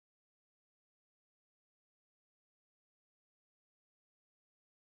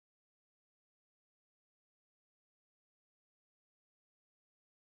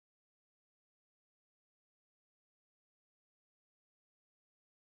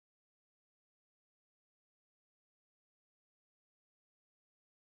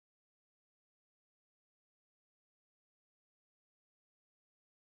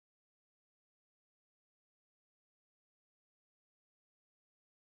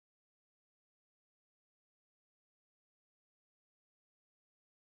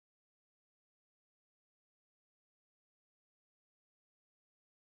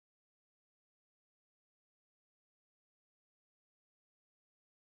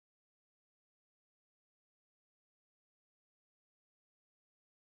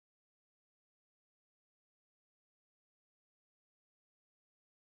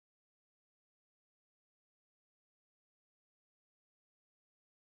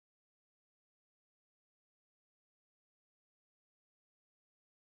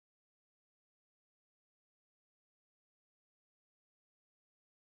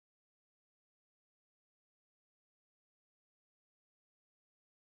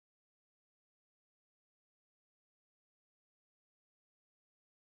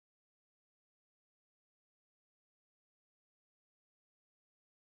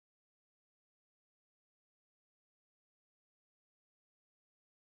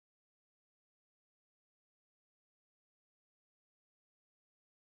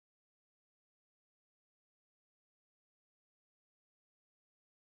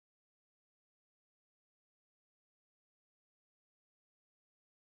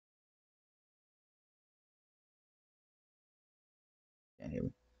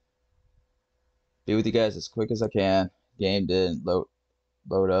Be with you guys as quick as I can. Game didn't load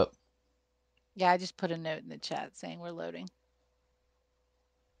up. Yeah, I just put a note in the chat saying we're loading.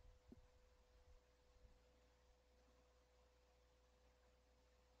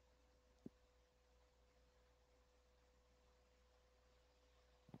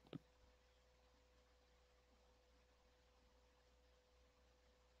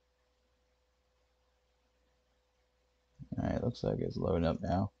 Alright, looks like it's loading up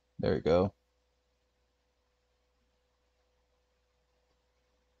now. There we go.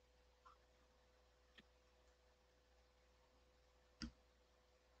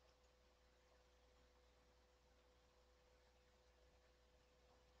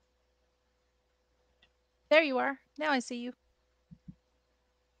 There you are. Now I see you.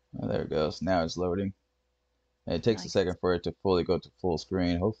 Oh, there it goes. Now it's loading. And it takes a Nice. second for it to fully go to full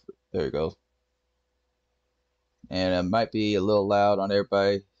screen. Hopefully, there it goes. And it might be a little loud on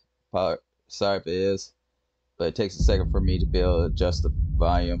everybody. Sorry if it is. But it takes a second for me to be able to adjust the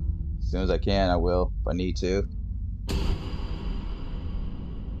volume. As soon as I can, I will, if I need to.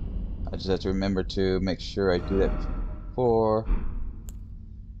 I just have to remember to make sure I do that before.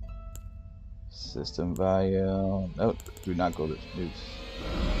 System volume. Nope, do not go to news.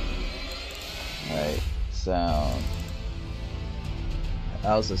 Alright, sound.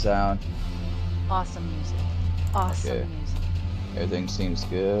 How's the sound? Awesome music. Awesome Okay. music. Everything seems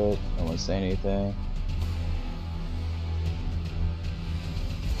good. No one say anything.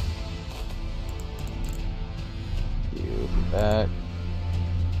 You back.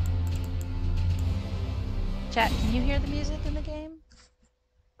 Chat, can you hear the music in the game?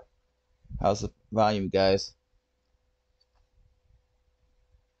 How's the volume, guys?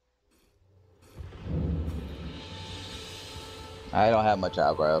 I don't have much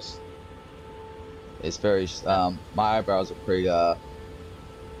eyebrows. It's very, my eyebrows are pretty,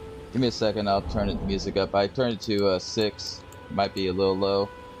 give me a second, I'll turn the music up. I turned it to 6, might be a little low.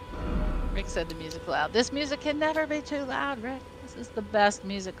 Rick said the music loud. This music can never be too loud, Rick. This is the best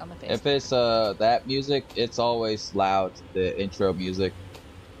music on the face. If it's that music, it's always loud, the intro music.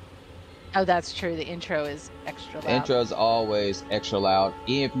 Oh, that's true. The intro is extra loud. The intro is always extra loud.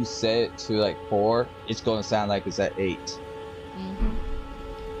 Even if you set it to like 4, it's going to sound like it's at 8. Mm-hmm.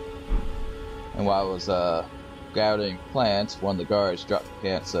 And while I was gathering plants, one of the guards dropped the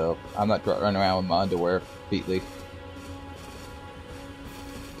pants, so I'm not running around with my underwear feetly.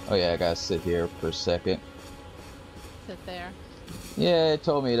 Oh yeah, I gotta sit here for a second. Sit there. Yeah, it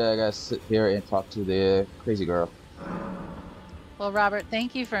told me that I gotta sit here and talk to the crazy girl. Well, Robert,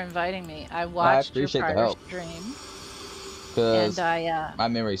 thank you for inviting me. I watched your prior stream. Because and my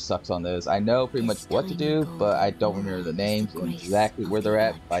memory sucks on those. I know pretty much what to do, but I don't remember the names and exactly where they're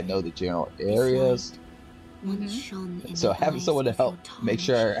at. I know the general areas. Mm-hmm. So having someone to help make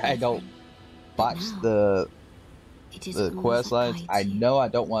sure I don't botch the quest lines. I know I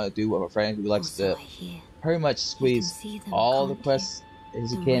don't want to do what my friend who likes to pretty much squeeze all the quests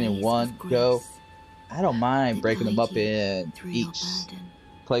as you can in one go. I don't mind breaking them up in each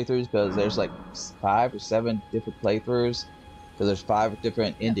playthroughs because there's like 5 or 7 different playthroughs. Because there's 5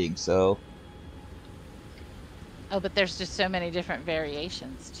 different endings, so. Oh, but there's just so many different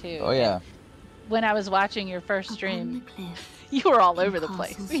variations too. Oh yeah. When I was watching your first stream, you were all over the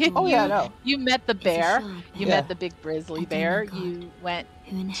place. Oh yeah, I know. You met the bear. You met the big grizzly bear. You went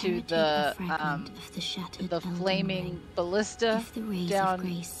to the flaming ballista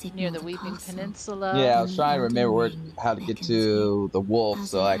down near the Weeping Peninsula. Yeah, I was trying to remember how to get to the wolf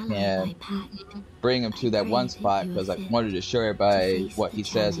so I can bring him to that one spot because I wanted to show everybody what he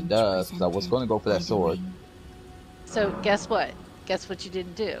says and does. So I was going to go for that sword. So guess what? Guess what you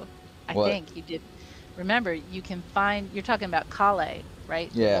didn't do? I think you did. Remember, you can find. You're talking about Kale, right?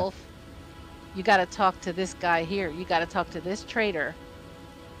 Yeah. The wolf. You got to talk to this guy here. You got to talk to this trader.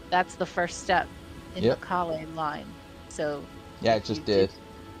 That's the first step in the Kale line. So. Yeah, I just did.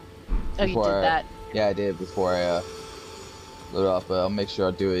 Oh, you did that? Yeah, I did before I load off. But I'll make sure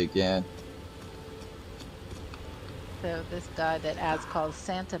I do it again. So this guy that Az calls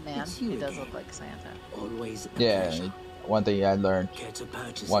Santa Man, he does look like Santa. Always yeah. One thing I learned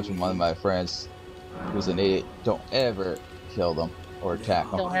watching one of my friends who's an idiot: don't ever kill them or attack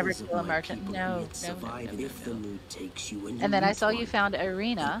them. Don't ever kill a merchant. No. And then I saw you found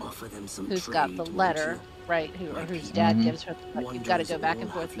Irina, who's got the letter, right? Whose dad gives her. You've got to go back and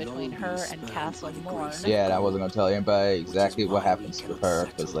forth between her and Castle Morn. Yeah, and I wasn't gonna tell anybody exactly what happens with her,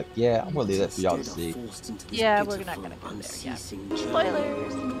 because like, yeah, I'm gonna leave that for y'all to see. Yeah, we're not gonna go there. Yeah.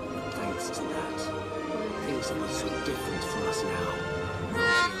 Spoilers. Thanks to that, things are so different for us now.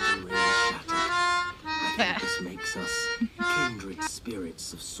 Now the armor is shattered. I This makes us kindred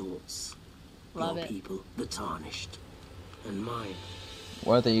spirits of sorts. Love Your it. people, the tarnished, and mine.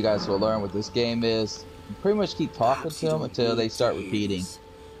 One thing you guys will learn with this game is you pretty much keep talking Perhaps to you them don't until they need start to hear repeating. this,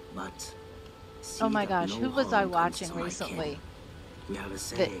 but Oh see my that gosh, no who was I harm comes watching to my recently kin. We have a that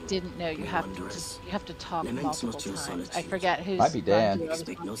saying, didn't know you we have wonder to us. you have to talk Lament multiple not your times? I solitude. forget whose Might be Dan. I was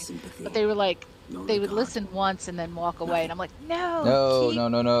Expect no watching, sympathy, but they were like no they would regard. listen once and then walk away, and I'm like, no, No,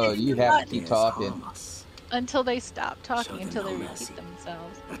 keep no. hitting You the have to button keep talking. Harm us. until they stop Show talking, them until no they mercy. repeat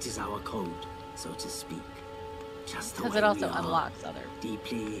themselves. That is our code, so to speak. Just the Because way it also we are, unlocks other.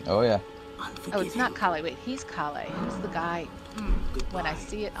 deeply Oh yeah. unforgiving. Oh, it's not Kale. Wait, he's Kale. Who's the guy? When I Goodbye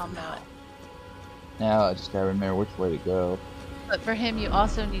see it, I'll for know now. it. Now I just gotta remember which way to go. But for him, you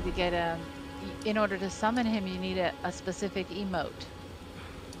also need to get in order to summon him, you need a specific emote.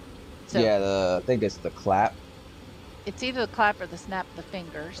 So Yeah, I think it's the clap. it's either the clap or the snap the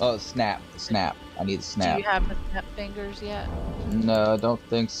fingers. Oh, snap. Snap. I need the snap. Do you have the snap fingers yet? No, I don't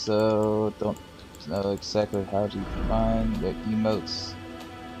think so. Don't know exactly how to find the emotes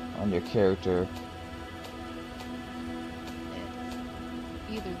on your character.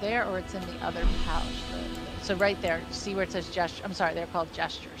 It's either there or it's in the other pouch. So right there, see where it says gesture? I'm sorry, they're called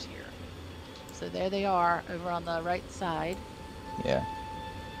gestures here. So there they are over on the right side. Yeah.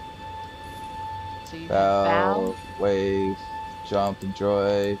 So you have bow. Wave, jump,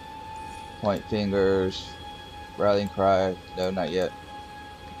 enjoy, point fingers, rallying cry. No, not yet.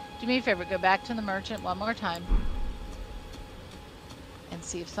 Do me a favor, go back to the merchant one more time and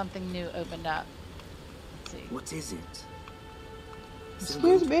see if something new opened up. Let's see. What is it?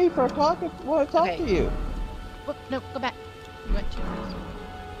 Excuse me for talking. Want to talk Okay. to you? Whoop, no, go back. You went too fast.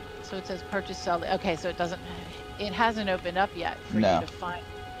 So it says purchase sell. Okay, so it hasn't opened up yet for No. you to find.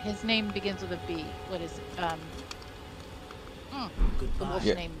 His name begins with a B. What is it? The Goodbye. wolf's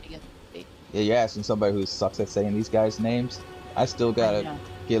Yeah. name begins with a B. Yeah, you're asking somebody who sucks at saying these guys' names. I still I gotta know.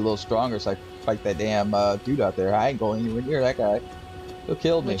 get a little stronger so I can fight that damn dude out there. I ain't going anywhere near that guy. He'll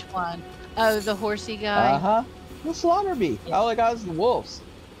kill me. Which one? Oh, the horsey guy. Uh-huh. He'll slaughter me. All the guys are the wolves.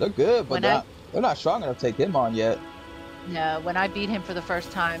 They're good, but they're not strong enough to take him on yet. No, when I beat him for the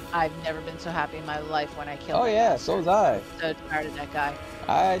first time, I've never been so happy in my life when I killed him. Oh yeah, so was I. So tired of that guy.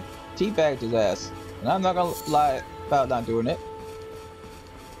 I teabagged his ass. And I'm not gonna lie about not doing it.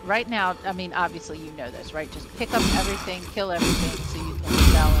 Right now, I mean, obviously you know this, right? Just pick up everything, kill everything, so you can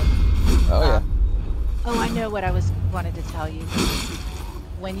sell it. Oh yeah. Oh, I know what I wanted to tell you.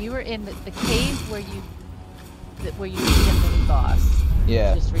 When you were in the cave where you beat a mini boss,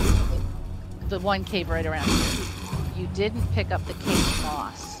 Yeah. just recently, the one cave right around here, you didn't pick up the cave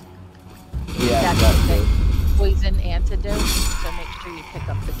moss. Yeah, That's got the to. poison antidote, so make sure you pick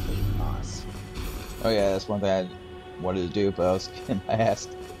up the cave moss. Oh yeah, that's one thing I wanted to do, but I was getting my ass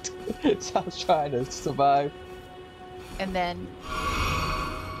kicked. So I was trying to survive. And then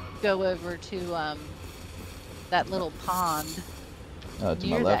go over to that little pond To my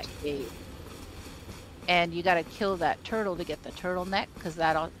near left. that cave. And you got to kill that turtle to get the turtleneck, because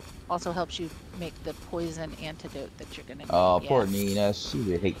that also helps you make the poison antidote that you're gonna need. Oh, poor Yeah. Nina. She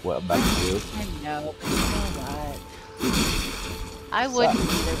would hate what I'm about to do. I know, but you know what? I wouldn't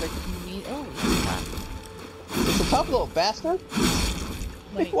either, but you need. Oh, It's a tough little bastard.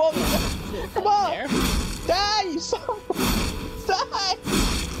 wait. Whoa, yeah. come on. There. Die, you son of a... Die!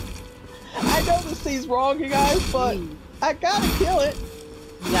 I know this seems wrong, you guys, but I gotta kill it.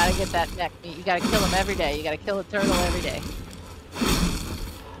 You gotta get that neck meat. You gotta kill him every day. You gotta kill a turtle every day.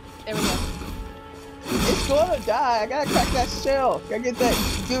 There we go. It's gonna die. I gotta crack that shell. Gotta get that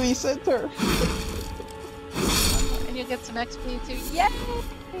gooey center. And you'll get some XP too. Yay!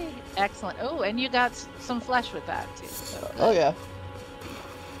 Excellent. Oh, and you got some flesh with that too. So Oh yeah.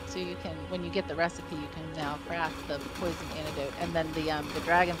 So you can, when you get the recipe, you can now craft the poison antidote, and then the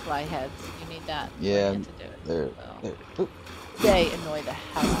dragonfly heads. You need that. Yeah, to do it. They're, So oop. they annoy the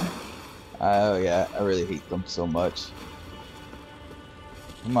hell out of me. Oh yeah, I really hate them so much.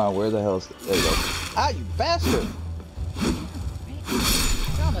 Come on, where the hell's there you go. Ah, you bastard!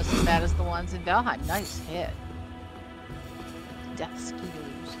 They're almost as bad as the ones in Valheim. Nice hit. Death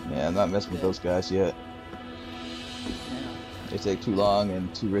skiers. Yeah, I'm not messing with those guys yet. No. They take too long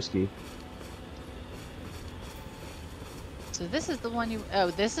and too risky. So this is the one you.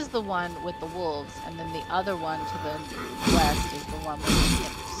 Oh, this is the one with the wolves, and then the other one to the west is the one with the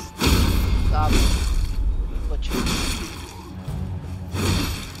imps. Goblins. Butchers.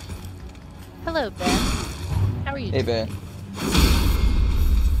 Hello, Ben. How are you Hey, doing? Ben.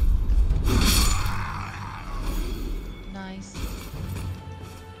 Nice.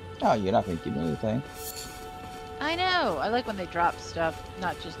 Oh, you're not gonna give me anything. I I know. I like when they drop stuff.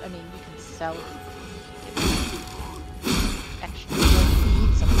 Not just. I mean, you can sell extra. You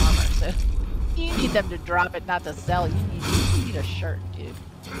need some armor, so you need them to drop it, not to sell. You need a shirt, dude.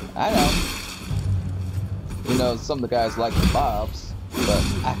 I know. You know, some of the guys like the bobs, but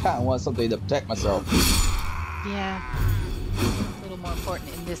I kind of want something to protect myself. Yeah. A little more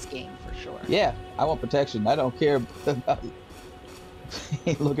important in this game, for sure. Yeah, I want protection. I don't care about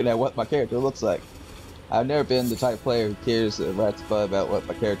looking at what my character looks like. I've never been the type of player who cares a rat's butt about what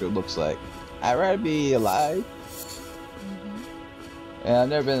my character looks like. I'd rather be alive. And I've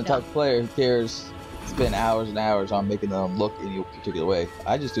never been the type of player who cares spend hours and hours on making them look in a particular way.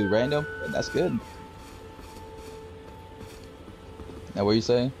 I just do random, and that's good. Now, what are you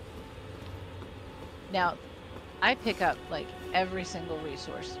saying? Now, I pick up like every single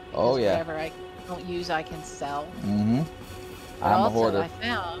resource. Oh yeah. Whatever I don't use, I can sell. Mm-hmm. But I'm also, a hoarder. I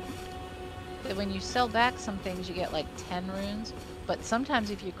found that when you sell back some things, you get like 10 runes. But sometimes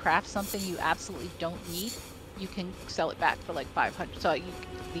if you craft something you absolutely don't need, you can sell it back for like 500. So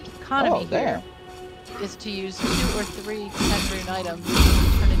the economy here is to use 2 or 3 10 rune items and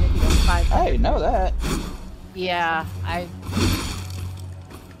turn it into a 500. I didn't know that. Yeah,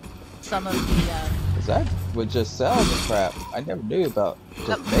 some of the Cause I would just sell the crap. I never knew about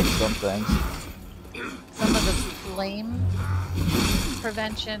just make some things. some of the flame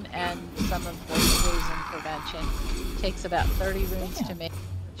prevention and some of the poison prevention takes about 30 runes to make.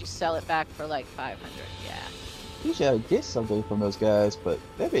 You sell it back for like 500. Yeah. Usually I would get something from those guys, but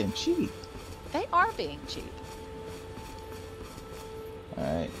they're being cheap. They are being cheap.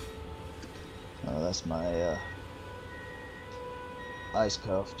 Alright. Oh, that's my ice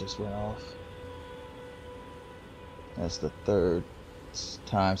cuff just went off. That's the 3rd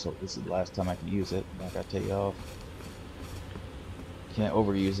time, so this is the last time I can use it. I gotta take it off. Can't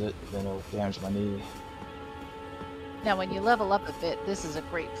overuse it, then it'll damage my knee. Now, when you level up a bit, this is a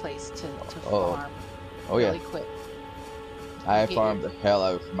great place to farm really quick. I farmed the hell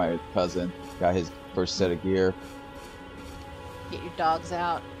out of my cousin. Got his first set of gear. Get your dogs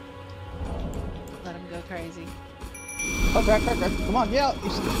out. Let them go crazy. Okay, come on, get out!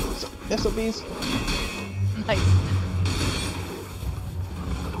 SOBs. Nice.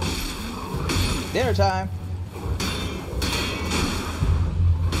 Dinner time.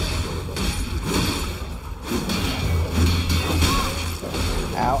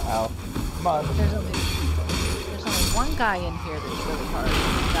 Ow, ow. Come on. There's only one guy in here that's really hard.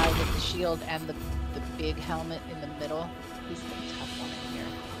 The guy with the shield and the big helmet in the middle. He's the tough one in here.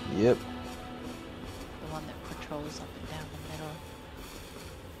 Yep. The one that patrols up and down the middle.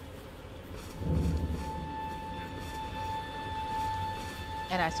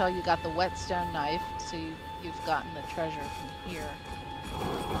 And I saw you got the whetstone knife, so you've gotten the treasure from here.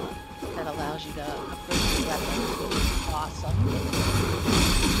 That allows you to upgrade your weapons, which is awesome.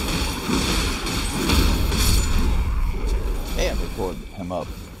 Hey, I'm recording him up.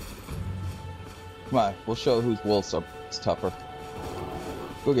 Come on, we'll show whose wolves are tougher.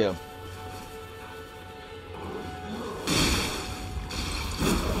 Go get him.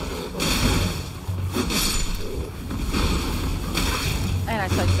 And I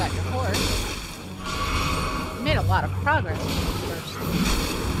saw you got your horse. You made a lot of progress first.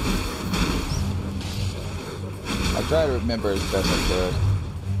 I try to remember as best I could.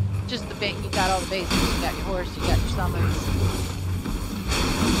 Just the bait. You got all the basics. You got your horse. You got your summons.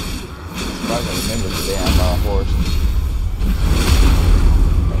 I can remember the damn horse.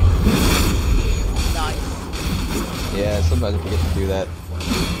 Nice. Yeah, sometimes I forget to do that.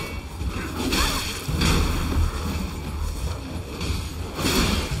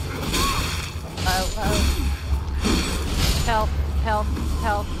 Help, help,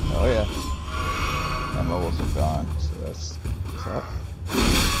 help. Oh yeah. My mobiles are gone, so that's up.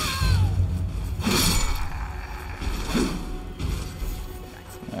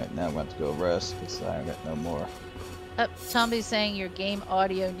 Alright, now I'm going to go rest because I got no more. Somebody's saying your game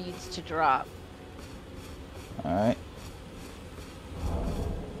audio needs to drop. Alright.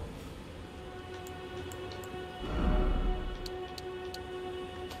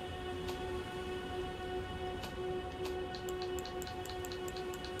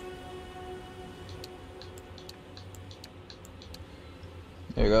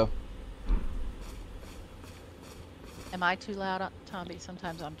 There you go. Am I too loud, Tommy?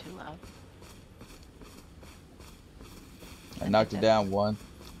 Sometimes I'm too loud. I knocked it down one.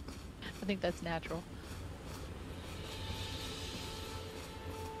 I think that's natural.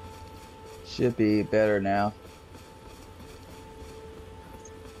 Should be better now.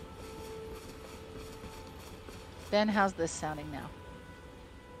 Ben, how's this sounding now?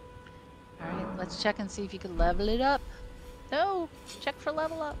 Alright, let's check and see if you can level it up. No! Check for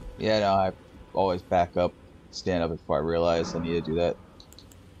level up. Yeah, no, I always back up, stand up before I realize I need to do that.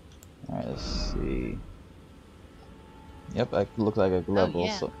 Alright, let's see. Yep, I look like I can level,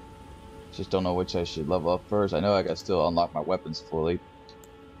 yeah. so just don't know which I should level up first. I know I can still unlock my weapons fully.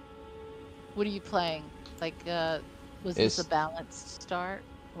 What are you playing? Like, was this a balanced start,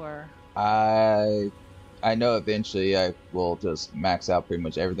 or? I know eventually I will just max out pretty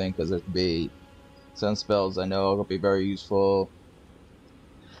much everything, because there'll be some spells I know will be very useful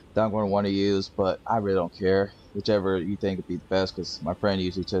that I'm going to want to use, but I really don't care. Whichever you think would be the best, because my friend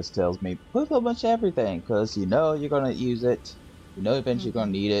usually just tells me, put a bunch of everything, because you know you're going to use it. You know eventually you're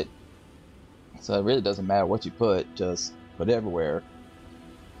going to need it. So it really doesn't matter what you put, just put it everywhere.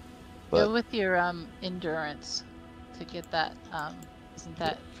 But go with your endurance to get that, isn't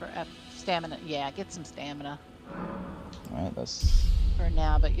that for stamina? Yeah, get some stamina. Alright, that's... For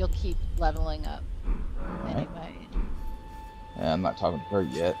now, but you'll keep leveling up anyway. Yeah, I'm not talking to her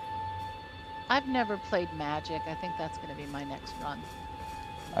yet. I've never played magic. I think that's going to be my next run.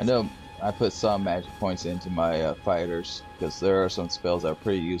 I know I put some magic points into my fighters, because there are some spells that are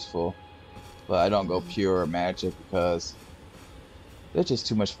pretty useful. But I don't go pure magic because they're just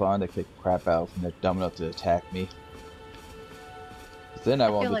too much fun to kick the crap out when they're dumb enough to attack me. Then I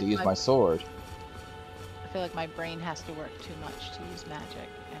won't get to use my sword. I feel like my brain has to work too much to use magic,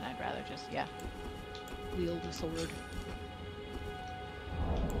 and I'd rather just, wield a sword.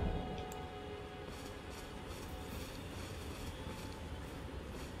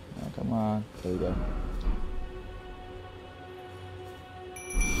 Oh, come on, there we go.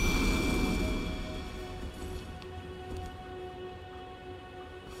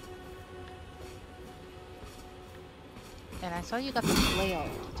 And I saw you got the flail.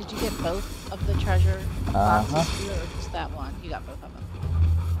 Did you get both of the treasure boxes here, or just that one? You got both of them.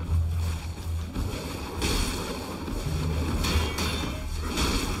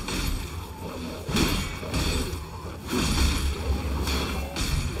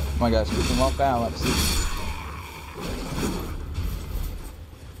 Come on guys, keep them off balance.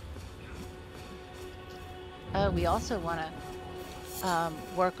 We also want to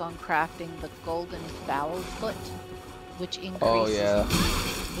work on crafting the golden foul foot, which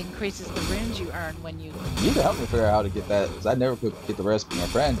increases the runes you earn when you... You can help me figure out how to get that, because I never could get the recipe. My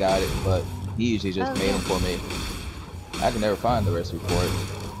friend got it, but he usually just made them for me. I can never find the recipe for it.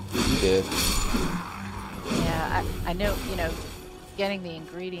 He did. Yeah, I know, getting the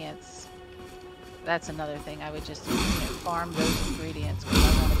ingredients, that's another thing. I would just farm those ingredients, because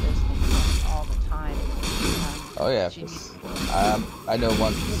I wanted those things all the time. Oh yeah, I know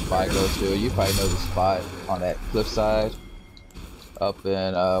one spot I go to. You probably know the spot on that cliffside up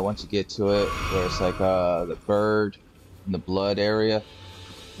in once you get to it, where it's like the bird and the blood area.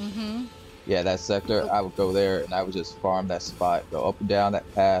 Yeah, that sector. I would go there and I would just farm that spot, go up and down that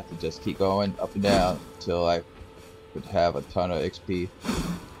path, and just keep going up and down until I would have a ton of XP.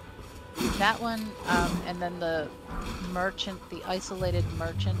 That one, and then the isolated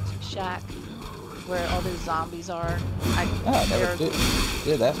merchant shack, where all those zombies are. I never did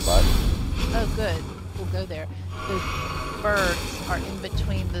that spot. Oh, good. We'll go there. Those birds are in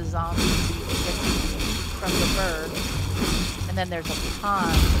between the zombies. You can get from the birds, and then there's a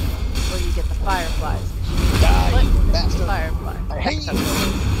pond where you get the fireflies. Firefly. I hate him.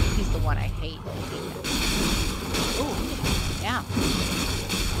 He's the one I hate. Ooh, yeah.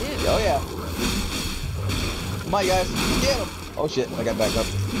 Dude. Oh yeah. Come on, guys, get him. Oh shit, I got back up.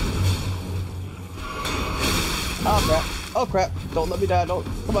 Oh crap! Oh crap! Don't let me die! Don't!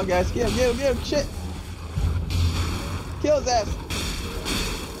 Come on, guys! Get him! Shit! Kill his ass!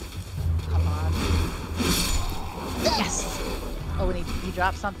 Come on! Yes! Oh, and he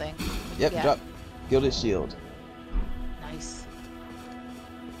dropped something. Yep, dropped. Gilded shield. Nice.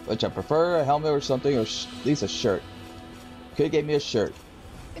 Which I prefer, a helmet or something, or at least a shirt. Could have gave me a shirt.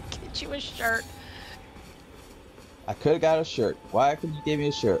 Get you a shirt. I could have got a shirt. Why couldn't you give me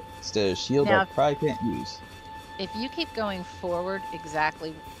a shirt instead of a shield I probably can't use? If you keep going forward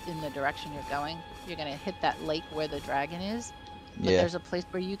exactly in the direction you're going, you're gonna hit that lake where the dragon is. But there's a place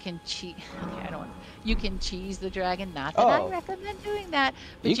where you can cheat. Okay, you can cheese the dragon. Not that I recommend doing that.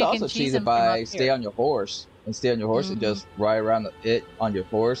 But you can also cheese it by stay on your horse and just ride around it on your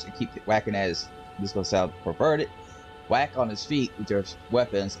horse and keep whacking at his. This is gonna sound perverted. Whack on his feet with your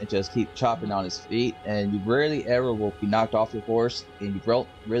weapons and just keep chopping on his feet, and you rarely ever will be knocked off your horse, and you won't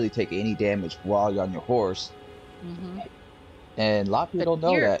really take any damage while you're on your horse. And a lot of people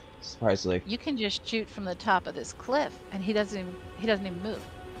don't know that, surprisingly. You can just shoot from the top of this cliff, and he doesn't even move.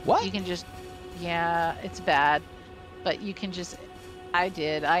 What? You can just, it's bad, but you can just I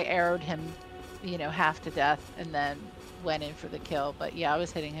did. I arrowed him, you know, half to death and then went in for the kill. But yeah, I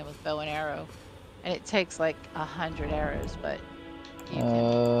was hitting him with bow and arrow. And it takes like 100 arrows, but you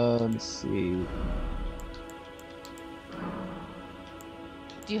can... Let me see.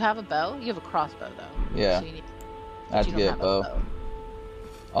 Do you have a bow? You have a crossbow, though. Yeah. So you need... I have to get a bow.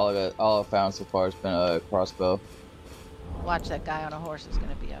 All I've found so far has been a crossbow. Watch, that guy on a horse is going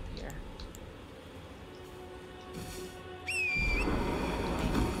to be up here.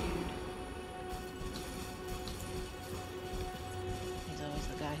 He's always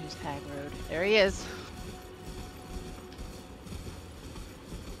the guy who's aggroed. There he is.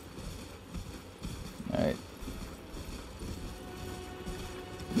 Alright.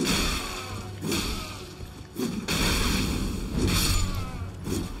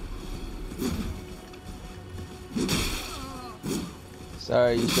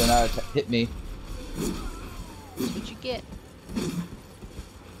 Sorry, you should not have hit me. That's what you get.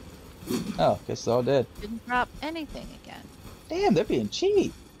 Oh, guess it's all dead. Didn't drop anything again. Damn, they're being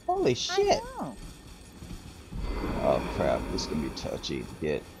cheap. Holy shit. I know. Oh crap, this is gonna be touchy to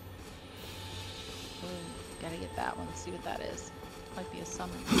get. Ooh, gotta get that one. See what that is. Might be a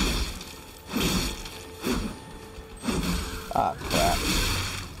summon. Ah crap.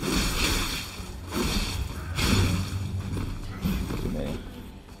 Too many.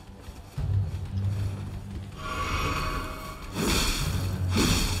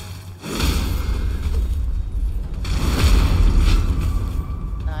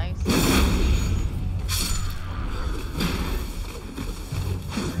 Nice.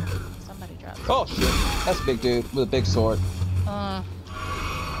 Somebody dropped. Oh shit, that's a big dude with a big sword.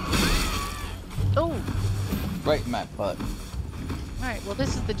 Oh! Right in my butt. Alright, well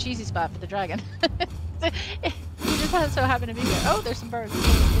this is the cheesy spot for the dragon. He just so happened to be there. Oh, there's some birds. Ooh.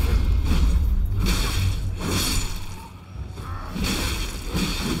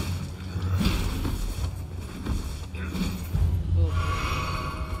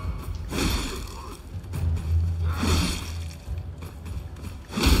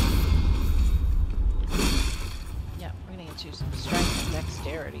 Yeah, we're gonna get you some strength and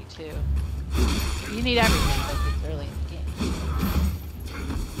dexterity too. You need everything, but it's early in the game.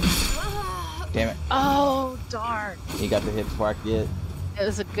 Damn it. Oh, darn. He got the hit before I could get it. It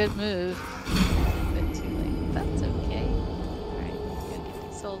was a good move. A bit too late. That's okay. Alright, gotta get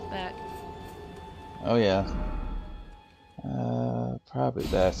these souls back. Oh yeah. Probably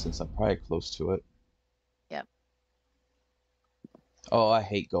that since I'm probably close to it. Yep. Oh, I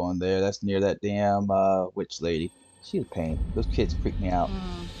hate going there. That's near that damn witch lady. She's a pain. Those kids freak me out.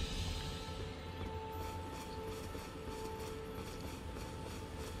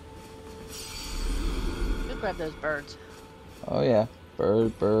 Go grab those birds. Oh yeah.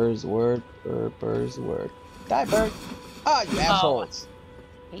 Bird's word. Bird's word. Die, bird! Ah, you assholes!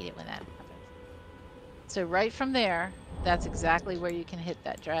 Hate it when that happens. So right from there, that's exactly where you can hit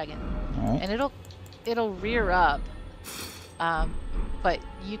that dragon. All right. And it'll rear up. But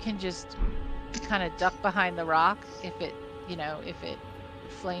you can just kind of duck behind the rock if it, you know, if it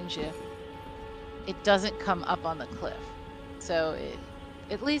flames you. It doesn't come up on the cliff. So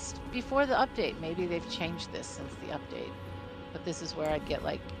at least before the update, maybe they've changed this since the update. But this is where I'd get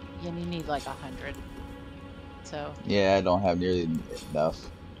like, you need like 100. So. Yeah, I don't have nearly enough.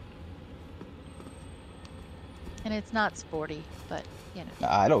 And it's not sporty, but you know.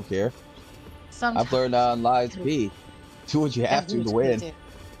 I don't care. Sometimes I've learned on Lies P. Do what you have to win.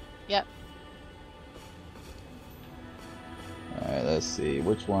 Yep. Alright, let's see.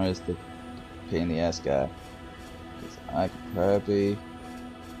 Which one is the pain in the ass guy? 'Cause I could probably...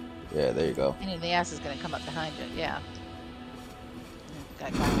 Yeah, there you go. Pain in the ass is going to come up behind you, yeah.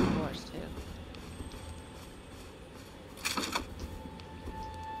 Got guy on the horse, too.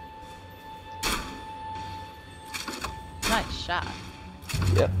 Nice shot.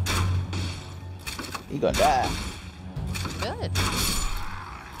 Yep. He gonna die. Good.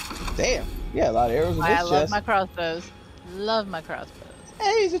 Damn. Yeah, a lot of arrows in this I love chest. my crossbows. Love my crossbows.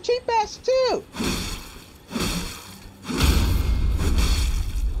 Hey, he's a cheap bastard too.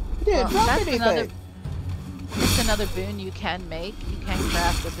 He didn't drop anything. It's another boon you can make. You can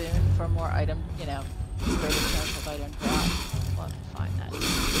craft a boon for more item, you know, greater chance of item drop. We'll have to find that. Get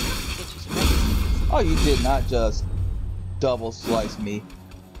you some recipes. Oh, you did not just double slice me.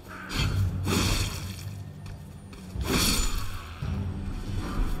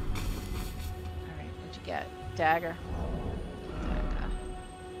 Alright, what'd you get? Dagger. Dagger.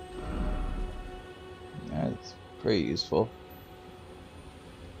 That's pretty useful.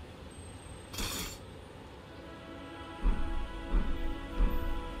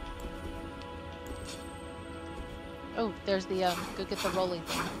 Oh, there's the go get the rolling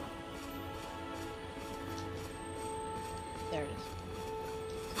thing. There it is.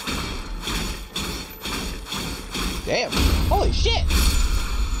 Damn! Holy shit!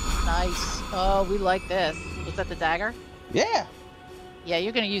 Nice. Oh, we like this. Was that the dagger? Yeah. Yeah,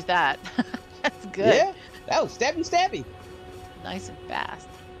 you're gonna use that. That's good. Yeah. That was stabby. Nice and fast.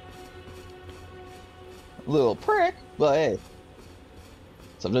 Little prick, but hey.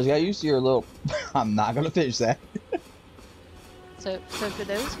 Sometimes you got used to your little. I'm not gonna finish that. So for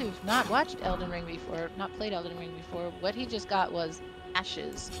those who've not watched Elden Ring before, not played Elden Ring before, what he just got was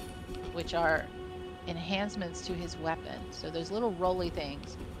ashes, which are enhancements to his weapon. So those little rolly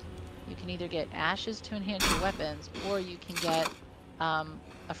things, you can either get ashes to enhance your weapons, or you can get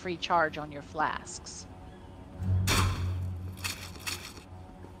a free charge on your flasks.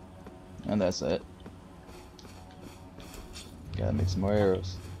 And that's it. Gotta make some more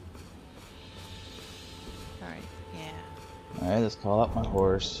arrows. Alright, yeah. Alright, let's call up my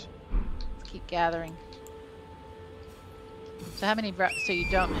horse. Let's keep gathering. So how many, so you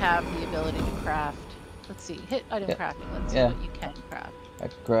don't have the ability to craft. Let's see, hit item crafting. Let's see what you can craft. I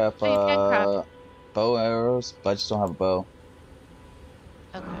can craft, So you can craft bow and arrows, but I just don't have a bow.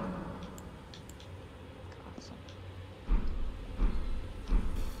 Okay. Awesome.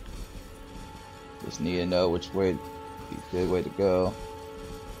 Just need to know which way be a good way to go.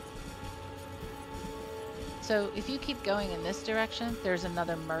 So if you keep going in this direction, there's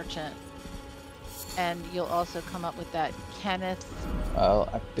another merchant. And you'll also come up with that Kenneth. Well,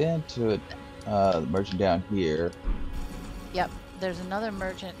 I've been to the merchant down here. Yep, there's another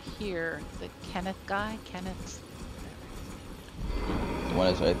merchant here. The Kenneth guy? Kenneth's. The one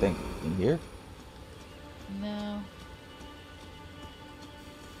is, I think, in here. No.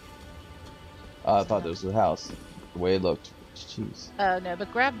 I thought there was the house. The way it looked. Jeez. Oh, no,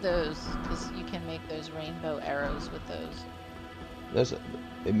 but grab those, because you can make those rainbow arrows with those.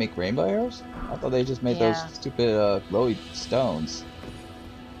 They make rainbow arrows? I thought they just made those stupid glowy stones.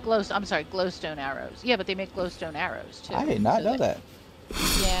 I'm sorry, glowstone arrows. Yeah, but they make glowstone arrows, too. I did not know that.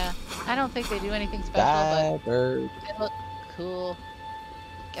 Yeah, I don't think they do anything special, but Bird. they look cool.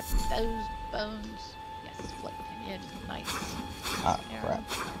 Get those bones. Yes, flip him in. Nice. Ah, Arrow. crap.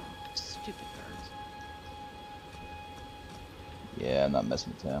 Stupid birds. Yeah, I'm not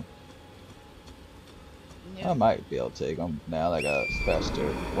messing with him. Nope. I might be able to take him now that I got a faster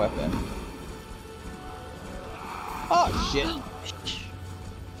weapon. Oh, shit!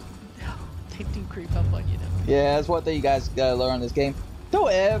 They do creep up on you, though. Yeah, that's one thing you guys gotta learn in this game.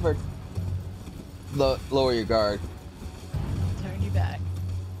 Don't ever lower your guard. Turn you back.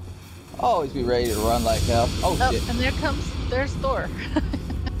 Always be ready to run like hell. Oh, shit. And there's Thor.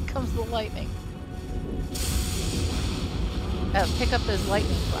 Comes the lightning. Pick up those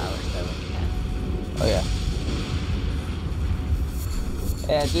lightning flowers, though, when you can. Oh, yeah.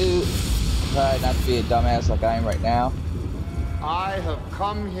 And do try not to be a dumbass like I am right now. I have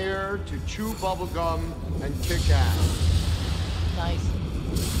come here to chew bubblegum and kick ass. Nice.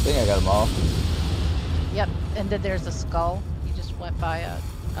 I think I got them all. Yep, and then there's a skull. You just went by a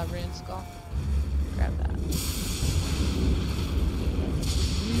rune skull. Grab that.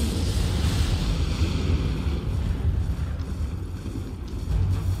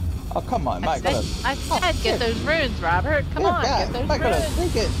 Oh, come on, Mike. I said get those runes, Robert. Come on, get those Mike, runes.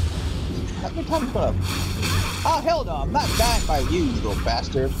 take it. How many times gonna? Oh, hell no, I'm not dying by you, you little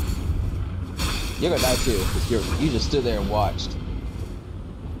bastard. You're gonna die too, because you just stood there and watched.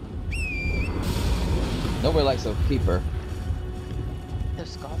 Nobody likes a keeper.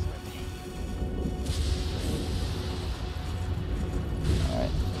 Those skulls were a pain.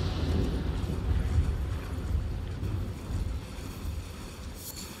 Alright.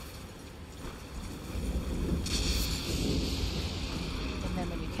 And then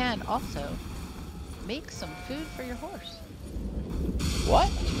when you can, also make some food for your horse. What?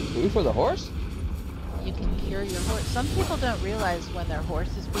 Food for the horse? You can cure your horse. Some people don't realize when their horse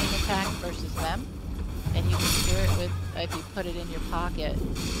is being attacked versus them. And you can cure it with, if you put it in your pocket.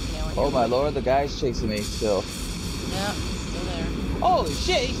 You know, Oh my lord, the guy's chasing me still. Yep, still there. Holy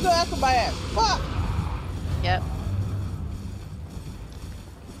shit, he's still after my ass. Fuck! Yep.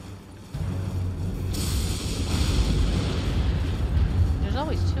 There's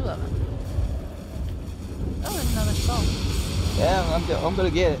always two of them. Oh, there's another skull. Yeah, I'm gonna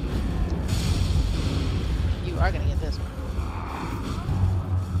get it. You are gonna get this one.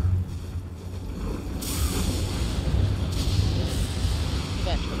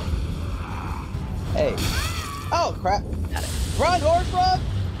 Eventually. Hey. Oh, crap. Got it. Run, horse, run!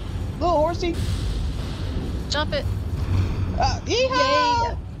 Little horsey. Jump it. Yeehaw!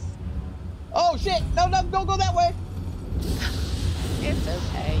 Yay! Oh, shit. No, don't go that way. It's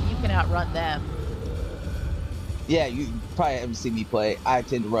okay. You can outrun them. Yeah, you probably haven't seen me play. I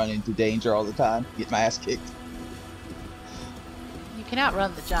tend to run into danger all the time, get my ass kicked. You can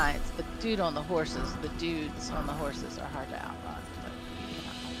outrun the giants. The dudes on the horses are hard to outrun, but you can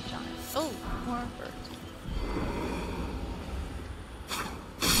outrun the giants. Oh, more birds.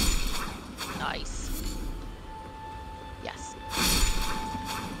 Nice. Yes.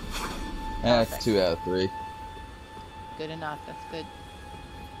 That's 2 out of 3. Good enough. That's good.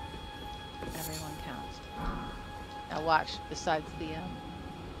 Everyone counts. Now watch. Besides the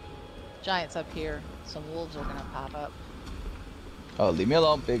giants up here, some wolves are gonna pop up. Oh, leave me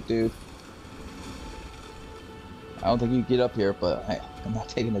alone, big dude. I don't think you can get up here, but I'm not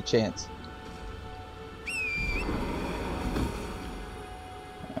taking a chance.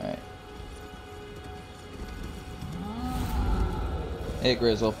 Alright. Hey,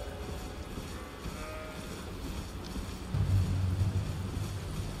 Grizzle.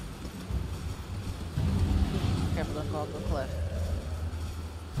 Careful, don't fall off the cliff.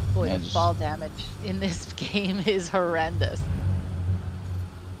 Boy, Yeah, the fall damage in this game is horrendous.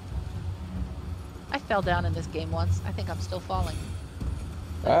 I fell down in this game once. I think I'm still falling.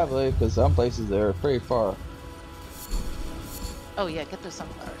 Probably, because some places they're pretty far. Oh yeah, get those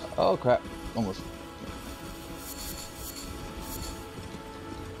sunflowers. Oh crap, almost.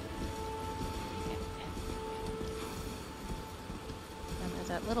 And there's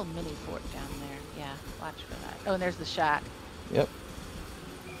that little mini fort down there. Yeah, watch for that. Oh, and there's the shack. Yep.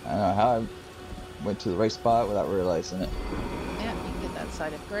 I don't know how I went to the right spot without realizing it. Yeah, you can get that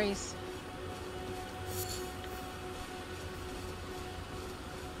side of grace.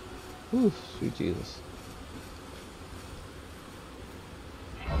 Whew, sweet Jesus.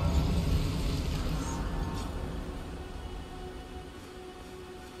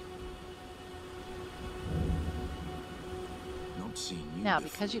 Not seen you Now,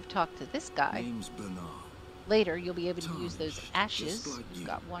 before. because you've talked to this guy, Name's Bernard. later you'll be able to use those ashes. Just like You've you.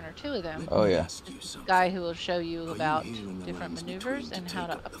 got 1 or 2 of them. Oh, yeah. Ask you something. Guy who will show you Are about you here in the different lands maneuvers between and to how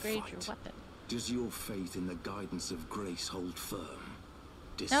to take up the upgrade your fight? weapon. Does your faith in the guidance of grace hold firm?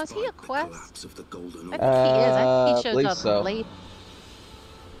 Now, is he a Despite the quest? collapse of the Golden I Order? think he is. I think he shows believe up so. late.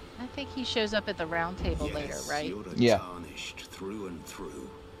 I think he shows up at the round table later, Yes, right? You're a Yeah. tarnished through and through.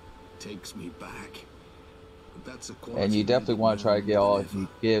 Takes me back. But that's a And quality you definitely want to try to get all needed more he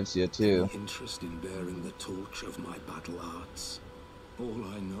than gives you ever. too. Any interest in bearing the torch of my battle arts? All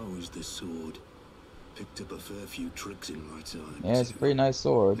I know is the sword. Picked up a fair few tricks in my time. Yeah, it's a too. pretty nice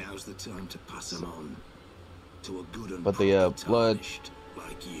sword. Now's the time to pass them on to a good and But the, proper blood- tarnished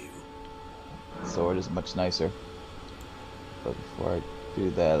like you. Sword is much nicer. But before I do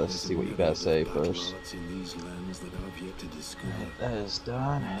that, let's see what you gotta say first. In these lands that I've yet to discover. That is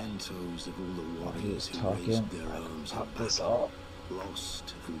done. Mementos of all the While he warriors was who talking, raised their arms pop in this battle, off.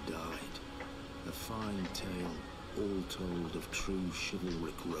 lost and died. A fine tale, all told of true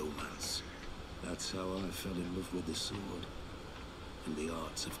chivalric romance. That's how I fell in love with the sword and the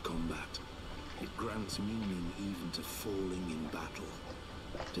arts of combat. It grants meaning even to falling in battle,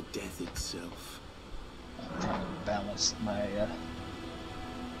 to death itself. I'm trying to balance my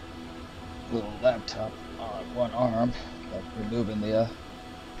little laptop on one arm, like removing the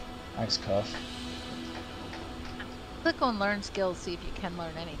ice cuff. Click on Learn Skills, see if you can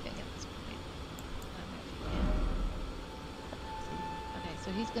learn anything at this point. I don't know if you can. Okay,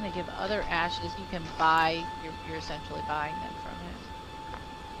 so he's going to give other ashes. You can buy, you're essentially buying them from him.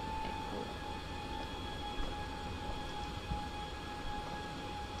 Okay, cool.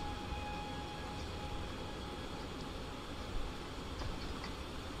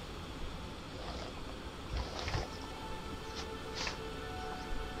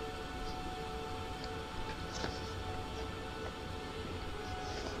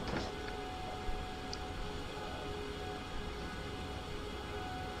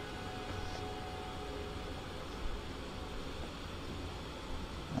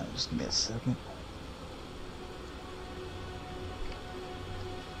 Just give me a second.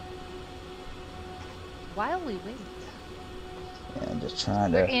 While we wait, Yeah, I'm just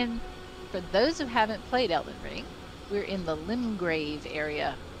trying we're to. in, for those who haven't played Elden Ring, we're in the Limgrave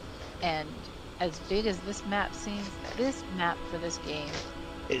area. And as big as this map seems, this map for this game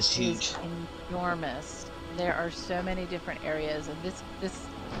It's huge. is enormous. There are so many different areas, and this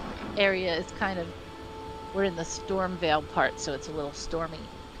area is kind of, we're in the Stormvale part, so it's a little stormy.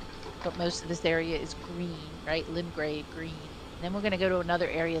 But most of this area is green, right? Limgrave green. And then we're going to go to another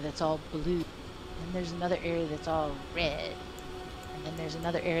area that's all blue. And there's another area that's all red. And then there's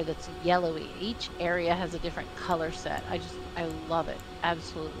another area that's yellowy. Each area has a different color set. I love it.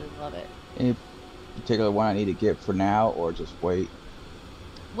 Absolutely love it. And particular one I need to get for now, or just wait?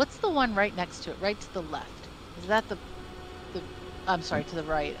 What's the one right next to it, right to the left? Is that the I'm sorry, to the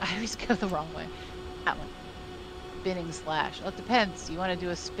right. I always go the wrong way. That one. Spinning slash. Well, it depends. You want to do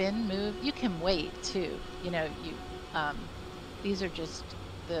a spin move? You can wait too. You know, these are just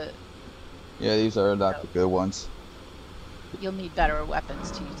the... Yeah, these are not the good ones. You'll need better weapons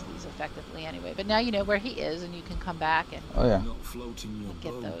to use these effectively anyway. But now you know where he is, and you can come back and Not floating your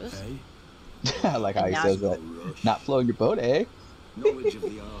get boat, those. Eh? I like how he says that. Not floating your boat, eh? Knowledge of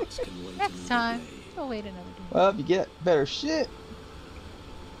the arts can wait Next time. We'll wait another day. Well, if you get better shit,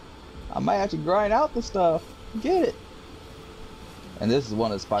 I might have to grind out the stuff. Get it. And this is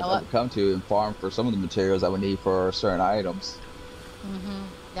one of the spots I would come to and farm for some of the materials I would need for certain items.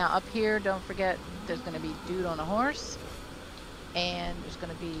 Now up here, don't forget, there's going to be dude on a horse, and there's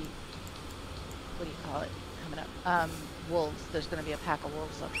going to be, what do you call it, coming up? Wolves. There's going to be a pack of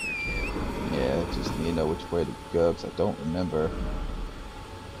wolves up here too. Yeah, just need to know which way to go because I don't remember.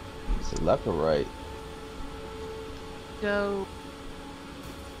 Is it left or right? Go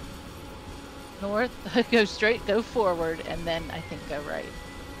north, go straight, go forward, and then I think go right.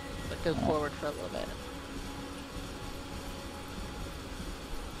 But go forward for a little bit.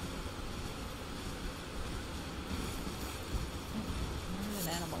 There's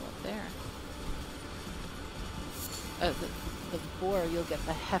an animal up there. Oh, the boar, you'll get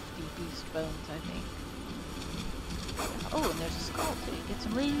the hefty beast bones, I think. Oh, and there's a skull too. You get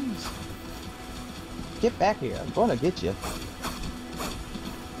some rings. Get back here. I'm going to get you.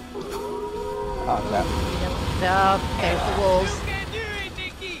 Oh, crap. Oh, there's the wolves. You can do it,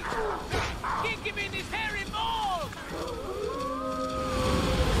 Nicky! Kick him in his hairy balls!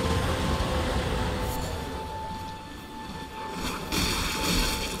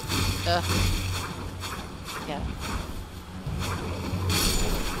 Yeah.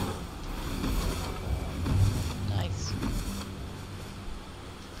 Nice.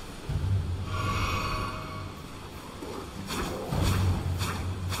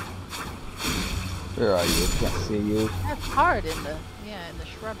 Where are you? Can't see you. That's hard in the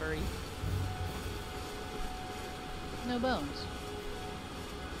shrubbery. No bones.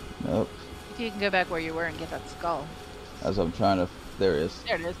 Nope. If you can go back where you were and get that skull. As I'm trying to. There it is.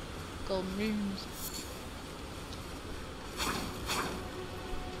 There it is. Golden runes.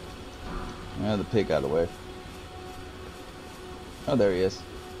 Yeah, the pig got of the way. Oh, there he is.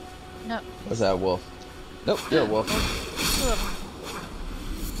 No. What's that, wolf? Nope, you're a wolf. Two of them.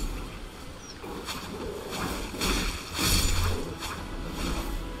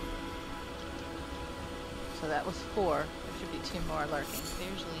 So that was 4. There should be 2 more lurking. They're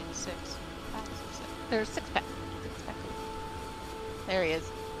usually in 6 packs of 6. There's 6 packs. 6 packs. There he is.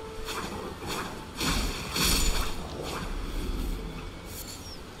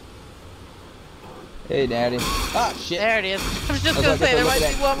 Hey, Natty. Ah, shit. There it is. I was just gonna say there might be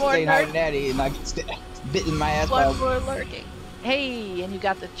one more lurking. lurking. Natty, and I get bit in my ass by One more lurking. Hey, and you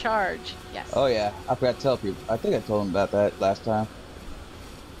got the charge. Yes. Oh yeah, I forgot to tell people. I think I told them about that last time.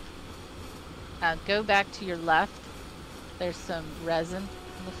 Go back to your left. There's some resin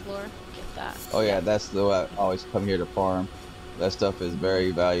on the floor. Get that. Oh yeah, that's the way I always come here to farm. That stuff is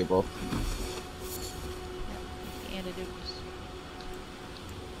very valuable. Yep. Antidotes.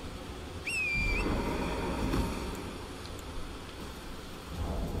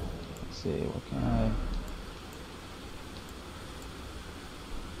 Let's see, what can I...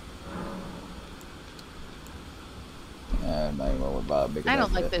 I'm not even worried about big. I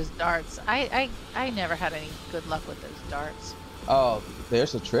don't like those darts. I never had any good luck with those darts. Oh,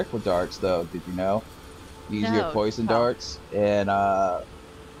 there's a trick with darts though. Did you know? Use your No, poison how? darts, and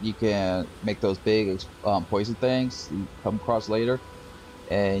you can make those big poison things you come across later,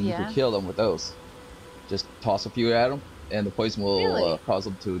 and you Yeah. can kill them with those. Just toss a few at them, and the poison will Really? cause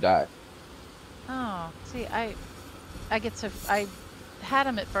them to die. Oh, see, I had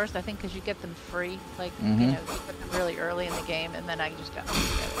them at first, I think, because you get them free. Like, you know, you get them really early in the game, and then I just got them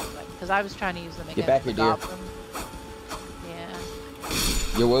together. Because I was trying to use them Get back against here, the dear. goblin.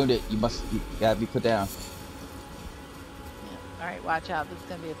 Yeah. You're wounded. You gotta be put down. Yeah. All right, watch out. This is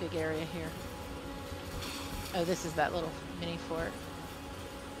gonna be a big area here. Oh, this is that little mini fort.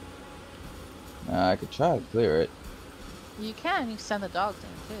 I could try to clear it. You can send the dogs in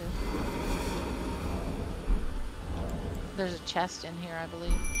too. There's a chest in here, I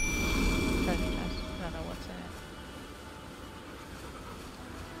believe. Treasure chest. I don't know what's in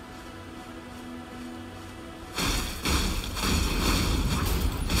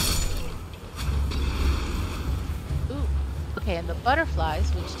it. Ooh. Okay, and the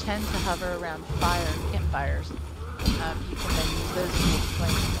butterflies, which tend to hover around campfires, you can then use those to make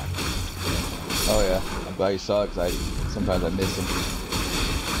flaming weapons. Oh yeah, I'm glad you saw it because sometimes I miss them.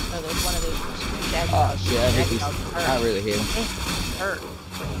 Oh, there's one of those shaggy Oh dogs. shit, I hate these. I really hate them. They hurt.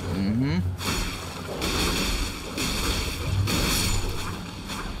 Mm-hmm.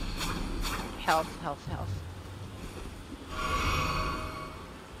 Health.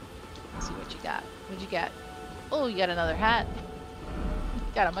 Let's see what you got. What'd you get? Oh, you got another hat.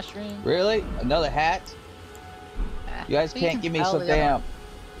 Got a mushroom. Really? Another hat? You guys can't give me some damn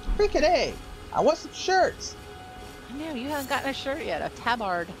freaking A. I want some shirts. I know, you haven't gotten a shirt yet. A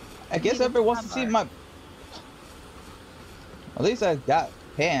tabard. I guess everyone wants to see my... At least I got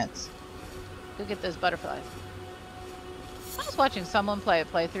pants. Go get those butterflies. I was watching someone play a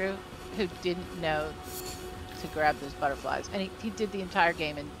playthrough who didn't know to grab those butterflies. And he did the entire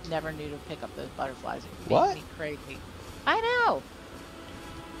game and never knew to pick up those butterflies. It made me crazy. I know.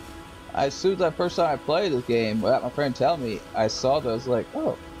 As soon as the first time I played this game, without my friend telling me, I saw those like,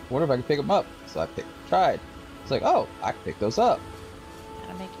 oh, I wonder if I can pick them up. So I tried. It's like, oh, I can pick those up.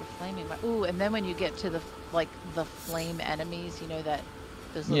 Gotta make your flaming. Ooh, and then when you get to the flame enemies, you know that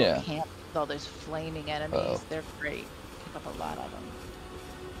those little camp with all those flaming enemies, they're great. Pick up a lot of them.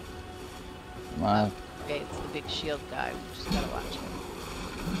 Wow. Okay, it's the big shield guy. We just gotta watch him.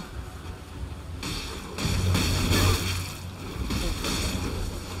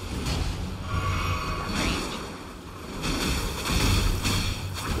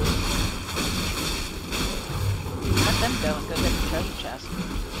 Them go and go get the treasure chest.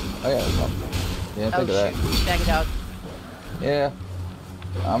 Oh yeah, there's one. Yeah, think of that. Shaggy dog. Yeah,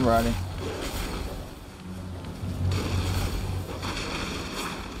 I'm running.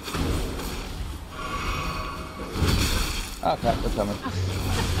 Oh crap, they're coming.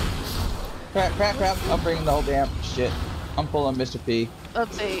 Crap. I'm bringing the whole damn shit. I'm pulling Mr. P.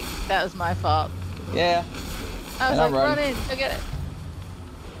 Oopsie, that was my fault. Yeah. I was like, run in, go get it.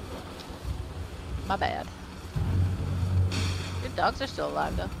 My bad. Your dogs are still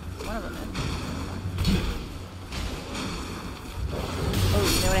alive though. One of them is. Oh,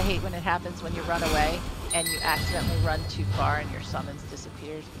 you know what I hate when it happens when you run away and you accidentally run too far and your summons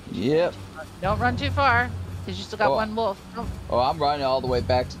disappears. Yep. Don't run too far, because you still got one wolf. Don't. Oh, I'm running all the way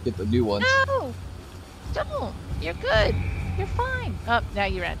back to get the new ones. No! Don't! You're good. You're fine. Oh, now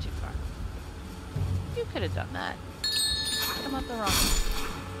you ran too far. You could have done that. Come up the wrong way.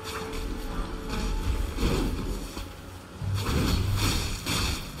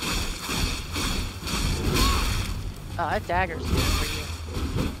 Oh, that dagger's good for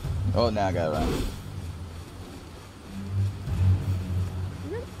you. Oh, now I got it right.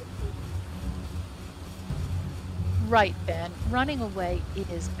 Right, Ben. Running away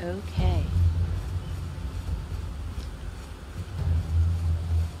is okay.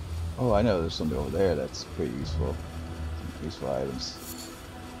 Oh, I know there's something over there that's pretty useful. Some useful items.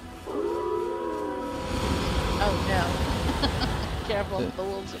 Oh no. Careful, the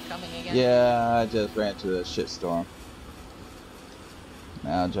wolves are coming again. Yeah, I just ran to a shitstorm.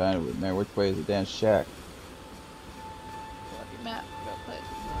 Now I'm trying to remember which way is the damn shack. Pull up your map real quick.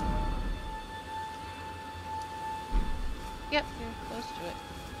 Yep, you're close to it.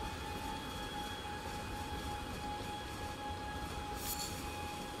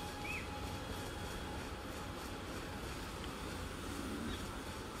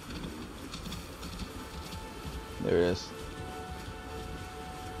 There it is.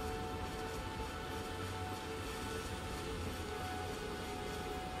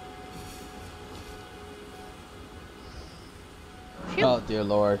 Phew. Oh dear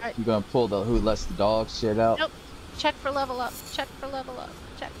lord, Right. You gonna pull the who lets the dog shit out? Nope. Check for level up. Check for level up.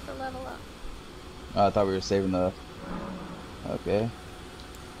 Check for level up. Oh, I thought we were saving the... Okay.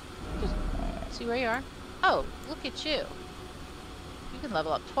 Just see where you are. Oh, look at you. You can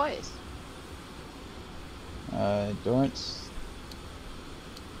level up twice. Endurance.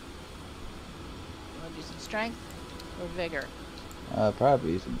 You want to do some strength or vigor?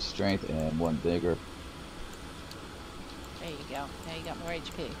 Probably some strength and one vigor. There you go. Now you got more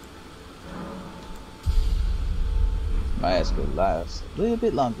HP. My ass could last a little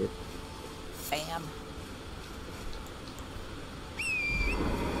bit longer. Bam.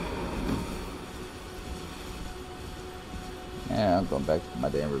 Yeah, I'm going back to my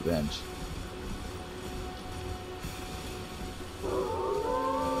damn revenge.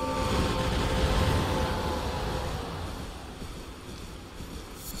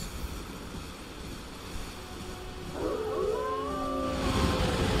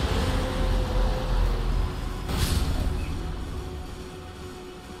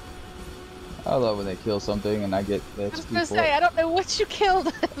 I love when they kill something and I get the XP I was gonna for say, it. I don't know what you killed.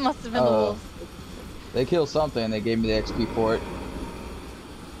 It must have been the wolves. They killed something and they gave me the XP for it.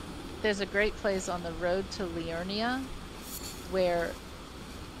 There's a great place on the road to Liurnia where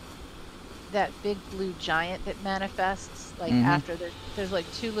that big blue giant that manifests, like after there's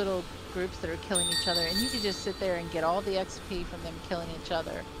like 2 little groups that are killing each other, and you can just sit there and get all the XP from them killing each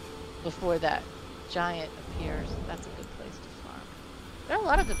other before that giant appears. That's a good place to farm. There are a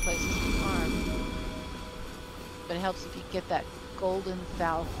lot of good places to farm, but it helps if you get that golden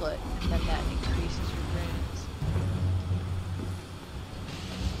foul foot, and then that increases your runes.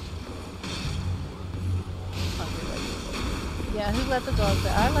 Yeah, who let the dogs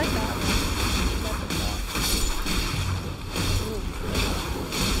out? I like that one.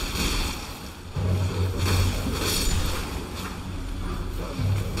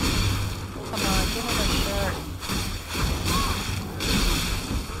 Come on, give him a shirt.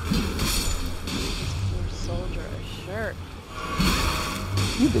 Give this poor soldier a shirt.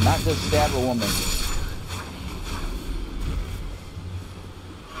 You did not just stab a woman.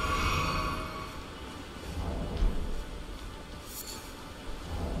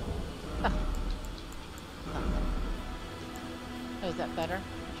 Oh, is that better?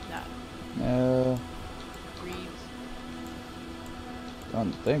 No. No. Breathes.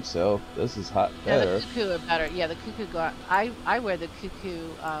 Don't think so. This is hot better. Yeah, the cuckoo are better. Yeah, the cuckoo got. I wear the cuckoo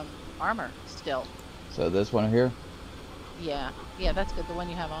armor still. So this one here? Yeah, yeah, that's good. The one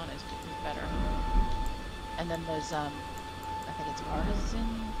you have on is better. And then there's I think it's artisan,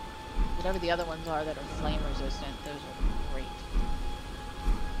 whatever the other ones are that are flame resistant. Those are great.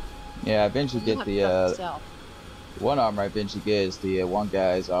 Yeah, I eventually get the one armor I eventually get is the one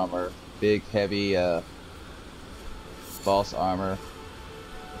guy's armor, big heavy boss armor.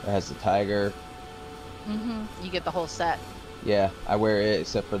 It has the tiger. You get the whole set. Yeah, I wear it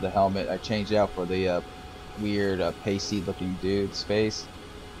except for the helmet. I changed it out for the weird pasty looking dude's face.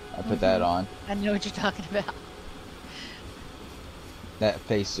 I put that on. I know what you're talking about. That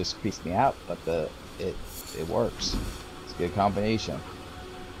face just creeps me out, but it works. It's a good combination.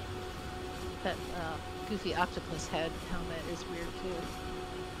 That goofy octopus head helmet is weird too.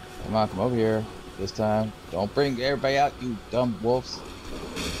 Come on, come over here. This time, don't bring everybody out, you dumb wolves.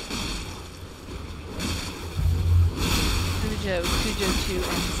 Cujo 2, and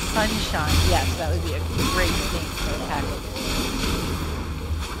Sunshine. Yes, that would be a great thing for a pack of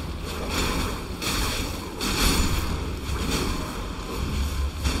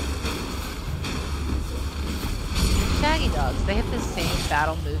Shaggy dogs, they have the same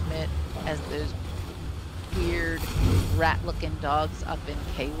battle movement as those weird rat-looking dogs up in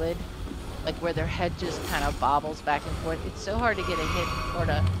Caelid, like where their head just kind of bobbles back and forth. It's so hard to get a hit or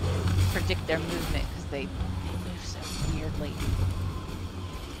to predict their movement because they move so weirdly.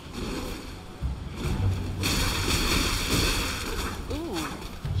 Ooh.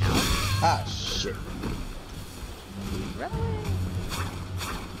 Ah, shit. Really?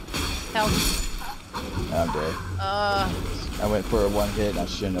 Help. I'm dead. I went for a one hit and I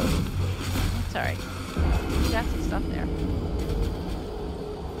shouldn't have. That's alright. You got some stuff there.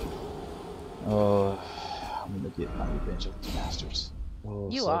 Oh, I'm gonna get my revenge of the masters. Oh,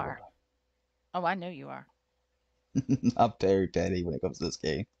 You are. Oh, I know you are. I'm very petty when it comes to this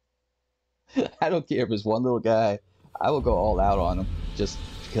game. I don't care if it's one little guy. I will go all out on them just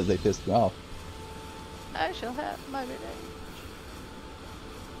because they pissed me off. I shall have my revenge.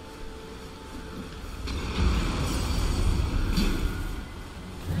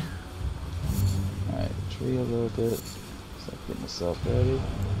 Alright, tree a little bit. So I get myself ready.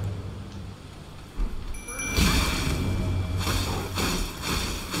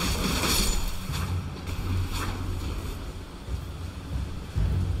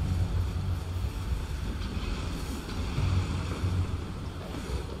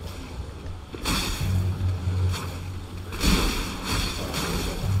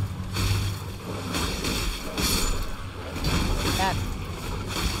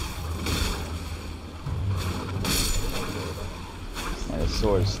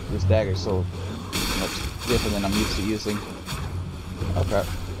 This dagger is so much different than I'm used to using. Oh crap.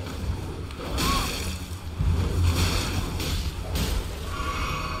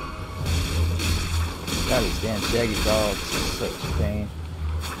 God, these damn shaggy dogs are such a pain.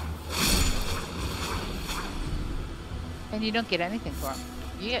 And you don't get anything for them.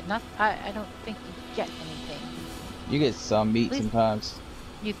 You get nothing. I don't think you get anything. You get some meat sometimes.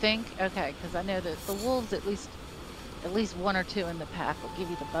 You think? Okay, because I know that the wolves at least 1 or 2 in the pack will give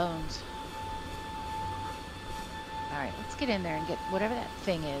you the bones. Alright, let's get in there and get whatever that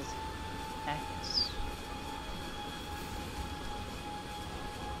thing is. Nice.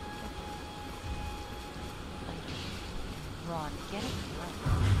 Run, get it,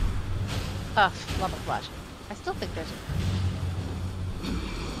 run. Lumber flash. I still think there's a...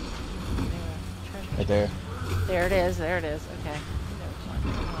 Right there. There it is. There it is. Okay.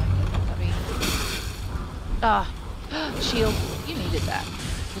 Ah, shield. You needed that.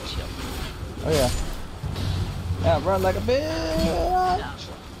 Good shield. Oh yeah. Now run like a bitch. No.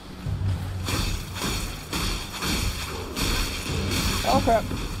 Oh crap.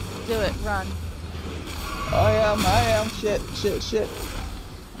 Do it. Run. I am. Shit.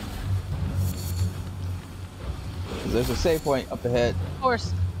 There's a save point up ahead.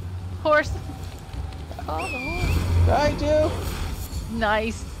 Horse. Horse. Oh, the horse. Right, you.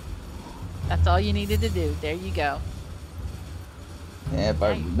 Nice. That's all you needed to do. There you go. Yeah, if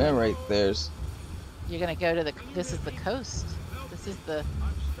I remember right, there's... You're gonna go to the... This is the coast. This is the...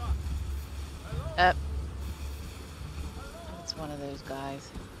 It's one of those guys.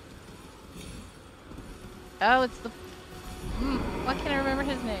 Oh, it's the... why can't I remember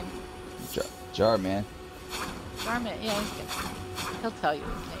his name? Jar man. Jarman. Yeah, he's good. He'll tell you his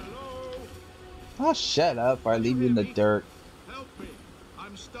name. Oh, shut up. I leave you in the dirt. Help me.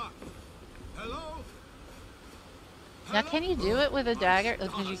 I'm stuck. Hello? Now, can you do it with a dagger?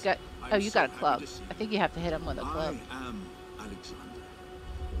 Because you got... Oh, you got a club. I think you have to hit him with a club. I am Alexander,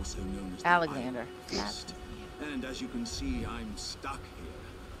 also known as Alexander. the Iron Fist. And as you can see, I'm stuck here.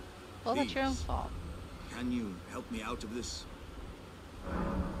 Well, that's your own Please, fault. Can you help me out of this?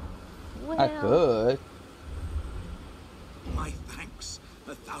 Well, I could. My thanks.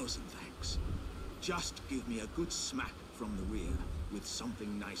 1,000 thanks. Just give me a good smack from the rear with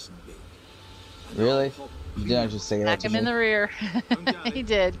something nice and big. And Really? I'll pop You didn't just say that smack to him me. in the rear. Don't doubt He it.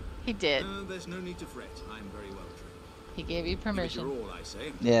 did. He did. There's no need to fret. I'm very well trained. He gave you Give it permission. your all, I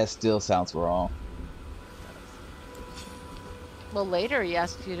say. Yeah, it still sounds wrong. Well, later he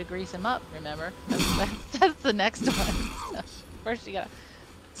asked you to grease him up, remember? That's the next one. So, first you gotta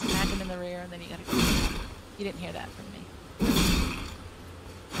smack him in the rear, and then you gotta grease him up. You didn't hear that from me.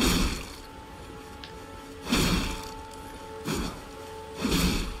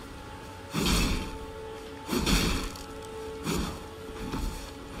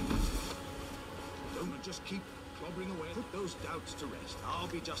 Don't just keep clobbering away. Put those doubts to rest. I'll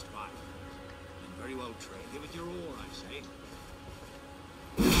be just fine. I'm very well trained. Give it your all, I say.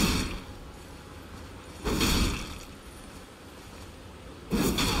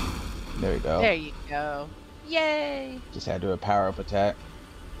 There we go. There you go. Yay! Just had to do a power-up attack.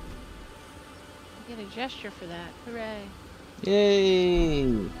 You get a gesture for that. Hooray. Yay!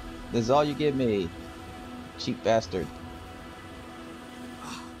 This is all you give me. Cheap bastard.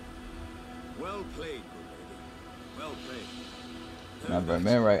 Well played, good lady. Well played. Now, if I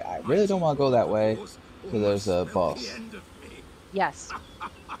remember right, I really don't want to go that way, because there's a boss. Yes.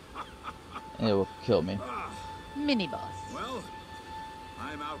 And it will kill me. Mini boss. Well,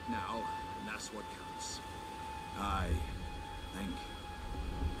 I'm out now, and that's what counts. I thank you.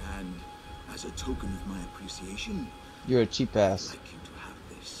 And as a token of my appreciation, You're a cheap I'd ass. like you to have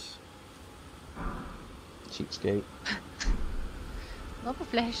this. Cheapskate. Love a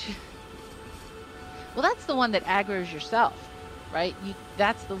flesh. Well, that's the one that aggroes yourself, right?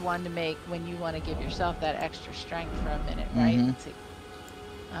 That's the one to make when you want to give yourself that extra strength for a minute, right? Mhm. Let's see.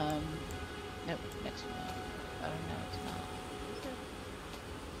 Nope, next one. Oh, no, it's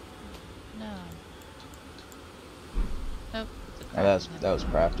not. No. Nope, it's a Oh, crafting that was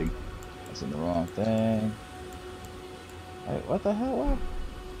crafting. That's in the wrong thing. Wait, what the hell? What?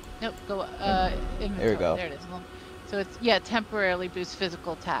 Nope, go, inventory. There we go. There it is. So it's, yeah, temporarily boost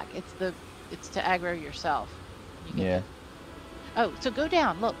physical attack. It's to aggro yourself. You get Yeah. the- Oh, so go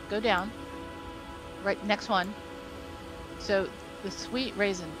down. Look, go down. Right, next one. So the sweet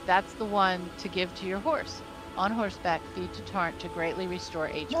raisin, that's the one to give to your horse. On horseback, feed to Tarnt to greatly restore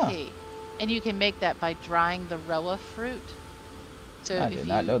HP. And you can make that by drying the roa fruit. So I if did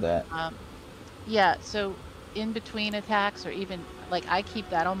not know that. Yeah, so in between attacks, or even, like, I keep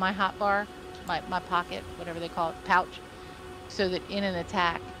that on my hotbar, my pocket, whatever they call it, pouch, so that in an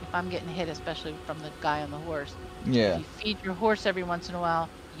attack, if I'm getting hit, especially from the guy on the horse, Yeah. if you feed your horse every once in a while,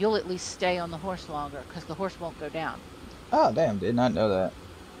 you'll at least stay on the horse longer, because the horse won't go down. Oh, damn. Did not know that.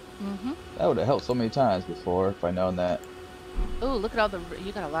 Mm-hmm. That would have helped so many times before if I known that. Oh, look at all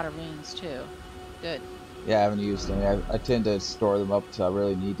you got a lot of runes, too. Good. Yeah, I haven't used them. I tend to store them up until I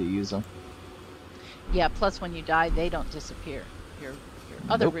really need to use them. Yeah, plus when you die, they don't disappear. Your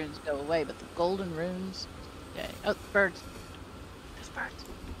other Nope. runes go away, but the golden runes, yeah. Oh, birds. There's birds.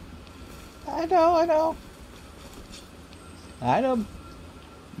 I know.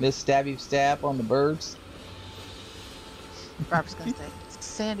 Miss Stabby Stab on the birds. Barb's gonna say,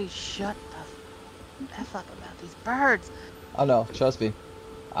 Sandy, shut the F up about these birds. Oh no, trust me.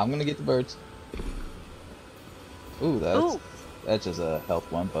 I'm gonna get the birds. Ooh, that's... Ooh, That's just a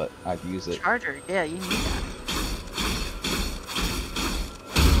health one, but I can use it. Charger, yeah, you need that.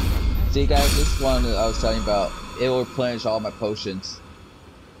 See, guys, this one that I was telling you about, it will replenish all my potions.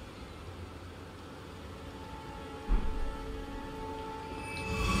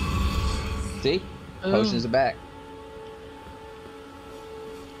 See? Potions are back.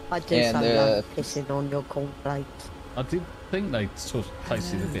 I do sound like pissing on your cornflakes. I did think they sort of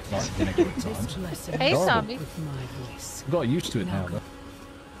tasted a bit like vinegar at times. Hey, zombie. I've got used to it now, though.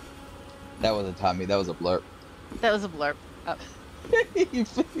 That wasn't Tommy, that was a blurb. That was a blurb. Oh.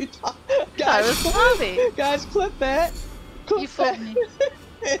 Guys, was zombie. Guys, clip that. You fooled me.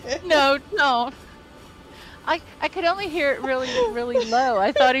 No, don't. I could only hear it really, really low.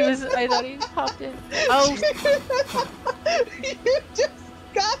 I thought he popped in. Oh. You just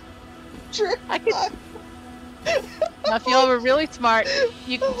got tricked. Now, if y'all were really smart,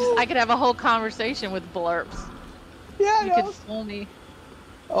 I could have a whole conversation with blurps. Yeah, you could fool me.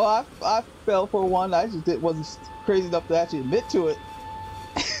 Oh, I fell for one. I just wasn't crazy enough to actually admit to it.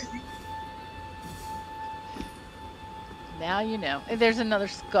 Now you know. And there's another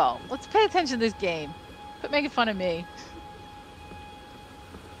skull. Let's pay attention to this game. Quit making fun of me.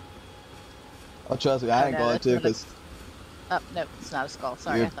 Oh, trust me, I ain't going to, because... Oh, no, it's not a skull.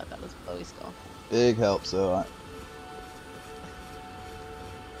 Sorry, I thought that was Chloe's skull. Big help, so...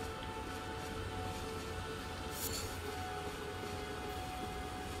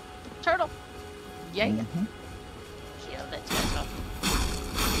 Turtle. Yay. Kill the turtle.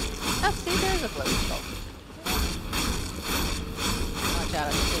 Oh, see, there's a blue skull. Watch out, I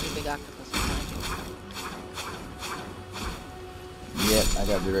think there's a big octopus behind you. Yep, I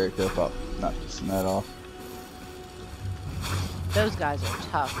gotta be very careful about not pissing that off. Those guys are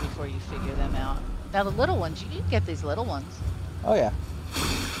tough before you figure them out. Now, the little ones, you can get these little ones. Oh, yeah.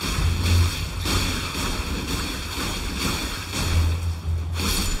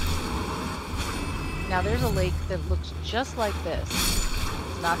 Now there's a lake that looks just like this.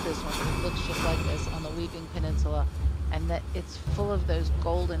 It's not this one, but it looks just like this on the Weeping Peninsula, and that it's full of those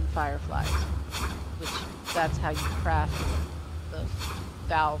golden fireflies, which that's how you craft the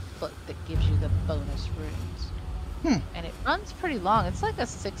foul foot that gives you the bonus runes. And it runs pretty long. It's like a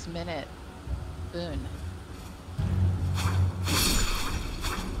 6-minute boon.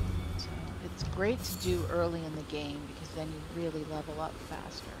 So it's great to do early in the game because then you really level up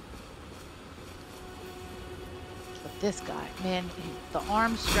faster. But this guy, man, the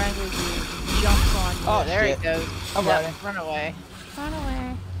arm strangles you, he jumps on you. Oh, there shit. he goes. I'm running. Run away. Run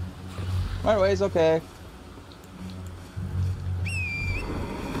away. Run away is okay.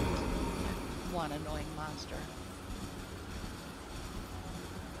 One annoying monster.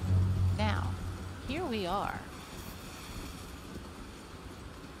 Now, here we are.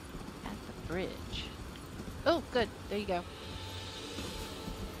 At the bridge. Oh, good. There you go.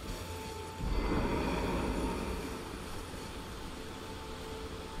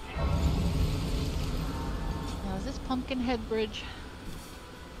 Now, is this Pumpkinhead Bridge?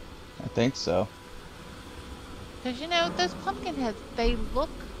 I think so. Because, you know, those Pumpkinheads,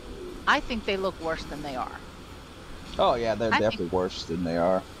 I think they look worse than they are. Oh, yeah, they're definitely worse than they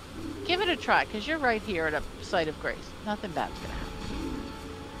are. Give it a try, because you're right here at a site of grace. Nothing bad's going to happen.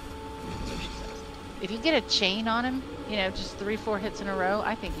 That's what she says. If you get a chain on him, you know, just 3-4 hits in a row,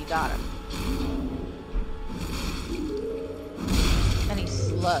 I think you got him. And he's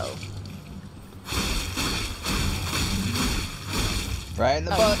slow. Right in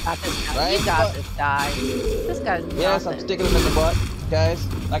the butt. You got this guy. This guy's nothing. Yes, I'm sticking him in the butt, guys.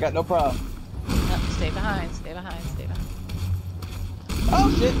 I got no problem. No, stay behind, stay behind, stay behind. Oh,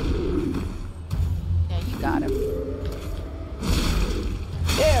 shit. Yeah, you got him.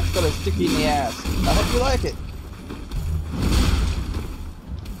 Yeah, it's gonna stick you in the ass. I hope you like it.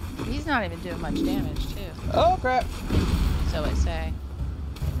 He's not even doing much damage, too. Oh, crap. So I say.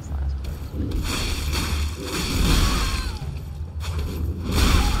 This last part.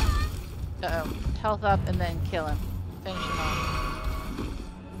 Uh-oh. Health up and then kill him. Finish him off.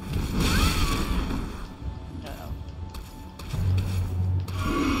 Uh-oh.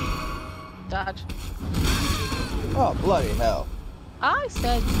 Dodge. Oh, bloody hell. I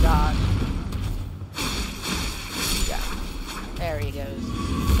said dodge. Yeah. There he goes.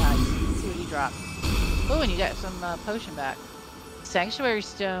 Nice. Let's see what he drops. Oh, and you got some potion back. Sanctuary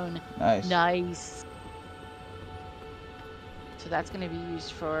Stone. Nice. Nice. So that's going to be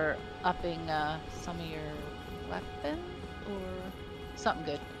used for upping some of your weapon or something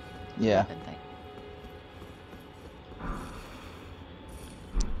good. Yeah. Weapon thing.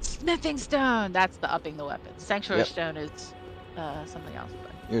 Smithing Stone! That's the upping the weapon. Sanctuary Stone is something else.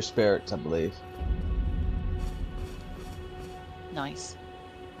 But... Your spirits, I believe. Nice.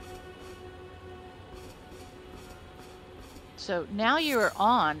 So now you're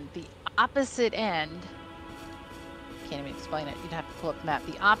on the opposite end. Can't even explain it. You'd have to pull up the map.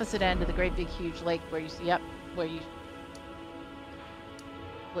 The opposite end of the great big huge lake where you see, yep, where you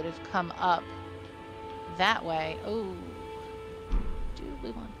would have come up that way. Oh, do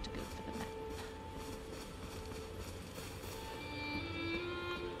we want to go for the map?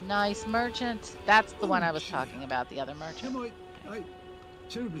 Nice merchant. That's the one I was talking about, the other merchant. I'm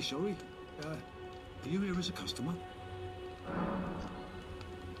terribly sorry. Are you here as a customer?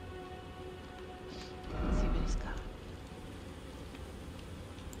 Let's see what he's got.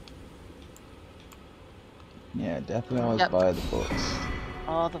 Yeah, definitely always buy the books.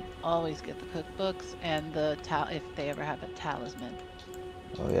 Always get the cookbooks and the if they ever have a talisman.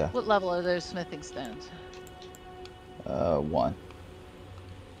 Oh yeah. What level are those smithing stones? 1.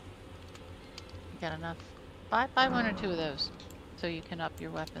 You got enough? Buy 1 or 2 of those, so you can up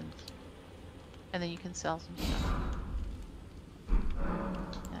your weapons, and then you can sell some stuff.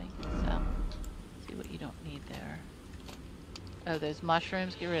 Now you can sell. See what you don't need there. Oh, those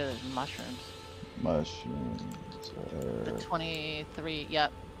mushrooms. Get rid of those mushrooms. Mushrooms. The 23.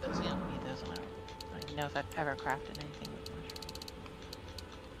 Yep. Those you don't need those. I don't even know if I've ever crafted anything with mushrooms.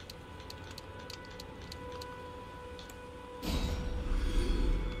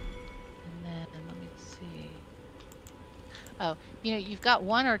 And then let me see. Oh, you know, you've got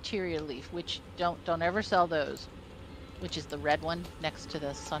one arterial leaf, which don't ever sell those, which is the red one next to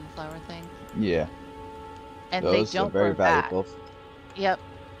the sunflower thing. Yeah. And those they don't are very grow back. valuable. Yep.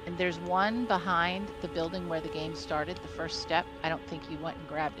 And there's one behind the building where the game started, the first step. I don't think you went and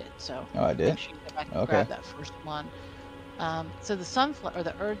grabbed it, so oh, I did. make sure you go back and grab that first one. So the sunflower or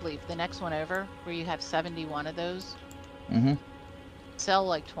the Erd leaf, the next one over, where you have 71 of those. Mm-hmm. Sell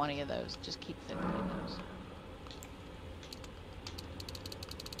like 20 of those. Just keep 50 of those.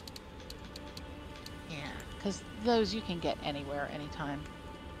 Yeah, because those you can get anywhere, anytime.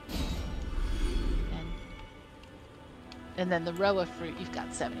 And then the row of fruit, you've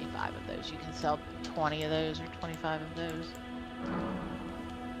got 75 of those. You can sell 20 of those or 25 of those.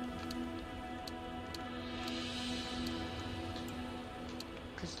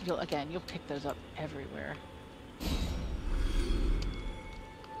 Because you'll pick those up everywhere.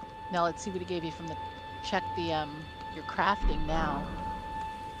 Now let's see what he gave you from the, check the, your crafting now.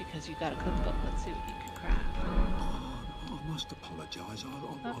 Because you've got a cookbook. Let's see what you can craft. I must apologise.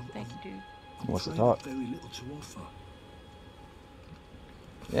 Thank you, dude. What's the talk? Very little to offer.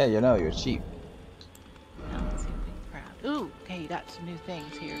 Yeah, you know, you're cheap. Now let's see what we can craft. Ooh, okay, you got some new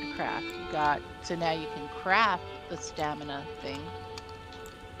things here to craft. You got, so now you can craft the stamina thing.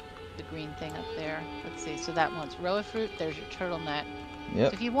 The green thing up there. Let's see, so that one's row of fruit. There's your turtleneck. Yep.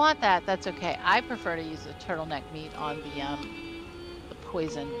 So if you want that, that's okay. I prefer to use the turtleneck meat on the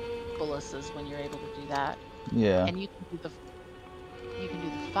poison bullases when you're able to do that. Yeah. And you can do the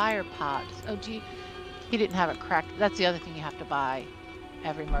fire pots. Oh, gee, he didn't have it cracked. That's the other thing you have to buy.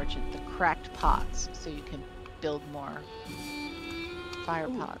 Every merchant, the cracked pots, so you can build more fire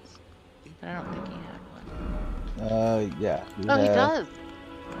pots. But I don't think he had one. Yeah. He does.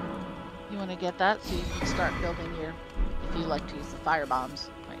 You want to get that so you can start building your, if you like to use the fire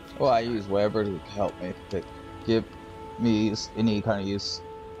bombs. Well, I use whatever to help me. To give me any kind of use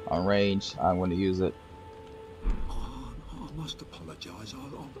on range, I'm going to use it. I must apologise.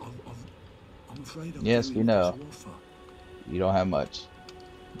 I'm afraid I'm yes, we know. to offer. You don't have much.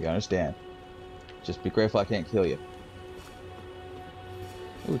 You understand. Just be grateful I can't kill you.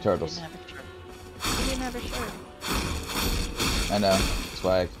 Ooh, turtles. He didn't have a shirt. I know. That's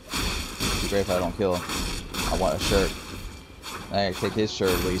why be grateful I don't kill him. I want a shirt. I gotta take his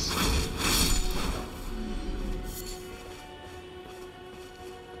shirt at least.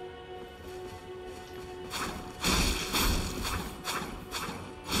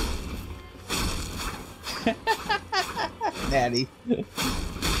 Natty.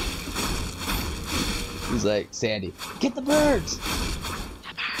 He's like, Sandy, get the birds!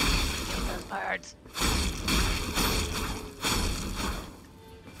 Get those birds.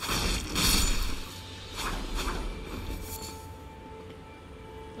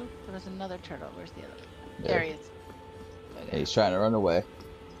 Oh, there was another turtle. Where's the other one? There he is. Okay. He's trying to run away.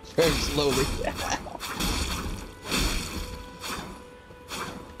 Very slowly.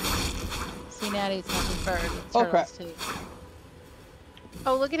 See, Natty's hunting birds. It's Oh, turtles crap. too.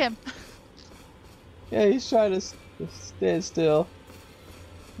 Oh, look at him. Yeah, he's trying to stand still.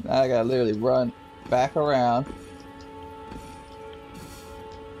 Now I gotta literally run back around.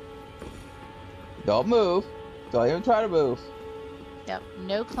 Don't move. Don't even try to move. Yep,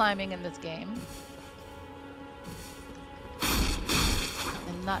 no climbing in this game.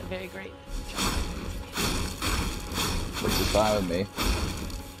 I'm not very great. Which is fine with me.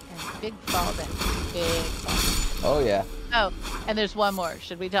 And big fall then. Big fall. Oh, yeah. Oh, and there's one more.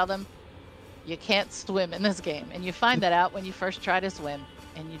 Should we tell them? You can't swim in this game. And you find that out when you first try to swim.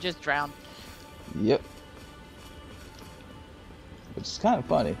 And you just drown. Yep. Which is kind of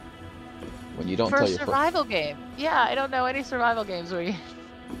funny. When you don't For tell a your survival game. Yeah, I don't know any survival games where you...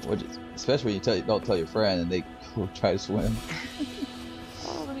 Especially when you don't tell your friend and they go try to swim.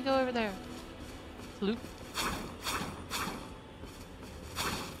 Oh, let me go over there. Floop.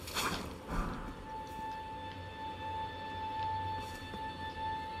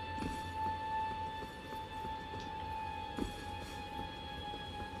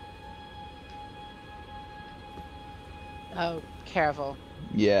 Oh, careful.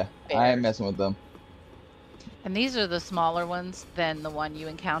 Yeah, Bears. I ain't messing with them. And these are the smaller ones than the one you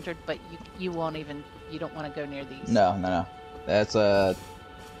encountered, but you won't even, you don't want to go near these. No. That's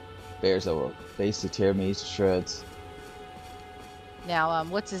bears that will basically tear me to shreds. Now,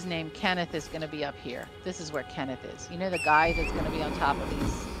 what's his name? Kenneth is going to be up here. This is where Kenneth is. You know the guy that's going to be on top of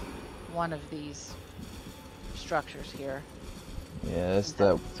these, one of these structures here. Yeah, that's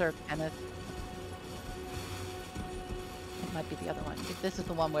the... Sir Kenneth. It might be the other one. This is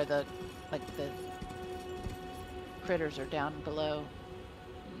the one where the, like the critters are down below.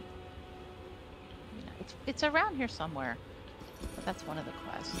 You know, it's around here somewhere. But that's one of the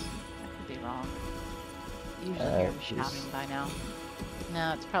quests. I could be wrong. Usually hear him shouting by now.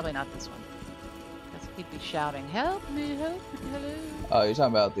 No, it's probably not this one. Because he'd be shouting, "Help me, help me, hello." Oh, you're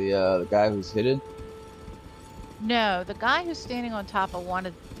talking about the guy who's hidden? No, the guy who's standing on top of one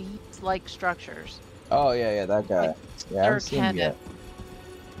of these like structures. Oh yeah, that guy. Like, Yeah, I haven't seen him yet.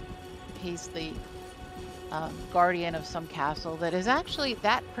 He's the guardian of some castle that is actually,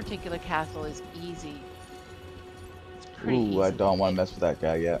 that particular castle is easy. It's pretty easy. Ooh, I don't want to mess with that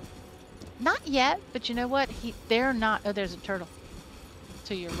guy yet. Not yet, but you know what? They're not. Oh, there's a turtle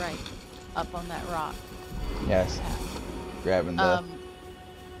to your right, up on that rock. Yes. Yeah. Grabbing the...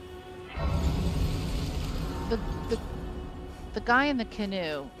 The guy in the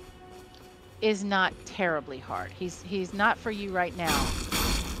canoe is not terribly hard. He's not for you right now,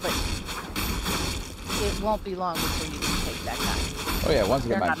 but it won't be long before you can take that guy. Oh yeah, once I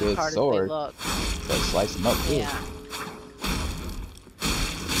get my good sword, so slice him up too. Yeah.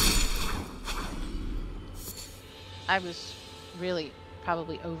 I was really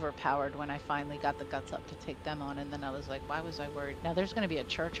probably overpowered when I finally got the guts up to take them on, and then I was like, why was I worried? Now there's going to be a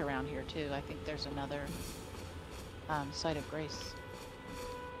church around here too. I think there's another site of grace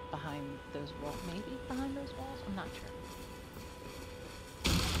behind those walls. Maybe behind those walls? I'm not sure.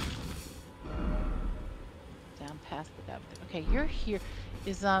 Down past the gap. Okay, you're here.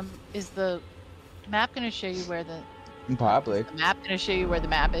 Is the map going to show you where the... Probably. Is the map going to show you where the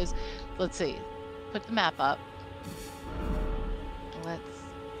map is? Let's see. Put the map up. Let's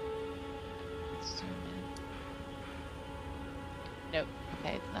zoom in. Nope.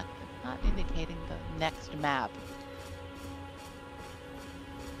 Okay, it's not indicating the next map.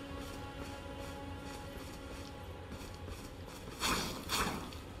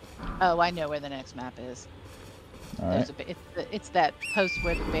 Oh, I know where the next map is. All right. It's that post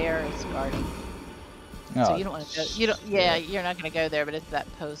where the bear is guarding. Oh, so you don't want to go. You don't. Yeah, you're not going to go there, but it's that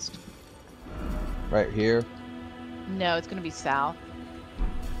post. Right here. No, it's going to be south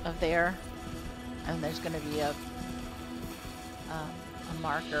of there, and there's going to be a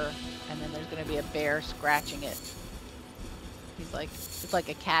marker, and then there's going to be a bear scratching it. He's like, it's like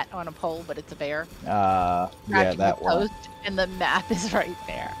a cat on a pole, but it's a bear. Yeah, that one. Post, and the map is right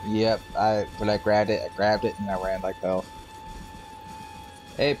there. Yep. When I grabbed it, and I ran like hell.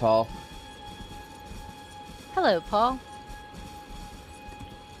 Hey, Paul. Hello, Paul.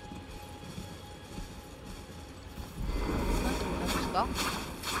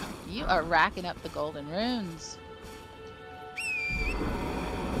 You are racking up the golden runes.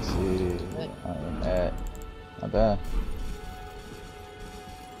 Let's see. I'm at. Not bad.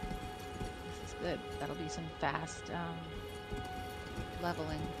 This is good. That'll be some fast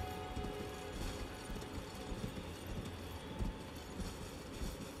leveling.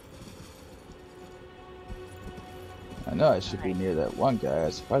 I know I should be near that one guy.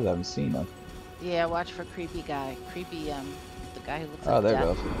 I'm surprised I haven't seen him. Yeah, watch for creepy guy. Creepy, the guy who looks like Oh, there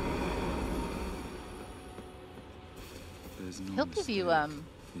death. goes. He'll give you,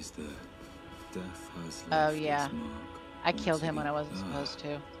 Is there? Death has oh, left yeah. its mark. I killed him when I wasn't supposed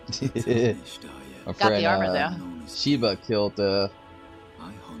to. Finished, are you? My Got friend, the armor, though. Sheba killed I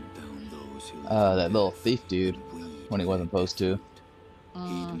hunt down those who that little thief dude when he wasn't supposed to.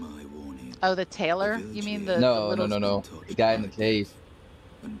 Heed my warning. Oh, the tailor? You mean the No, little... no. The guy in the cave.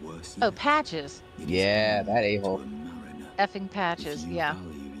 And worse Oh, yet, Patches. Yeah, that a-hole. Effing Patches, yeah.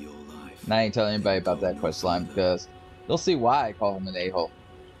 And I ain't telling anybody about that quest line because they'll see why I call him an a-hole.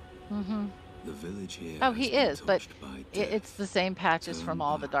 Mm-hmm. The village here Oh, he is, but it's the same Patches Turn from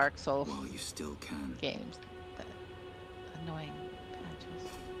all the back Dark Souls while you still can. games. The annoying Patches.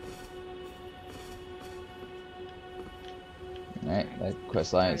 Alright, that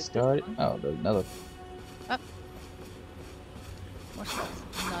quest line is started. Oh, there's another. Oh. More spells.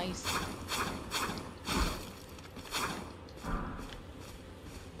 Nice.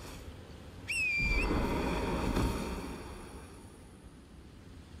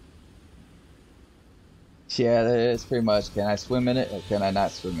 Yeah, that is pretty much. Can I swim in it or can I not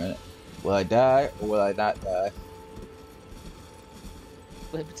swim in it? Will I die or will I not die?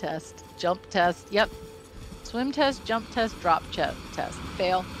 Swim test. Jump test. Yep. Swim test, jump test, drop test.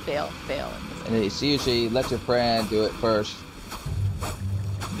 Fail, fail, fail. And it's usually let your friend do it first.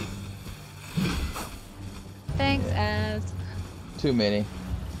 Thanks, Az. Too many.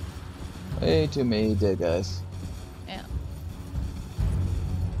 Way too many dead guys. Yeah.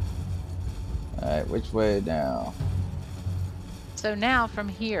 Alright, which way now? So now from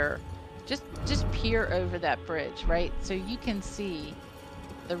here, just peer over that bridge, right? So you can see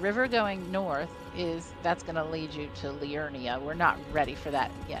the river going north that's going to lead you to Liurnia. We're not ready for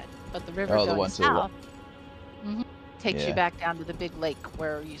that yet. But the river going south takes you back down to the big lake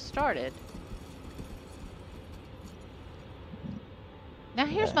where you started. Now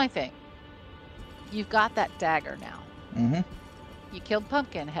here's my thing. You've got that dagger now. Mm-hmm. You killed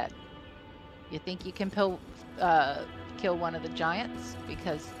Pumpkinhead. You think you can kill one of the giants?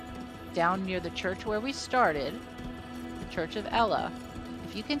 Because down near the church where we started, the Church of Ella,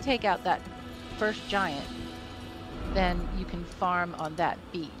 if you can take out that first giant, then you can farm on that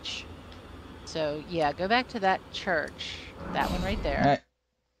beach. So yeah, go back to that church, that one right there. All right.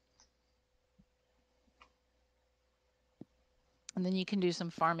 And then you can do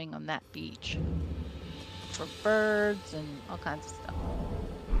some farming on that beach for birds and all kinds of stuff.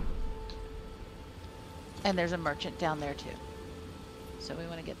 And there's a merchant down there too. So we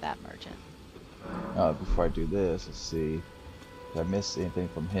want to get that merchant. Before I do this, let's see if I missed anything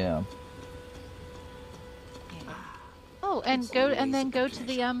from him. Yeah. Oh, and then go to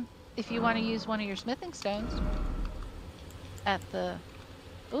the if you want to use one of your smithing stones at the.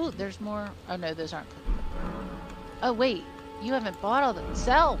 Oh, there's more. Oh no, those aren't. Oh wait, you haven't bought all the.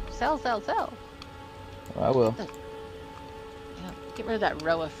 Sell. Well, I will. Yeah, get rid of that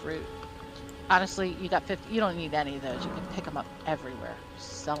row of fruit. Honestly, you got 50. You don't need any of those. You can pick them up everywhere.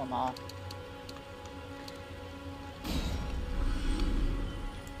 Just sell them all.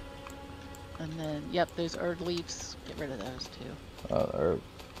 And then, yep, those Erd leaves. Get rid of those too. Herb.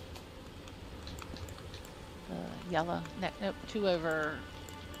 Yellow. Nope. 2 over.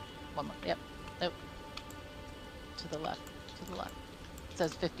 1 more. Yep. Nope. To the left. To the left. It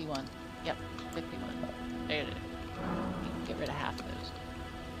says 51. Yep. 51. There it is. You can get rid of half of those.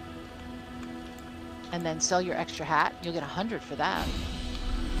 And then sell your extra hat. You'll get 100 for that.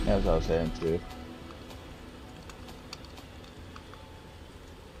 That's what I was saying too.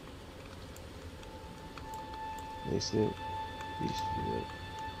 Place it.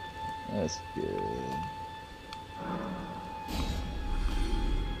 That's good.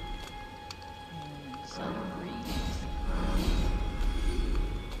 And sun breeze.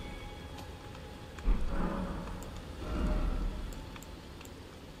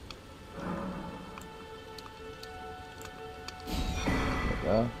 There we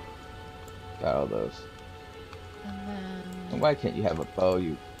go. Got all those. And then... And why can't you have a bow,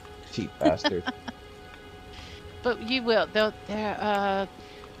 you cheap bastard? But you will. I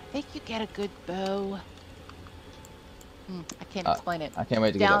think you get a good bow. I can't explain it. I can't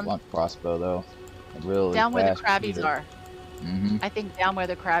wait to get that one crossbow though. Really down where the crabbies shooter. are. Mm-hmm. I think down where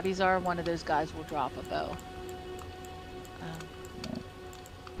the crabbies are, one of those guys will drop a bow.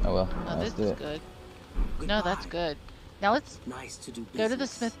 Oh well. Oh, this is good. No, that's good. Now let's go to the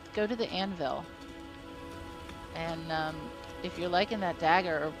smith. Go to the anvil. And if you're liking that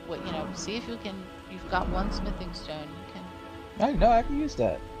dagger, or what see if you can. You've got 1 smithing stone. You can. I know I can use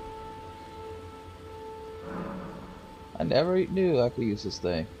that. I never knew I could use this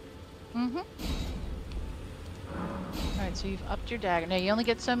thing. Mm-hmm. Alright, so you've upped your dagger. Now you only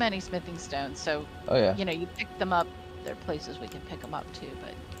get so many smithing stones, so oh yeah. You pick them up. There are places we can pick them up too,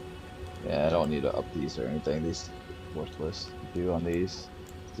 but yeah, I don't need to up these or anything. These are worthless to do on these.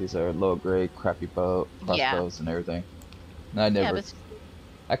 These are low grade, crappy crossbows and everything. And I never. Yeah,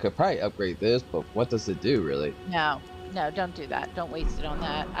 I could probably upgrade this, but what does it do really? No, don't do that. Don't waste it on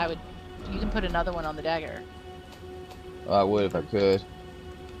that. You can put another one on the dagger. Well, I would if I could.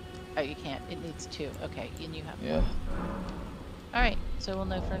 Oh, you can't. It needs 2. Okay, and you have Yeah. 1. All right, so we'll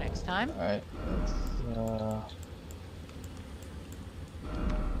know for next time. All right.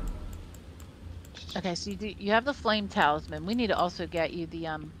 Okay, so you have the flame talisman. We need to also get you the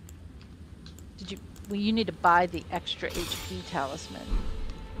well, you need to buy the extra HP talisman,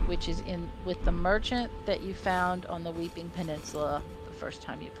 which is in with the merchant that you found on the Weeping Peninsula the first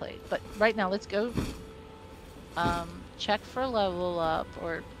time you played. But right now, let's go check for level up,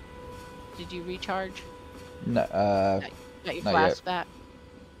 or did you recharge? No, got your not flask yet. back.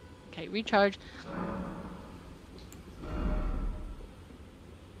 Okay, recharge.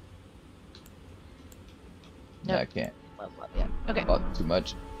 No, I can't. Level up yet. Okay. Bought too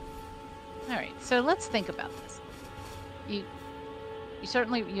much. All right, so let's think about this. You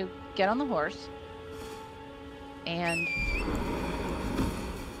certainly you get on the horse, and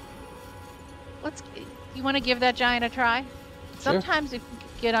you want to give that giant a try. Sure. Sometimes if you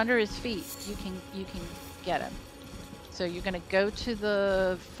get under his feet, you can get him. So you're gonna go to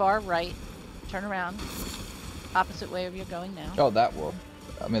the far right, turn around, opposite way of you're going now. Oh, that wolf.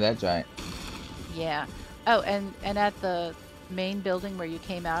 I mean that giant. Yeah. Oh, and at the main building where you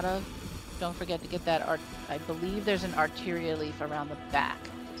came out of, don't forget to get that I believe there's an arteria leaf around the back.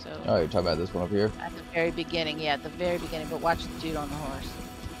 So. Oh, you're talking about this one up here? At the very beginning, yeah, at the very beginning. But watch the dude on the horse.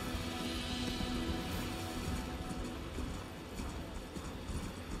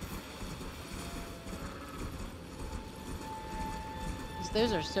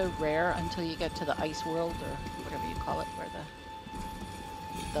 Those are so rare until you get to the ice world, or whatever you call it, where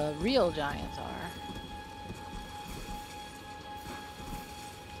the real giants are.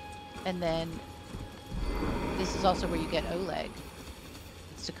 And then this is also where you get Oleg.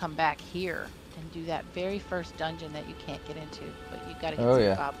 It's to come back here and do that very first dungeon that you can't get into, but you gotta get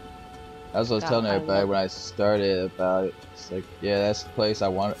some goblins. That's what I was telling everybody when I started about it. It's like, yeah, that's the place I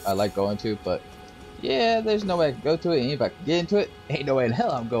like going to, but yeah, there's no way I can go to it, and if I can get into it, ain't no way in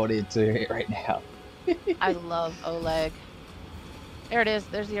hell I'm going into it right now. I love Oleg. There it is.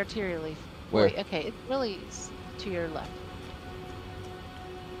 There's the arteria leaf. Where? Boy, okay, it's really to your left.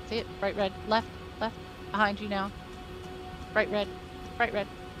 See it? Bright red. Left. Left. Behind you now. Bright red. Bright red.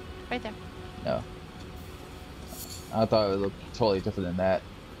 Right there. No. I thought it would look totally different than that.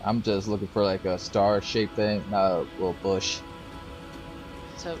 I'm just looking for like a star-shaped thing, not a little bush.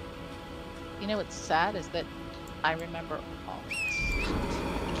 So, you know what's sad is that I remember all this.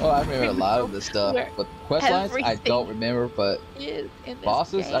 Oh, I remember a lot of this stuff, but quest lines I don't remember, but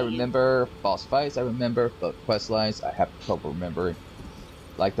bosses I remember, boss fights I remember, but quest lines I have trouble remembering.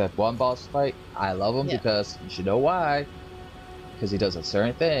 Like that one boss fight, I love him because you should know why. Because he does a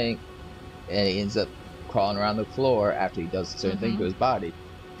certain thing, and he ends up crawling around the floor after he does a certain thing to his body.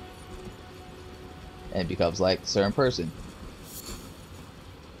 And becomes like a certain person.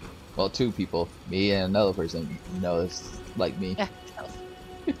 Well, 2 people, me and another person, you know, it's like me.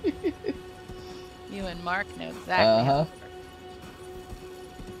 You and Mark know exactly. How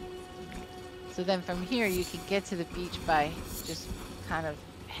so then from here you can get to the beach by just kind of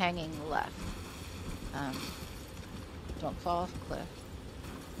hanging left. Don't fall off a cliff.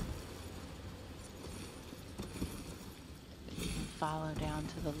 You can follow down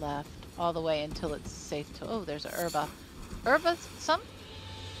to the left all the way until it's safe to. Oh, there's a herba. Herbas, some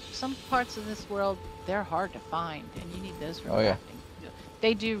parts of this world, they're hard to find, and you need those for crafting. Yeah.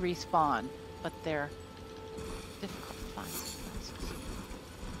 They do respawn, but they're difficult to find sometimes.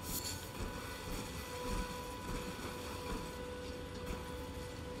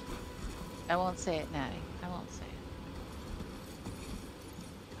 I won't say it, Natty. I won't say it.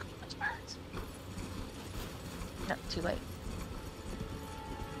 Those birds. No, too late.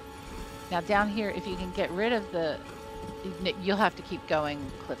 Now down here, if you can get rid of the... You'll have to keep going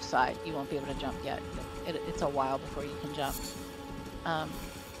cliffside. You won't be able to jump yet. It's a while before you can jump.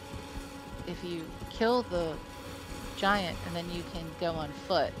 If you kill the giant and then you can go on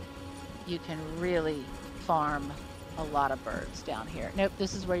foot, you can really farm a lot of birds down here. Nope,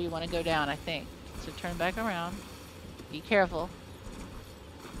 this is where you want to go down, I think. So turn back around. Be careful.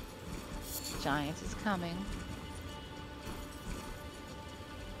 Giant is coming.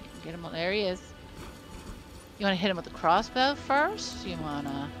 Get him on. There he is. You want to hit him with the crossbow first? You want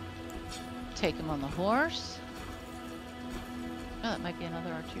to take him on the horse? Oh, that might be another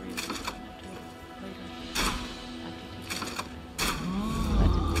arteria. That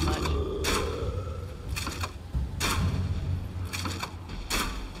didn't do much.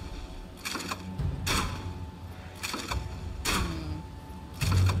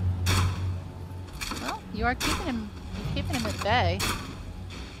 Well, you are keeping him. You're keeping him at bay.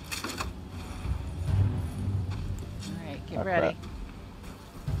 Get ready.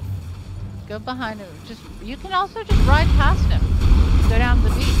 go behind him. You can also just ride past him. Go down to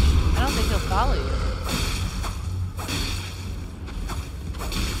the beach. I don't think he'll follow you.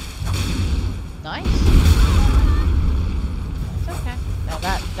 Nice. It's okay. Now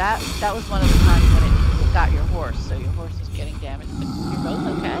that was one of the times when it got your horse, so your horse is getting damaged, but you're both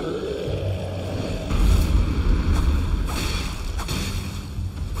okay.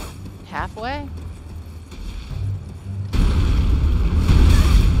 Halfway.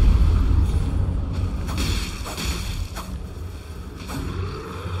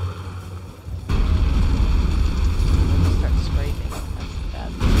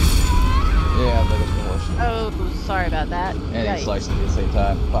 Yeah, that was the horse. Oh, sorry about that. And he sliced me at the same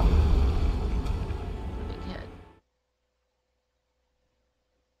time. Fuck. Big hit.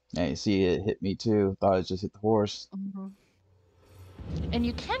 Yeah, you see it hit me too. Thought it just hit the horse. Mm-hmm. And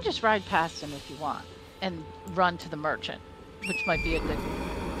you can just ride past him if you want, and run to the merchant, which might be a good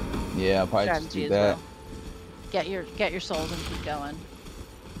Yeah, I'll probably just do that. well. Get your souls and keep going.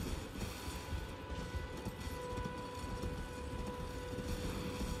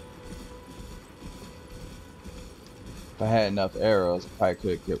 If I had enough arrows, I probably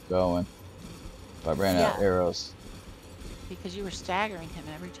could have kept going. If I ran out of arrows. Because you were staggering him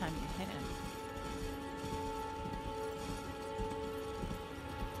every time you hit him.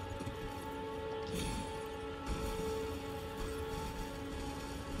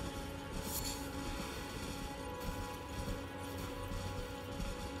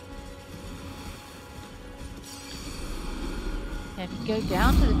 And if you go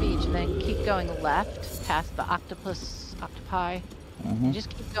down to the beach and then keep going left past the octopi, and just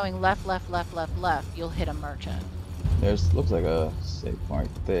keep going left, you'll hit a merchant. Looks like a save point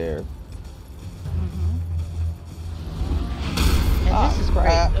there. And this is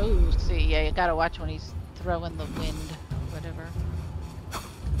great. Oh, see, yeah, you gotta watch when he's throwing the wind, whatever.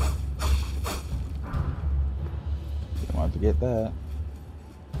 Don't want to forget that.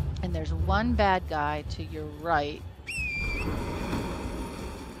 And there's one bad guy to your right.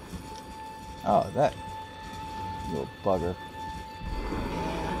 Oh, that little bugger.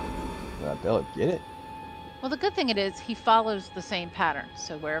 Yeah. Did I be able to get it? Well, the good thing it is, he follows the same pattern.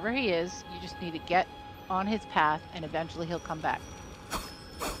 So wherever he is, you just need to get on his path, and eventually he'll come back.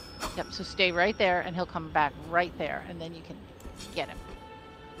 Yep, so stay right there, and he'll come back right there, and then you can get him.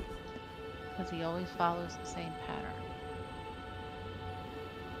 Because he always follows the same pattern.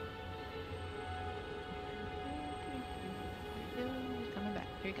 He's coming back.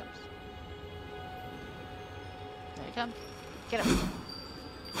 Here he comes. There he comes. Get him.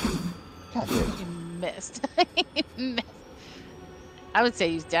 God damn it. You missed. You missed. I would say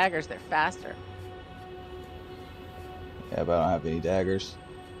use daggers, they're faster. Yeah, but I don't have any daggers.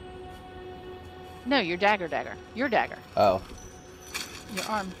 No, your dagger. Your dagger. Oh. Your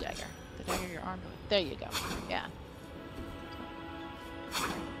arm dagger. The dagger you're armed with. There you go. Yeah.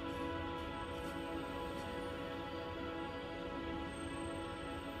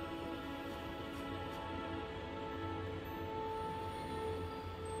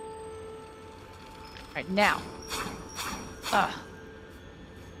 Alright, now. Ugh.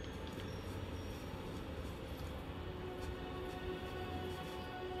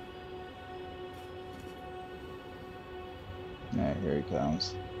 Alright, here he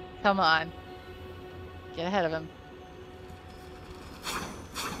comes. Come on. Get ahead of him.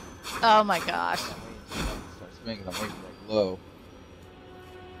 Oh my gosh. Start swinging, I'm waiting for low.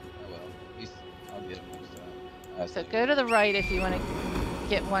 Oh well, at least I'll get him next time. So go to the right if you want to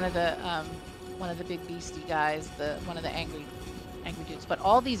get one of the big beastie guys, one of the angry dudes. But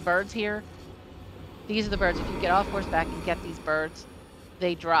all these birds here, these are the birds. If you get off horseback and get these birds,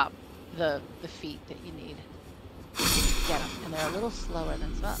 they drop the feet that you need. Get them, and they're a little slower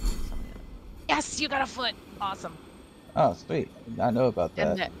than some of the others. Yes, you got a foot. Awesome. Oh, sweet. I know about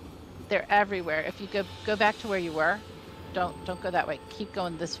that. And they're everywhere. If you go back to where you were, don't go that way. Keep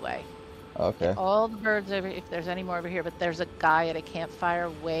going this way. Okay. Get all the birds over. If there's any more over here, but there's a guy at a campfire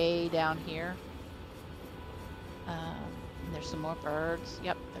way down here. And there's some more birds.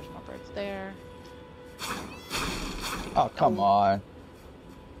 Yep, there's more birds there. Oh, come on.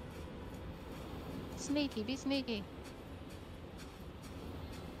 Sneaky, be sneaky.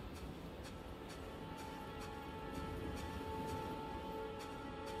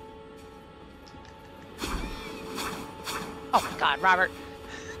 Oh my God, Robert.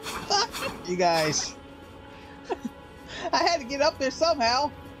 You guys. I had to get up there somehow.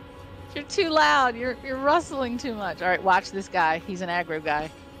 You're too loud. You're rustling too much. All right, watch this guy. He's an aggro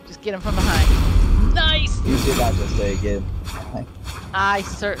guy. Just get him from behind. Nice. You did not just say again. I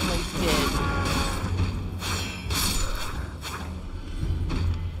certainly did.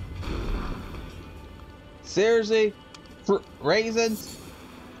 Seriously? Raisins?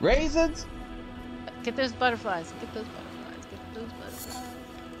 Raisins? Get those butterflies. Get those butterflies. Get those butterflies.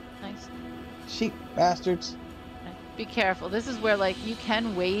 Nice. Cheap bastards. Be careful. This is where, like, you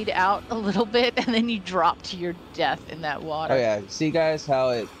can wade out a little bit and then you drop to your death in that water. Oh yeah, see guys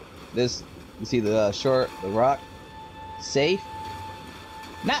how you see the rock? Safe?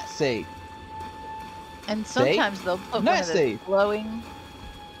 Not safe. And sometimes they'll put one of those glowing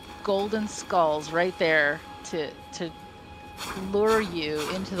golden skulls right there to lure you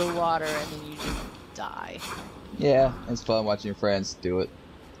into the water, and then you just die. Yeah, it's fun watching your friends do it.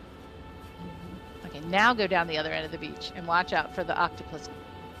 Okay, now go down the other end of the beach and watch out for the octopus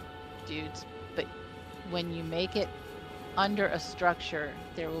dudes. But when you make it under a structure,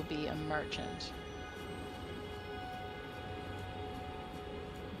 there will be a merchant.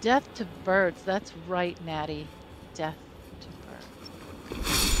 Death to birds. That's right, Natty. Death to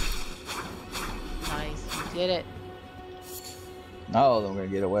birds. Nice. You did it. Oh, I'm gonna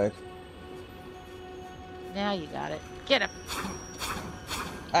get away. Now you got it. Get him.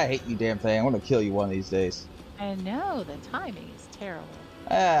 I hate you, damn thing. I'm gonna kill you one of these days. I know. The timing is terrible.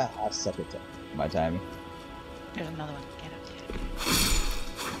 I suck at my timing. There's another one. Get him.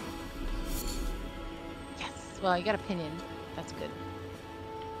 Yes. Well, you got a pinion. That's good.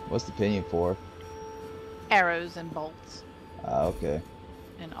 What's the pinion for? Arrows and bolts. Okay.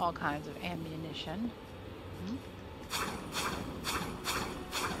 And all kinds of ammunition.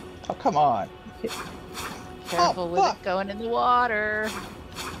 Oh, come on. Careful with it going in the water.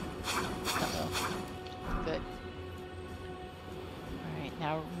 Uh-oh. Good. Alright,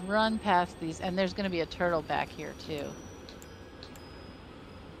 now run past these. And there's going to be a turtle back here, too.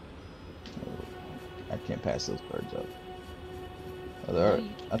 I can't pass those birds up. Oh, there are.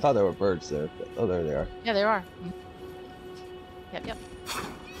 I thought there were birds there. But, oh, there they are. Yeah, there are. Yep.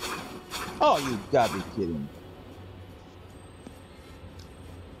 Oh, you gotta be kidding me.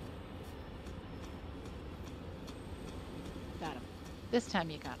 Got him. This time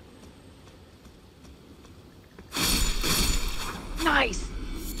you got him. Nice!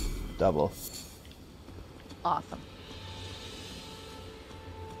 Double. Awesome.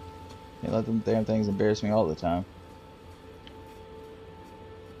 You let them damn things embarrass me all the time.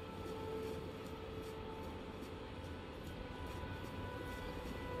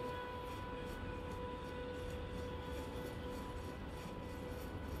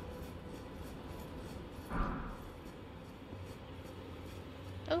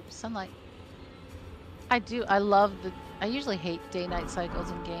 Oh, sunlight. I usually hate day-night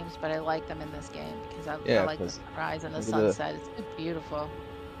cycles in games, but I like them in this game because I like the sunrise and the sunset. It's beautiful.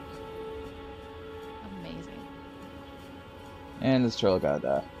 Amazing. And this turtle gotta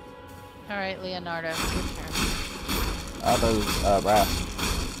die. Alright, Leonardo, your turn. I thought it was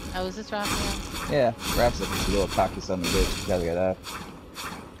Raph. Oh, is this Raph? Yeah, Raph's like a little cocky son of a bitch. Gotta die.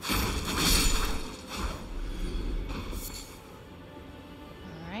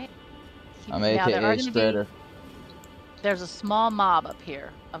 I'm AKA Spreader. There's a small mob up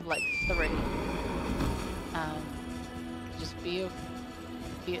here of like 3. Just be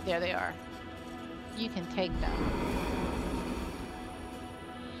there they are. You can take them.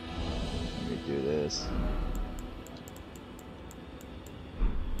 Let me do this.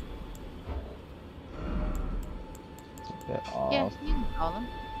 Take that off. Yeah, you can call them.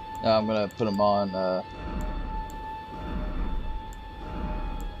 No, I'm gonna put them on.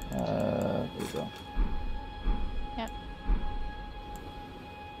 There we go. Yep.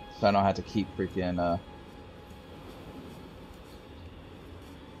 So I don't have to keep freaking,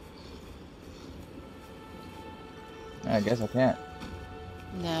 I guess I can't.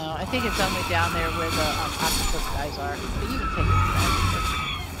 No, I think it's only down there where the octopus guys are. But you can take it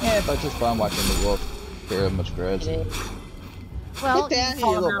back. Yeah, but just fun watching the wolf carry much grudge. Well, get down here,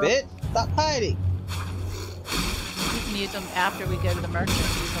 you little bitch! Stop hiding! You can use them after we go to the merchant.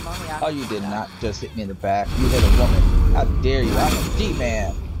 Use them on the octopus. Oh, you did not just hit me in the back. You hit a woman. How dare you? I'm a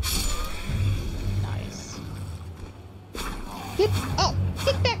G-man. Nice. Get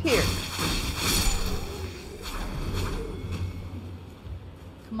back here!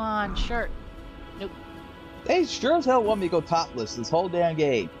 Come on, shirt. Nope. They sure as hell want me to go topless this whole damn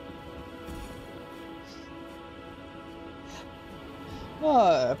game.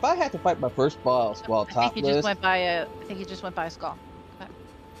 If I had to fight my first boss while topless... I think he just went by a skull. Okay.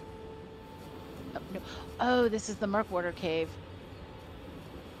 Oh, no. Oh, this is the Murkwater Cave.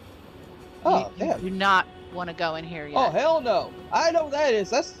 Oh, you do not want to go in here yet. Oh, hell no. I know what that is.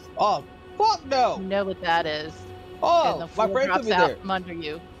 That's... Oh, fuck no. You know what that is. Oh, and the my friend drops took me out there. from under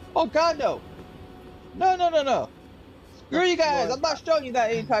you. Oh, God, no. No. Screw you guys. I'm not showing you that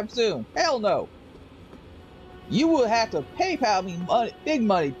anytime soon. Hell no. You would have to PayPal me money, big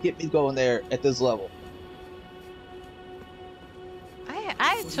money, to get me going there at this level.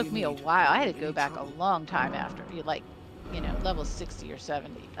 It took me a while. I had to go back a long time after, like, you know, level 60 or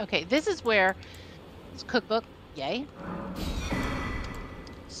 70. Okay, this is where it's cookbook. Yay.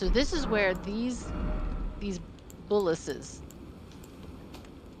 So this is where these bullases.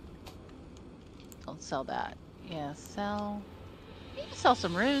 Don't sell that. Yeah, sell. You can sell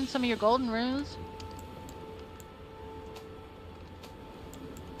some runes, some of your golden runes.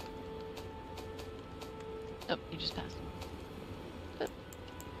 Oh, you just passed. But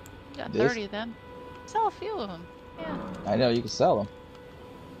you got 30 of them. Sell a few of them. Yeah. I know, you can sell them.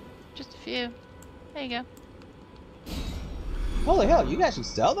 Just a few. There you go. Holy hell, you can actually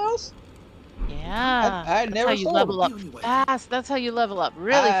sell those? Yeah. I never That's how you level up fast. That's how you level up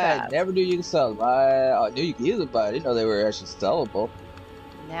really fast. I never knew you could sell them. I knew you could use them, but I didn't know they were actually sellable.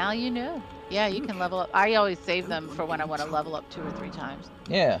 Now you know. Yeah, you can level up. I always save them for when I want to level up 2 or 3 times.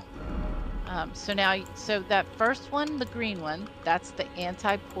 Yeah. So now, so that first one, the green one, that's the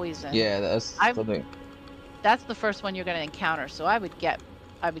anti-poison. Yeah, that's something. That's the first one you're going to encounter. So I would get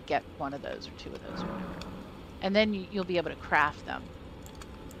one of those or 2 of those or whatever. And then you'll be able to craft them.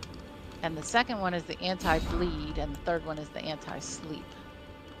 And the second one is the anti-bleed, and the third one is the anti-sleep.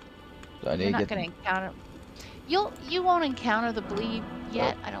 So you're not going to encounter. You won't encounter the bleed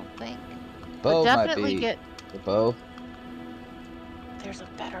yet, I don't think. Bow but definitely might be get the bow. There's a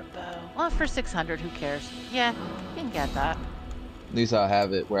better bow. Well, for 600, who cares? Yeah, you can get that. At least I'll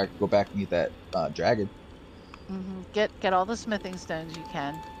have it where I can go back and get that dragon. Get all the smithing stones you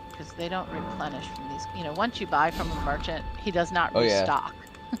can, because they don't replenish from these. You know, once you buy from a merchant, he does not restock.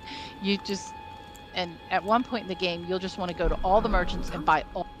 Yeah. You just, and at one point in the game, you'll just want to go to all the merchants and buy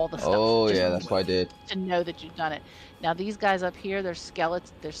all the stuff. Oh yeah, that's what I did. To know that you've done it. Now these guys up here, they're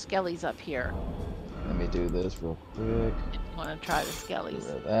skellies up here. Let me do this real quick. If you want to try the skellies.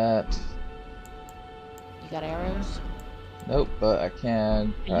 Do that. You got arrows? Nope, but I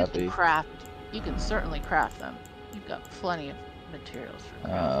can. You can craft. You can certainly craft them. You've got plenty of materials for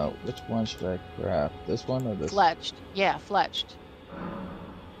crafting. Which one should I craft? This one or this? Fletched. Yeah, fletched.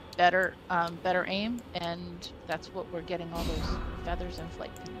 Better aim, and that's what we're getting all those feathers and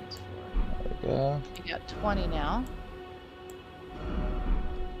flake pinions for. There we go. You got 20 now.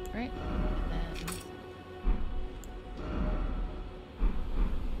 Right? And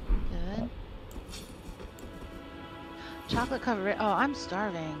then... Good. Chocolate covered oh, I'm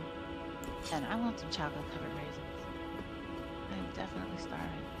starving. And I want some chocolate covered raisins. I'm definitely starving.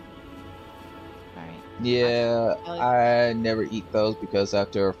 Alright. Yeah, I never eat those because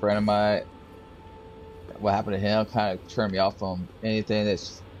after a friend of mine, what happened to him kind of turned me off from anything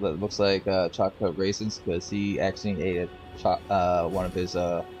that looks like chocolate raisins, because he actually ate one of his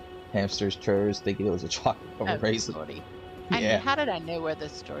hamster's churs thinking it was a chocolate covered raisin. Yeah. How did I know where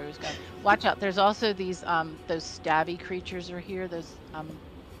this story was going? Watch out! There's also these those stabby creatures are here. Those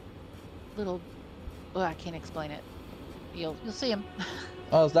little, oh, I can't explain it. You'll see them.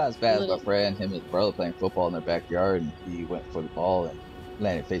 Well, it's not as bad as my friend. Him and his brother playing football in their backyard, and he went for the ball and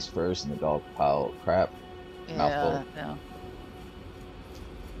landed face first, and the dog piled crap. Yeah, mouthful. No.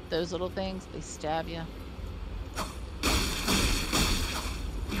 Those little things, they stab you.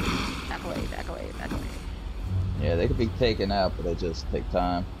 Back away, back away, back away. Yeah, they could be taken out, but they just take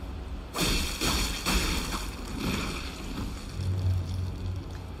time.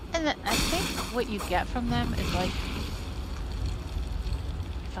 And I think what you get from them is like,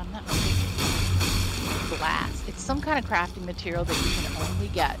 if I'm not mistaken, glass. It's some kind of crafting material that you can only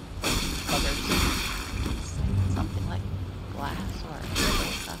get from others. Something like glass or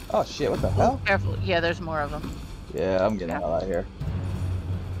stuff. Oh shit, what the hell? Careful. Yeah, there's more of them. Yeah, I'm getting out of here.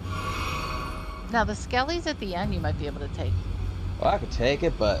 Now the skellies at the end you might be able to take. Well, I could take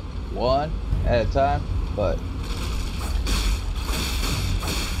it, but one at a time, but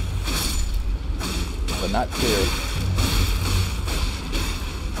not 2.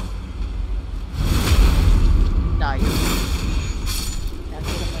 Nice. Now get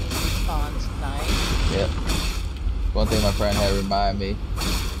him when he spawns. Nice. Yep. One thing my friend had remind me.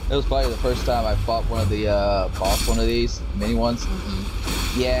 It was probably the first time I fought one of the boss one of these mini ones.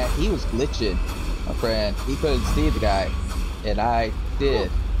 Yeah, he was glitching. My friend, he couldn't see the guy, and I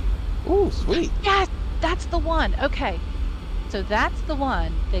did. Ooh, sweet. Yes, that's the one. Okay. So that's the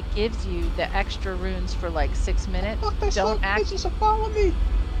one that gives you the extra runes for like 6 minutes. Follow me.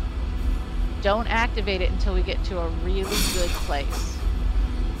 Don't activate it until we get to a really good place.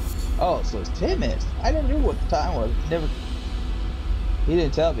 Oh, so it's 10 minutes. I never knew what the time was. He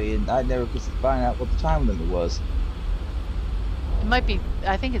didn't tell me, and I never could find out what the time limit was. It might be,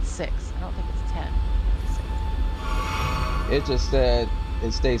 I think it's 6. I don't think it's 10. 6. It just said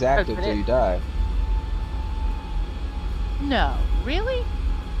it stays active till you die. No, really?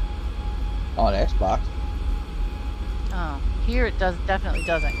 On Xbox. Oh, here it definitely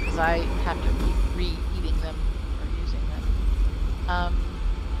doesn't, because I have to keep re-eating them or using them.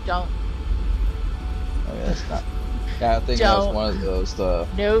 Don't. Oh, yeah, that's not. Yeah, I think that's one of those.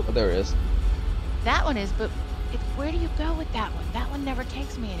 Nope. Oh, there it is. That one is, but where do you go with that one? That one never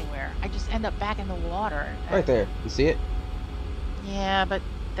takes me anywhere. I just end up back in the water. Right there. You see it? Yeah, but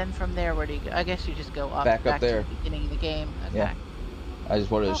then from there, where do you go? I guess you just go up back there to the beginning of the game. Okay. Yeah. I just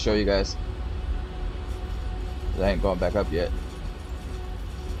wanted to show you guys. I ain't going back up yet.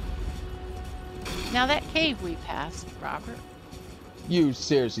 Now that cave we passed, Robert. You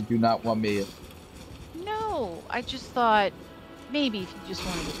seriously do not want me? No, I just thought maybe if you just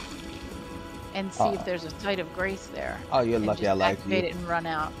wanted to and see if there's a site of grace there. Oh, you're lucky I like you. Activate it and run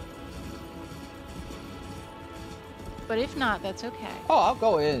out. But if not, that's okay. Oh, I'll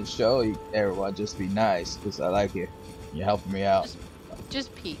go in and show you everyone. Just be nice, because I like you. You're helping me out.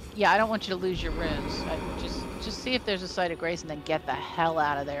 Just peek. Yeah, I don't want you to lose your runes. Just see if there's a site of grace and then get the hell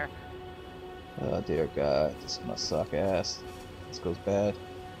out of there. Oh dear God, this must suck ass. This goes bad.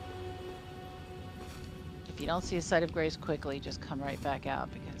 If you don't see a site of grace quickly, just come right back out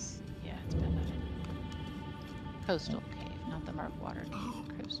because yeah, it's bad. Coastal cave, not the Murkwater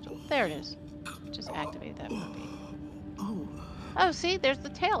cave. Coastal. There it is. Just activate that puppy. Oh, see, there's the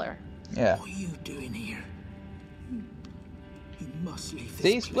tailor. Yeah. What are you doing here? You must leave this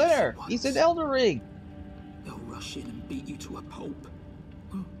See, place Splinter, at once. he's in Elden Ring. They'll rush in and beat you to a pulp.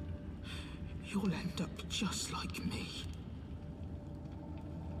 You'll end up just like me.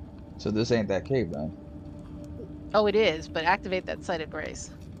 So this ain't that cave then. Oh, it is, but activate that site of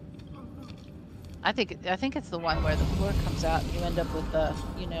grace. I think it's the one where the floor comes out and you end up with the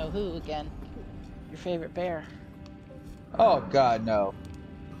you know who again. Your favorite bear. Oh God, no.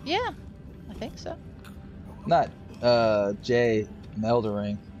 Yeah, I think so. Not Jay in Elden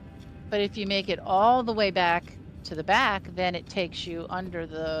Ring. But if you make it all the way back to the back, then it takes you under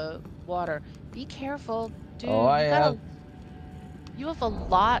the water. Be careful, dude. Oh, I am. You have a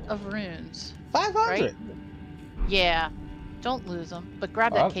lot of runes. 500. Right? Yeah. Don't lose them. But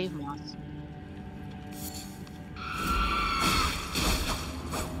grab that cave moss.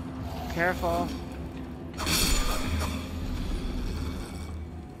 Careful.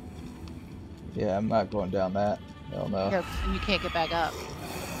 Yeah, I'm not going down that. Hell no. Yeah, and you can't get back up.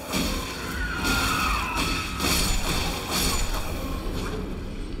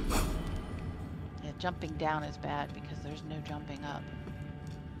 Yeah, jumping down is bad because there's no jumping up.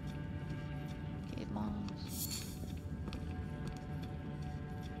 Cave moss.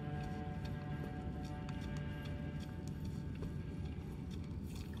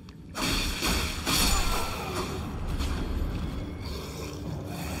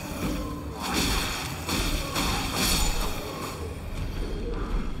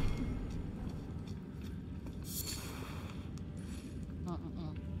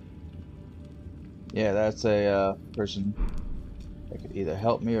 Yeah, that's a person that could either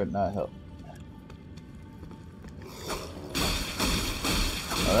help me or not help.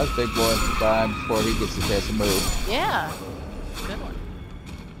 Oh, that's big boy dying before he gets a chance to move. Yeah. Good one.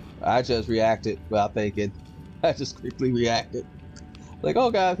 I just reacted without thinking. I just quickly reacted. Like, oh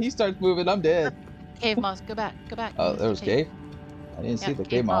God, if he starts moving, I'm dead. Cave moss, go back, go back. Oh, there was cave? I didn't see the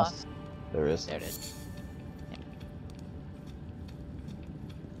cave moss. There it is. There it is. Yeah.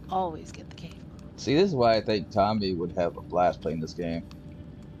 Always get the cave. See, this is why I think Tommy would have a blast playing this game.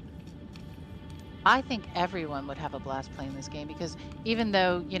 I think everyone would have a blast playing this game because even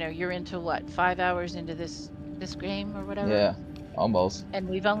though, you know, you're into what, 5 hours into this game or whatever? Yeah, almost. And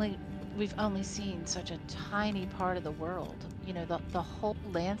we've only seen such a tiny part of the world. You know, the whole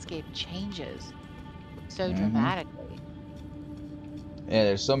landscape changes so dramatically. And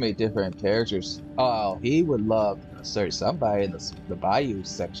there's so many different characters. Oh, he would love somebody in the Bayou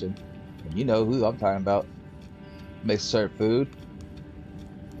section. You know who I'm talking about. Makes certain food.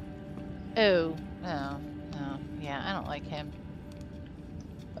 Oh, no, yeah, I don't like him.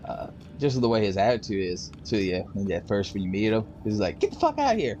 Just the way his attitude is to you at first when you meet him. He's like, get the fuck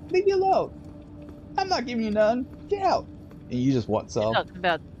out of here. Leave me alone. I'm not giving you none. Get out. And you just want some. You're talking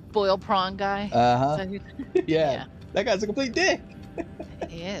about boil prawn guy? Uh-huh. So yeah. That guy's a complete dick.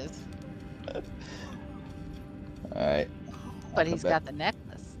 He is. Alright. But he's got the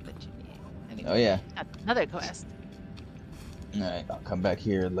necklace that you need. Anyway, oh, yeah. That's another quest. Alright, I'll come back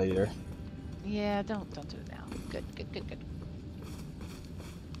here later. Yeah, don't do it now. Good.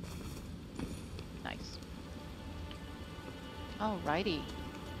 Nice. Alrighty.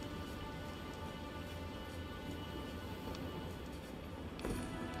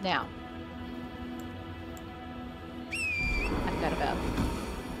 Now, I've got about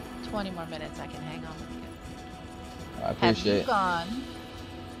 20 more minutes I can hang on with you. I appreciate it. Have you gone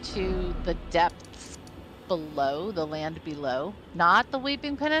to the depths below, the land below? Not the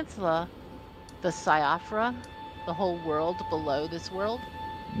Weeping Peninsula, the Siofra, the whole world below this world?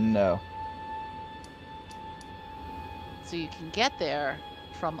 No. So you can get there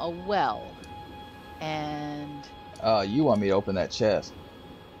from a well, and... You want me to open that chest?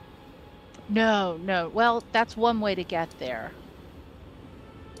 No. Well, that's one way to get there.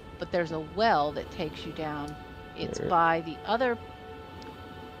 But there's a well that takes you down. It's by the other...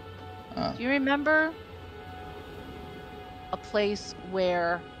 Do you remember a place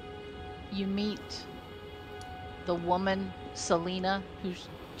where you meet the woman, Selena, who's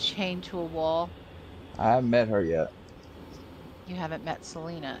chained to a wall? I haven't met her yet. You haven't met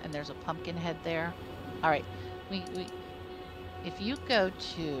Selena, and there's a pumpkin head there. All right, if you go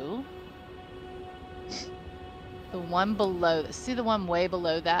to the one below, see the one way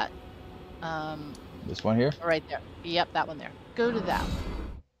below that? This one here? Right there. Yep, that one there. Go to that one.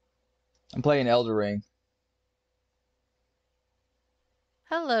 I'm playing Elden Ring.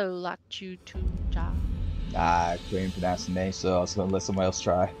 Hello, Lachutuja. I couldn't pronounce the name, so I was gonna let someone else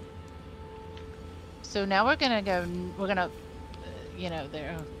try. So now we're gonna go. We're gonna, you know,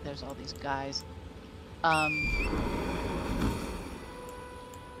 there's all these guys.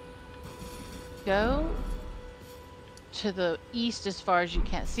 Go to the east as far as you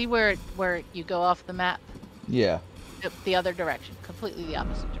can. See where you go off the map? Yeah. The other direction, completely the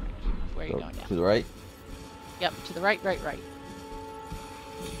opposite direction. Where are you going down? To the right? Yep, to the right. And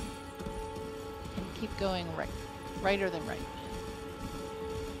keep going right. Righter than right.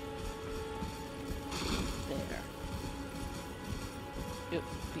 There. Yep,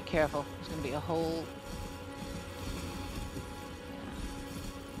 be careful. There's going to be a hole. Yeah.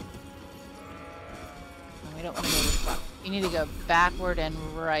 And we don't want to go this way. You need to go backward and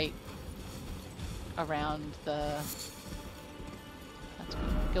right around the... That's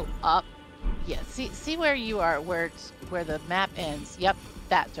good. Go up. Yeah, see where you are, where the map ends. Yep,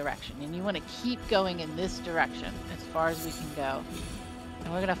 that direction. And you want to keep going in this direction as far as we can go.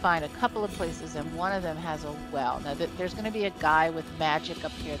 And we're going to find a couple of places, and one of them has a well. Now, there's going to be a guy with magic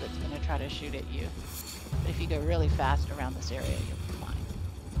up here that's going to try to shoot at you. But if you go really fast around this area, you'll be fine.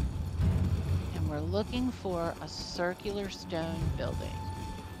 And we're looking for a circular stone building.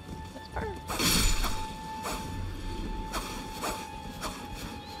 That's perfect.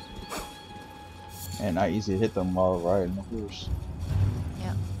 And not easy to hit them while riding the horse.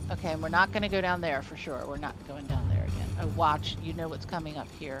 Yeah. Okay, and we're not going to go down there for sure. We're not going down there again. Oh, watch. You know what's coming up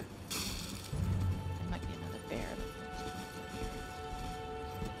here. There might be another bear.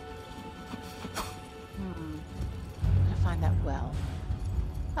 I'm going to find that well.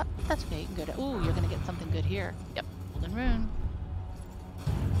 Oh, that's okay. You can go to... Ooh, you're going to get something good here. Yep. Golden rune.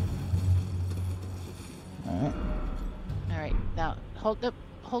 Alright. Alright. Now, hold the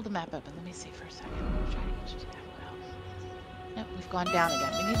map open. Let me see for a second. I'm trying to get you to that well. Nope, we've gone down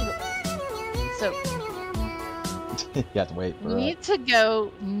again. We need to go... So... You have to wait for We need to go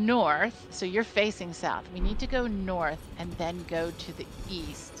north. So you're facing south. We need to go north and then go to the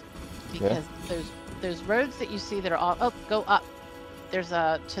east. Because there's roads that you see that are all... Oh, go up. There's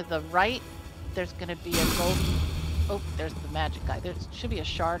a... To the right, there's going to be a golden... Oh, there's the magic guy. There should be a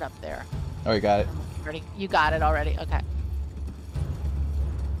shard up there. Oh, you got it. You got it already. Okay.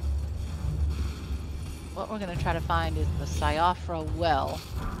 What we're going to try to find is the Siofra well,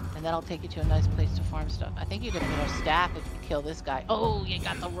 and that'll take you to a nice place to farm stuff. I think you're going to get a staff if you kill this guy. Oh, you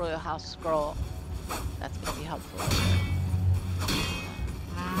got the Royal House Scroll. That's going to be helpful.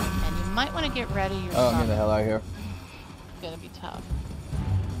 And you might want to get ready your I'm getting the hell out of here. It's going to be tough.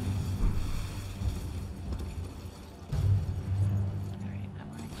 Alright, I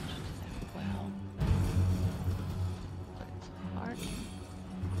want to get you to that well. But it's hard.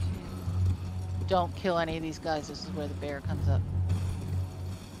 Don't kill any of these guys. This is where the bear comes up.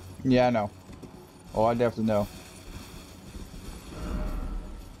 Yeah, I know. Oh, I definitely know.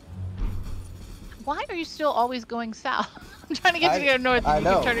 Why are you still always going south? I'm trying to get you to go north and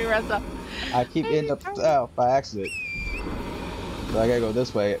you keep turning around south. I keep ending up south by accident. So I gotta go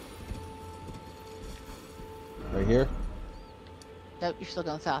this way. Right here? Nope, you're still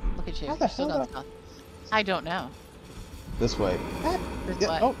going south. Look at you. You're still going south. I don't know. This way. This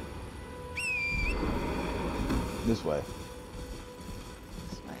way. Oh. This way.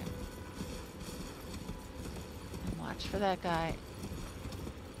 This way. And watch for that guy.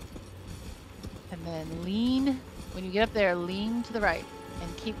 And then lean. When you get up there, lean to the right.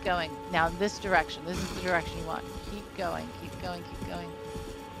 And keep going. Now this direction. This is the direction you want. Keep going. Keep going. Keep going.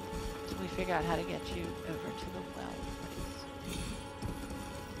 we figure out how to get you over to the well, please.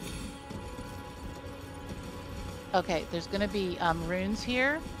 Okay, there's gonna be runes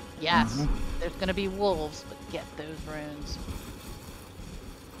here. Yes, there's gonna be wolves, but get those runes.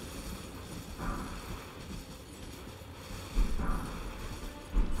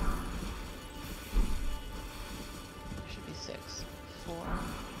 Should be 6, 4.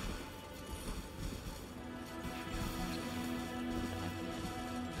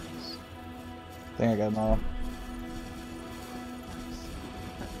 I think I got them all.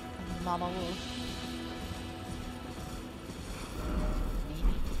 Mama wolf.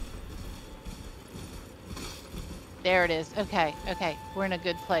 There it is. Okay, okay. We're in a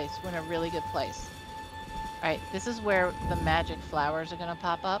good place. We're in a really good place. Alright, this is where the magic flowers are going to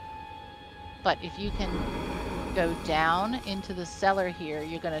pop up. But if you can go down into the cellar here,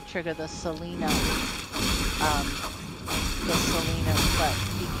 you're going to trigger the Selena. But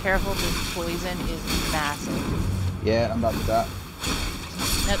be careful, this poison is massive. Yeah, I'm about to die.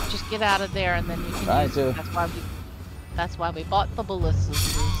 Nope, just get out of there and then you can use it. That's why we bought the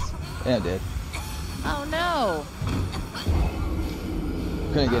ballistas. Yeah, I did. Oh no!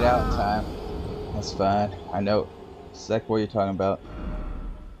 Couldn't get out in time. That's fine. I know exactly what you're talking about.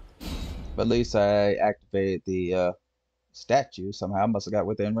 But at least I activated the statue somehow. I must have got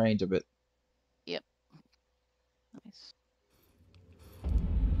within range of it. Yep. Nice.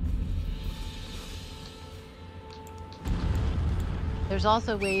 There's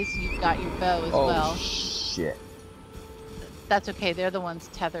also ways you've got your bow as well. Oh shit. That's okay. They're the ones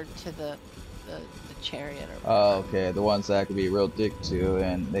tethered to the chariot. Or oh, okay. The ones that I could be a real dick to,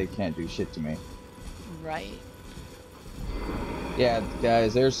 and they can't do shit to me. Right. Yeah,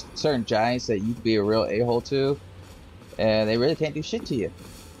 guys, there's certain giants that you could be a real a-hole to, and they really can't do shit to you.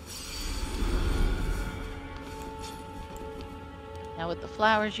 Now with the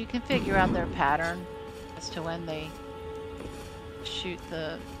flowers, you can figure out their pattern as to when they shoot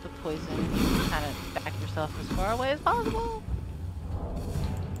the poison. You can kind of back yourself as far away as possible.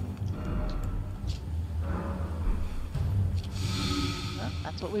 Well,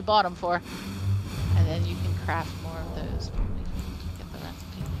 that's what we bought them for. And then you can craft more of those. Get the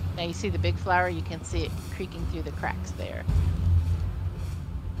recipe. Now you see the big flower, you can see it creaking through the cracks there.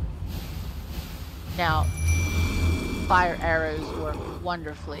 Now, fire arrows work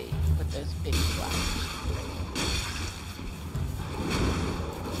wonderfully with those big flowers.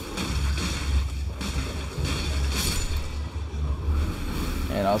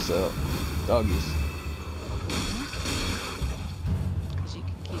 And also, doggies. So you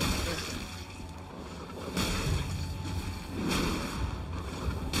can keep them busy.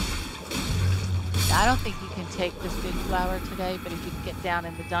 I don't think you can take this big flower today, but if you can get down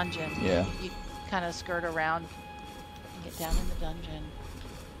in the dungeon, yeah, you kind of skirt around and get down in the dungeon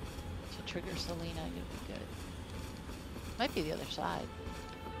to trigger Selena, you'll be good. Might be the other side.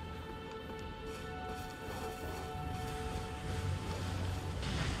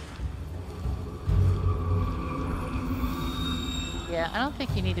 Yeah, I don't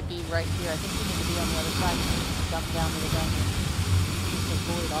think you need to be right here. I think you need to be on the other side. You need to jump down to the dungeon. Just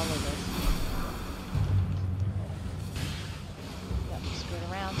avoid all of this. Yep, skirt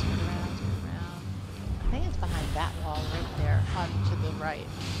around, skirt around, skirt around. I think it's behind that wall right there, on to the right.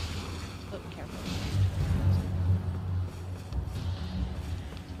 Oh, careful.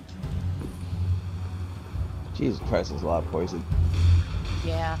 Jesus Christ, there's a lot of poison.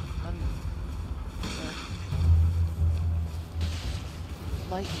 Yeah.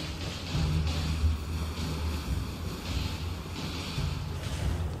 Lightning.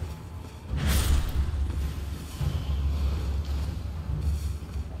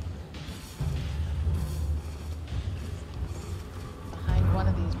 Behind one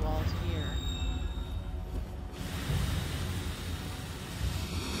of these walls here.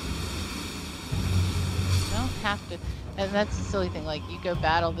 You don't have to, and that's the silly thing, like you go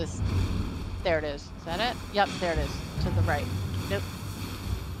battle this, there it is. Is that it? Yep, there it is. To the right. Nope.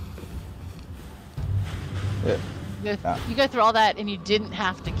 Yeah. You go through all that and you didn't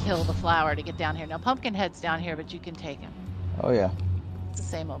have to kill the flower to get down here. Now Pumpkinhead's down here, but you can take him. Oh yeah. It's the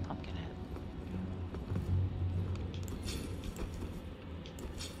same old Pumpkinhead.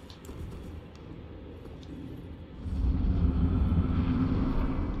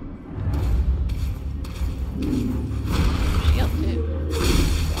 Shield too.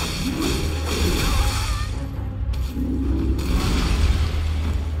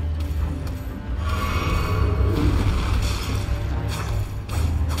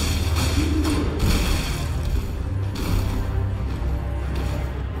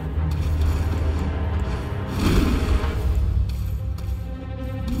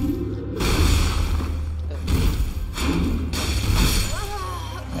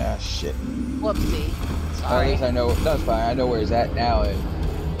 shit. Whoopsie. At Sorry. least I know. That's fine. I know where he's at now,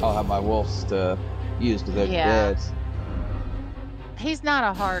 and I'll have my wolves to use because they're dead. He's not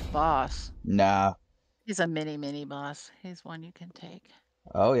a hard boss. Nah. He's a mini boss. He's one you can take.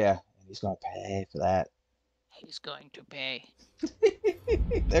 Oh yeah, he's gonna pay for that. He's going to pay.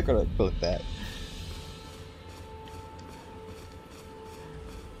 They're gonna clip that.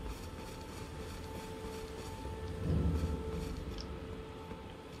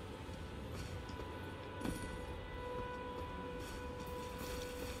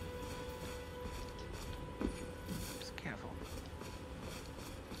 Just careful.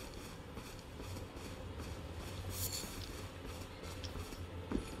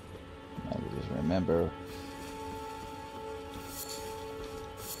 I just remember.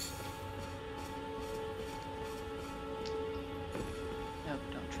 Nope,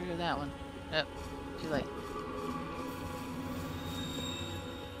 don't trigger that one. Nope, too late.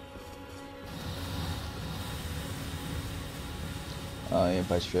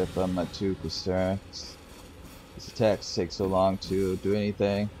 If I strip, I'm not too concerned. These attacks take so long to do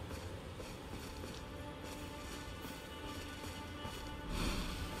anything.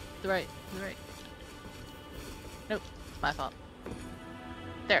 To the right, to the right. Nope, my fault.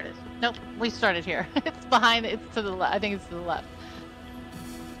 There it is. Nope, we started here. It's behind, it's to the left. I think it's to the left.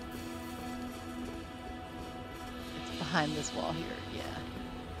 It's behind this wall here, yeah.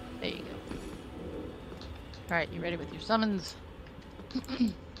 There you go. Alright, you ready with your summons?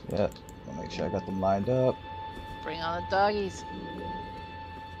 Yep, I'll make sure I got them lined up. Bring on the doggies.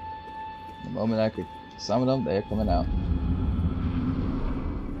 The moment I could summon them, they're coming out.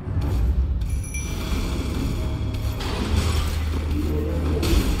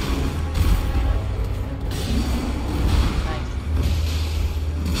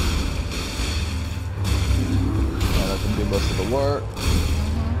 Most of the work.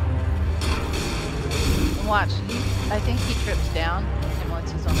 And watch, I think he trips down, and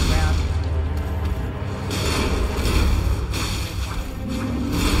once he's on the ground.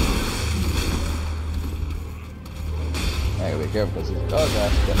 I gotta be careful because he's. Oh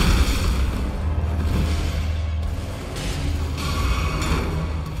gosh.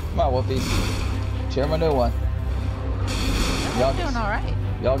 Come on, Wolfies. Share my new one. Y'all doing alright.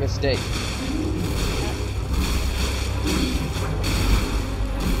 Y'all get steak.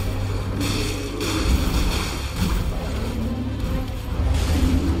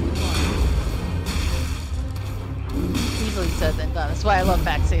 Easily said than done. That's why I love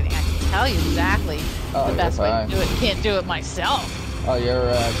backseating. I can tell you exactly the best way to do it. Can't do it myself. Oh,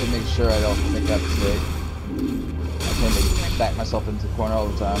 you're to make sure I don't make that mistake. I tend to back myself into the corner all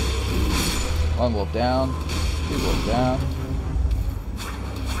the time. One wolf down, two wolves down.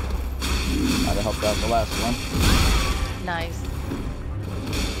 Might have helped out the last one. Nice.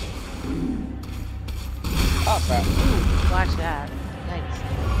 Oh crap. Ooh, watch that. Nice.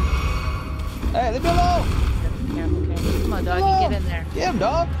 Hey, leave me alone! Careful, careful. Come on, doggy, get in there. Get him,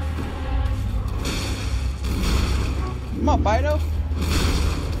 dog! Come on, Fido!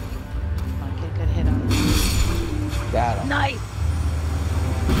 Come on, get a good hit on him. Got him. Nice!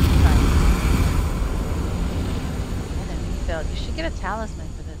 And then he failed. You should get a talisman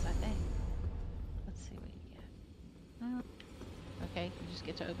for this, I think. Let's see what you get. Okay, you just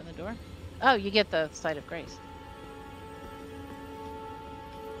get to open the door. Oh, you get the Sight of Grace.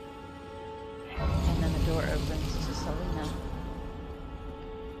 And then the door opens to Selena.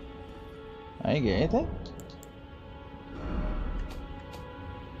 I didn't get anything?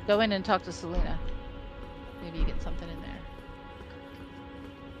 Go in and talk to Selena. Maybe you get something in there.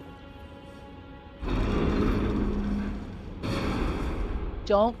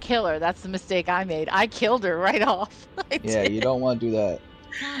 Don't kill her. That's the mistake I made. I killed her right off. Yeah, you don't want to do that.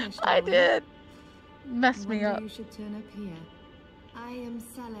 I did. Messed me up. You should turn up here. I am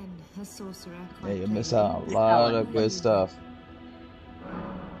Selen, a sorcerer. Yeah, you miss out on a lot of good stuff.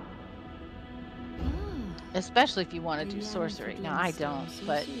 Especially if you want to do sorcery. Now, I don't,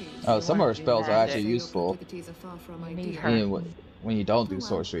 but... Oh, some of her spells are actually useful. Need her. Even when you don't do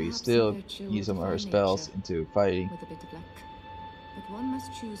sorcery, you still use some of her spells into fighting. With a bit of luck. But one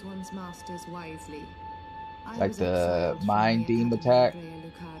must choose one's masters wisely. Like the Mind Beam attack.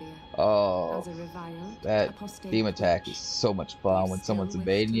 Oh, that beam attack is so much fun when someone's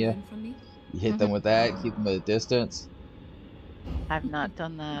invading you. You hit them with that, keep them at a distance. I've not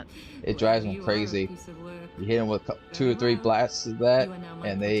done that. It drives them crazy. You hit them with 2 or 3 blasts of that,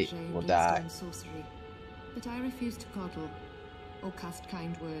 and they will die. But I refuse to coddle or cast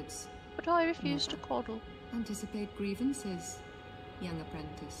kind words. But I refuse to coddle. Anticipate grievances, young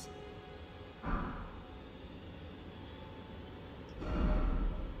apprentice.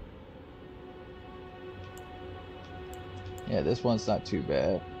 Yeah, this one's not too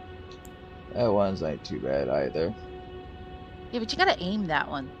bad. That one's not too bad either. Yeah, but you gotta aim that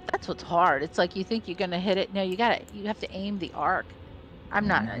one. That's what's hard. It's like you think you're gonna hit it. No, you have to aim the arc. I'm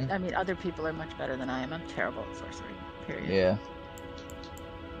not. I mean, other people are much better than I am. I'm terrible at sorcery. Period. Yeah.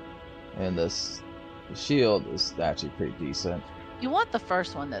 And the shield is actually pretty decent. You want the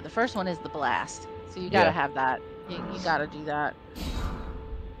first one though. The first one is the blast, so you gotta have that. You gotta do that.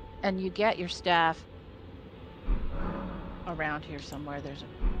 And you get your staff around here somewhere. There's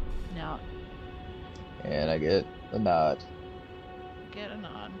a now. And I get a nod. Get a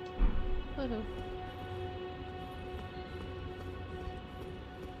nod. Woohoo.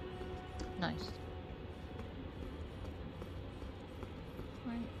 Nice.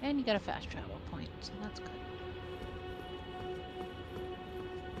 Right. And you got a fast travel point, so that's good.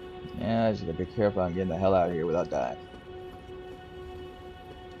 Yeah, I just gotta be careful on getting the hell out of here without dying.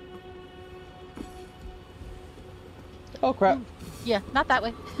 Oh crap. Yeah, not that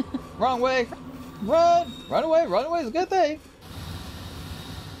way. Wrong way. Run! Run away! Run away is a good thing.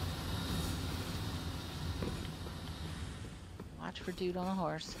 Watch for dude on a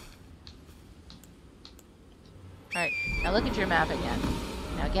horse. Alright, now look at your map again.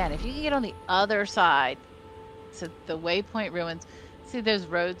 Now again, if you can get on the other side, so the waypoint ruins, see those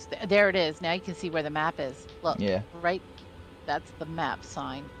roads? There it is. Now you can see where the map is. Look, right, that's the map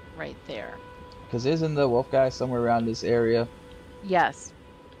sign right there. Because isn't the wolf guy somewhere around this area? Yes.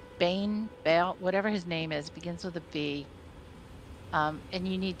 Bale, whatever his name is, begins with a B. And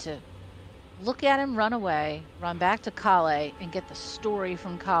you need to look at him, run away, run back to Kale, and get the story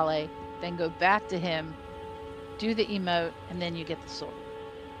from Kale, then go back to him, do the emote, and then you get the sword.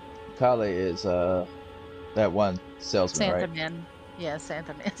 Kale is that one salesman, Santa right? Man. Yeah,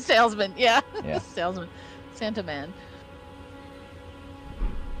 Santa Man. Salesman, yeah. Yeah. Salesman. Santa Man.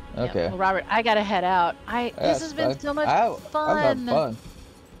 Okay. Yeah. Well, Robert, I gotta head out. This has been so much fun.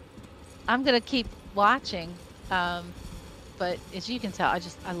 I'm gonna keep watching, but as you can tell,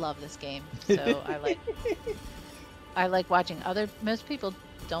 I love this game. So I like watching most people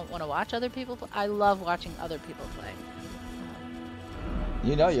don't want to watch other people play. I love watching other people play.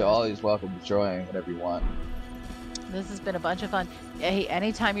 You know, you're always welcome to join whenever you want. This has been a bunch of fun. Hey,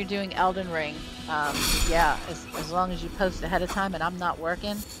 anytime you're doing Elden Ring, yeah, as long as you post ahead of time and I'm not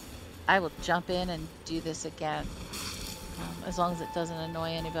working, I will jump in and do this again. As long as it doesn't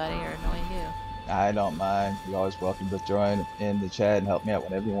annoy anybody or annoy you. I don't mind. You're always welcome to join in the chat and help me out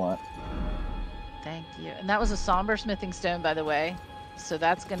whenever you want. Thank you. And that was a somber smithing stone, by the way. So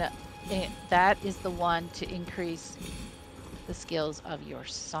that is the one to increase the skills of your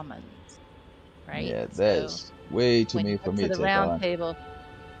summons, right? Yeah, that's way too many for me to take on. The round table.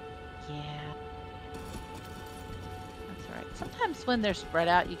 Yeah. That's all right. Sometimes when they're spread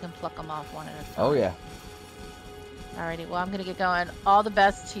out, you can pluck them off one at a time. Oh, yeah. Alrighty, well, I'm going to get going. All the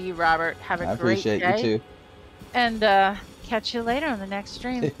best to you, Robert. Have a great day. I appreciate you too. And catch you later on the next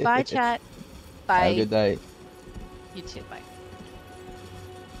stream. Bye, chat. Bye. Have a good night. You too. Bye.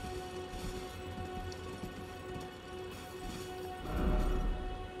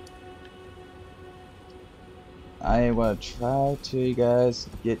 I am going to try to, you guys,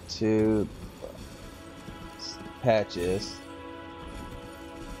 get to patches.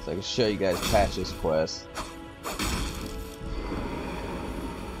 So I can show you guys patches quest.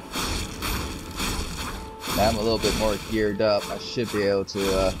 Now I'm a little bit more geared up. I should be able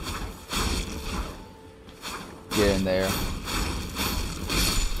to get in there.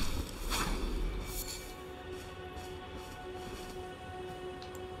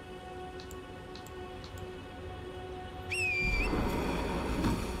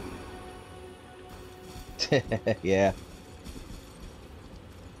 Yeah.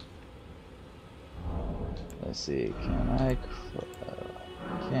 Let's see. Can I?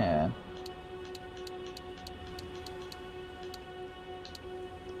 Can.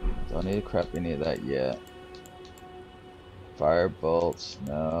 Don't need to crap any of that yet. Fire bolts,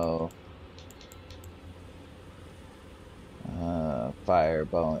 no. Fire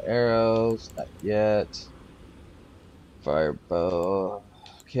bow and arrows, not yet. Fire bow.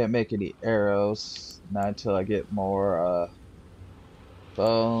 Can't make any arrows. Not until I get more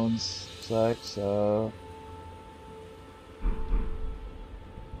bones. Looks like so.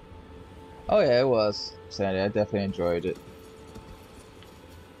 Oh yeah, it was Sandy. I definitely enjoyed it.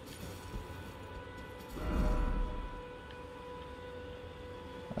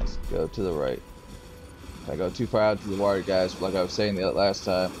 Let's go to the right. If I go too far out to the water, guys, like I was saying the last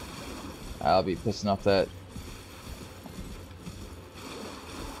time, I'll be pissing off that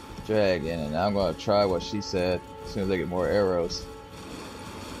dragon, and I'm gonna try what she said as soon as I get more arrows.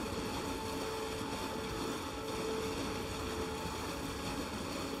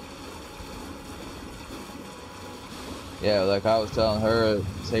 Yeah, like I was telling her,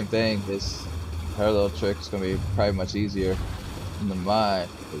 same thing. Her little trick is gonna be probably much easier than mine.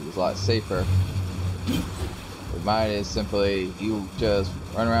 It was a lot safer. But mine is simply you just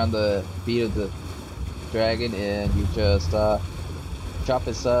run around the feet of the dragon and you just chop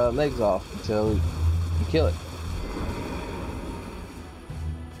its legs off until you kill it.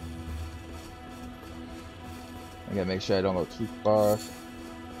 I gotta make sure I don't go too far.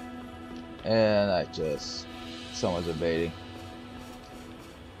 And someone's invading.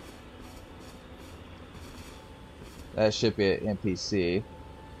 That should be an NPC.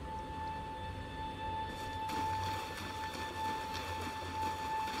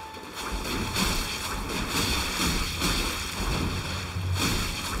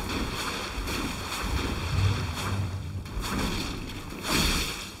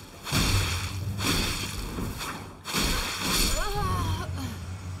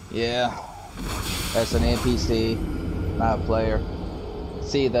 Yeah, that's an NPC, not a player.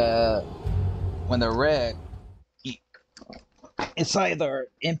 See, when they're red, it's either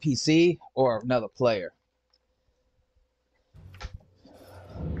NPC or another player.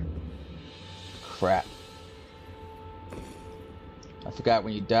 Crap. I forgot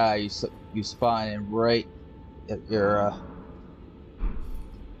when you die, you spawn in right at your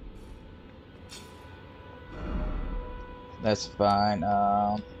That's fine.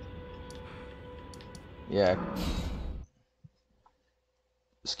 Yeah.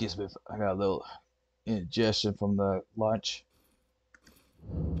 Excuse me, I got a little indigestion from the lunch.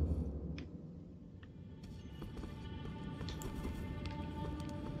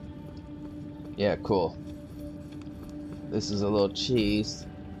 Yeah, cool. This is a little cheese.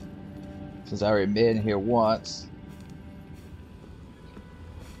 Since I already been here once.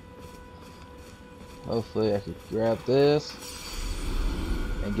 Hopefully I can grab this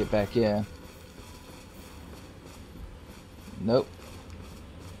and get back in. Nope.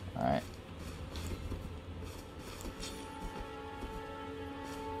 Alright.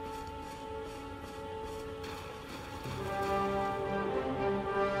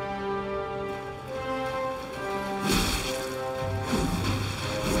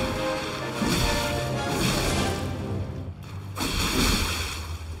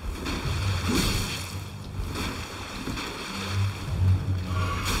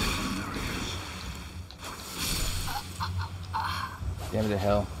 Damn it to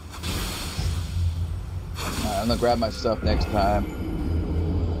hell. I'm gonna grab my stuff next time.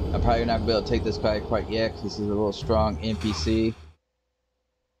 I'm probably not gonna be able to take this guy quite yet because this is a little strong NPC. If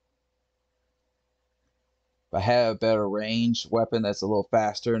I have a better range weapon that's a little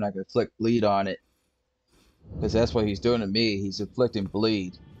faster and I can inflict bleed on it, because that's what he's doing to me. He's inflicting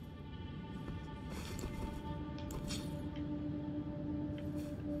bleed.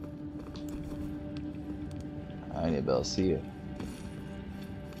 I need to be able to see it.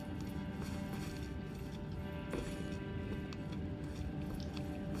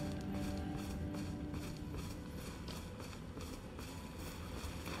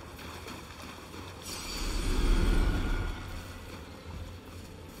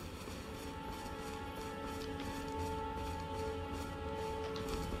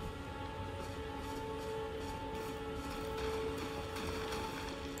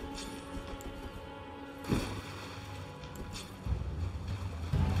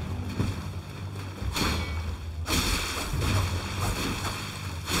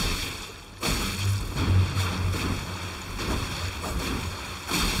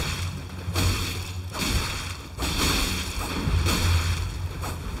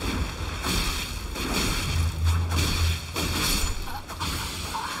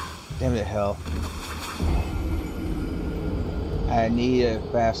 Damn it, hell. I need a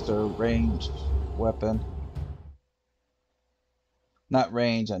faster ranged weapon. Not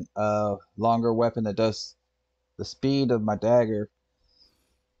range, a longer weapon that does the speed of my dagger.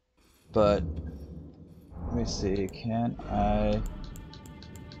 But let me see, can I?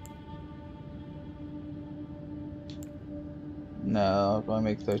 No, I'm going to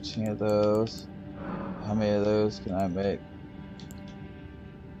make 13 of those. How many of those can I make?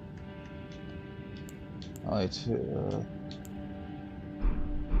 Only 2.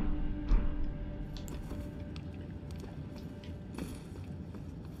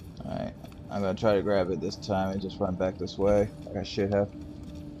 Alright, I'm gonna try to grab it this time and just run back this way, like I should have.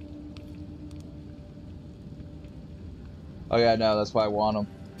 Oh yeah, no, that's why I want them.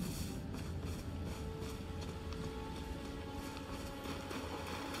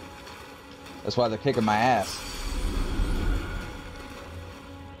 That's why they're kicking my ass.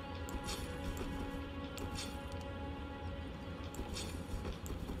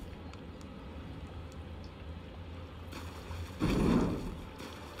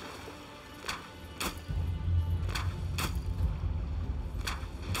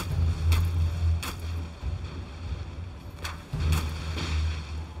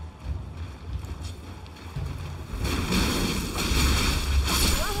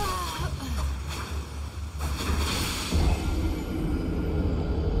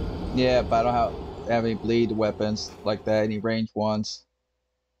 Yeah, but I don't have any bleed weapons like that, any ranged ones.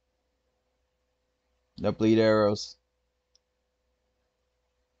 No bleed arrows.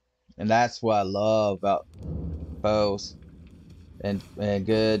 And that's what I love about bows and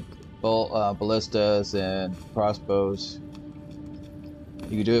good ballistas and crossbows.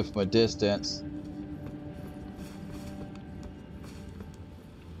 You can do it from a distance.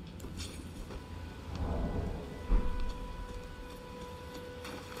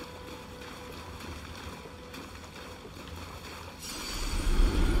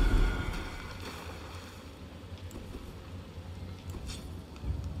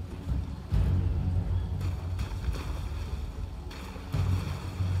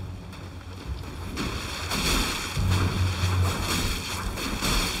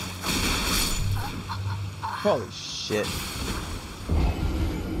 Holy shit.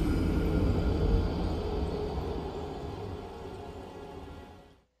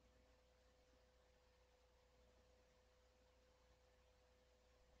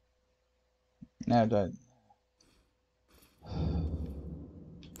 Now done.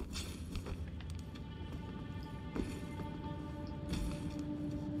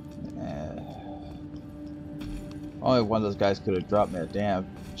 Only one of those guys could have dropped me a damn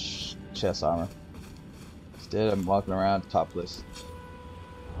chest armor. Instead, I'm walking around topless.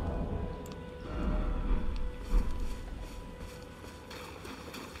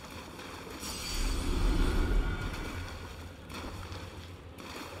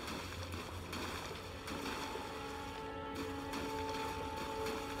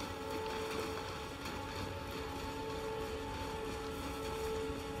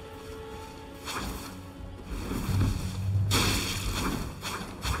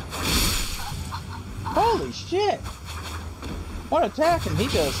 Holy shit! One attack and he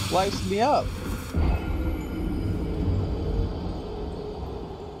just sliced me up.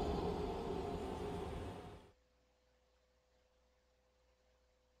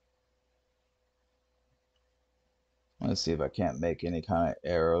 Let's see if I can't make any kind of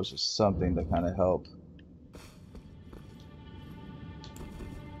arrows or something to kind of help.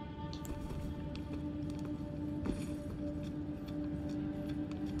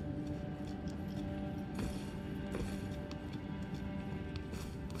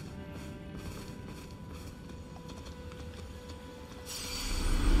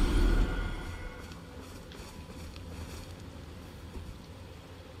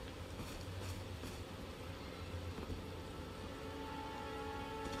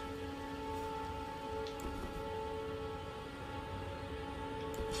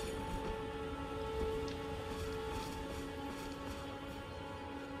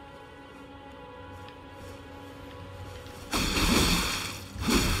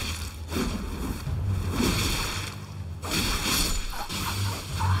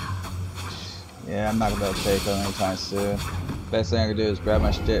 Yeah, I'm not gonna be able to take them anytime soon. Best thing I can do is grab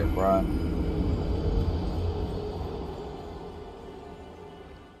my shit and run.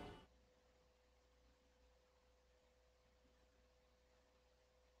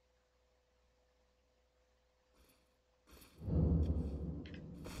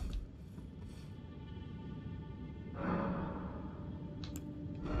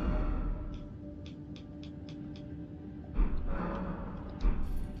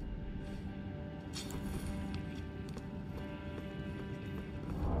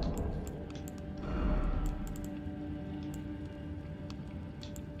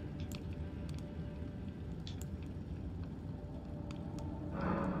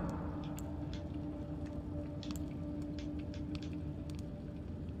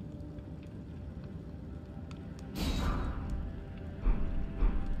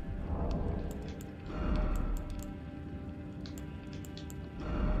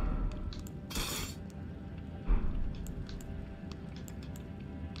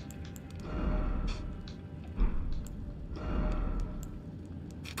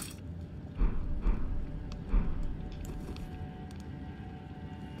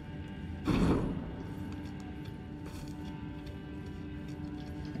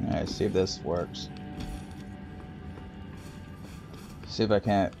 Alright, see if this works. See if I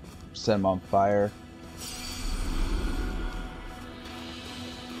can't set them on fire.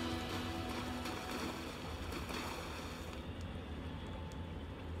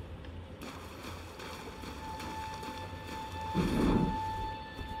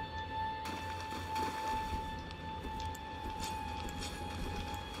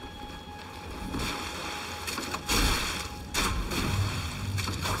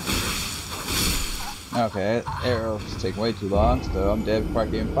 Okay, arrows take way too long, so I'm dead before I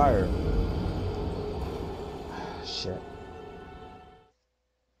can even fire. Shit.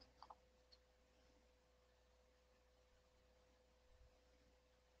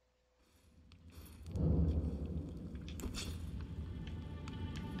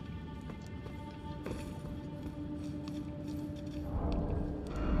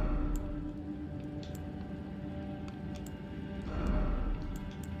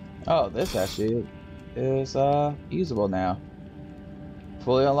 Oh, this actually is usable now.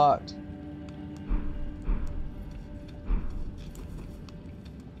 Fully unlocked.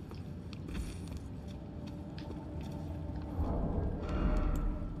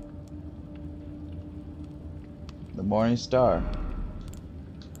 The Morning Star.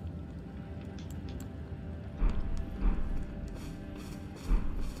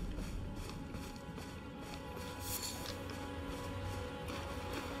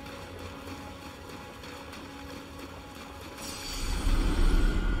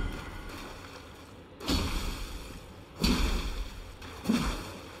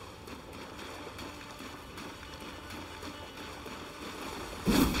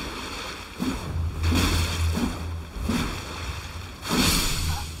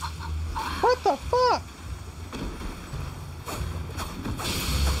 What the fuck?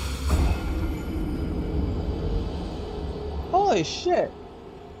 Holy shit.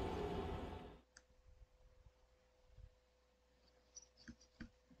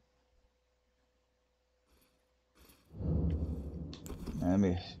 Let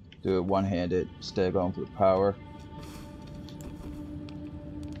me do it one-handed instead of going for the power.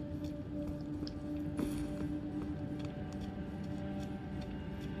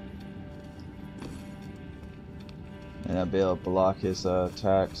 And I'll be able to block his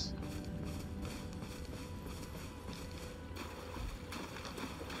attacks.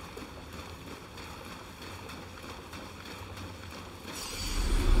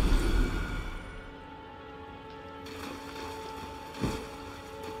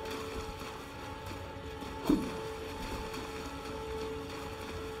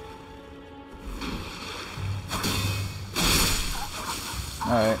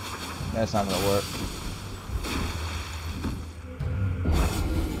 Alright, that's not gonna work.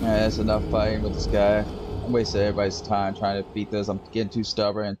 Alright, that's enough fighting with this guy. I'm wasting everybody's time trying to beat this. I'm getting too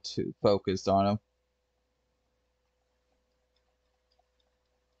stubborn and too focused on him.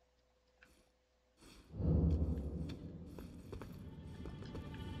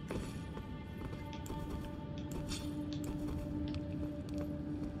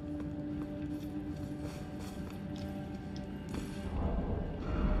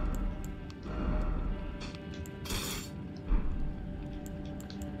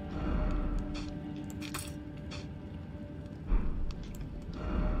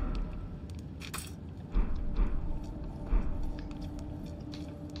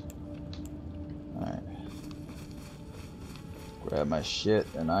 Grab my shit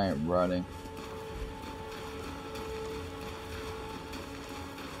and I am running.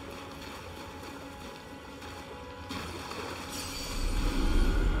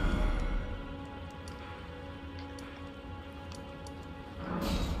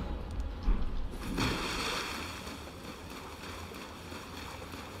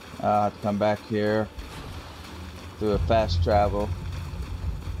 I have to come back here, do a fast travel.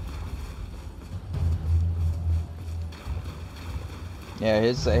 Yeah,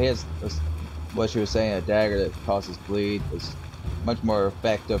 his what you were saying, a dagger that causes bleed was much more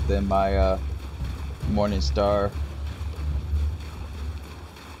effective than my Morning Star.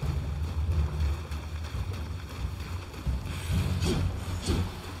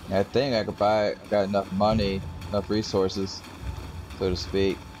 I think I could buy. I got enough money, enough resources, so to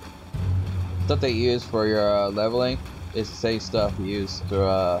speak. Stuff they use for your leveling is the same stuff you use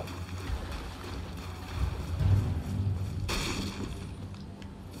to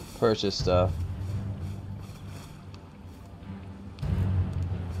purchase stuff.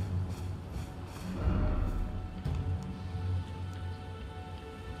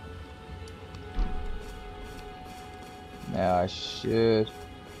 Now I should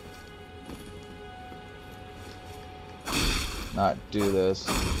not do this,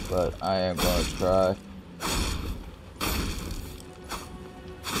 but I am going to try.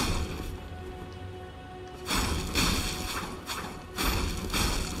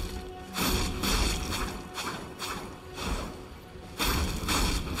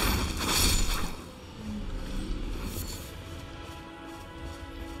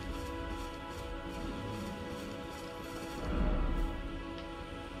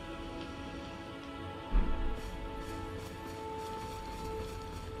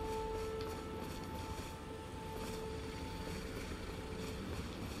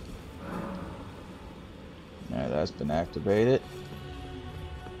 That's been activated.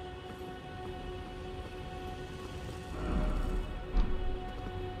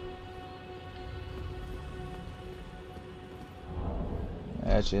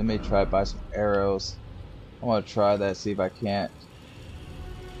 Actually, let me try buy some arrows. I want to try that, see if I can't.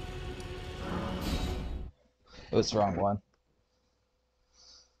 Oh, it's the wrong one.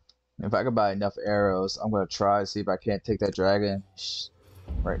 If I could buy enough arrows, I'm gonna try to see if I can't take that dragon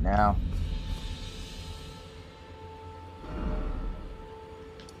right now.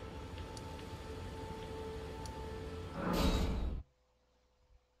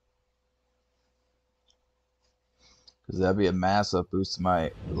 Because that'd be a massive boost to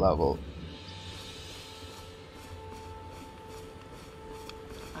my level.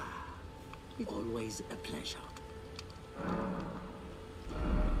 Always a pleasure.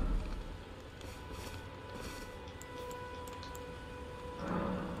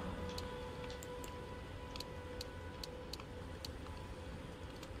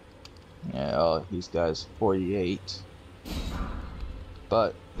 Yeah, oh, these guys 48.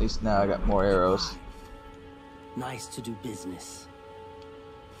 But at least now I got more arrows. Nice to do business.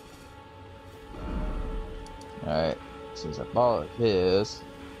 Alright, since I bought his,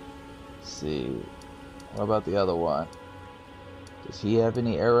 let's see, what about the other one? Does he have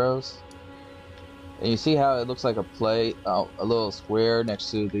any arrows? And you see how it looks like a plate, a little square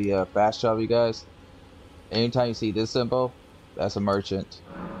next to the fast travel, you guys? Anytime you see this symbol, that's a merchant.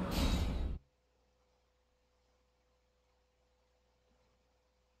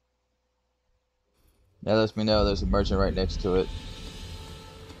 That lets me know there's a merchant right next to it.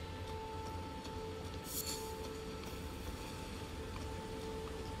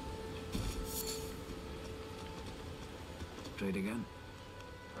 Trade again.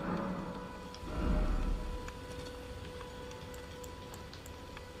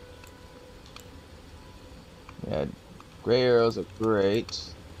 Yeah, gray arrows are great.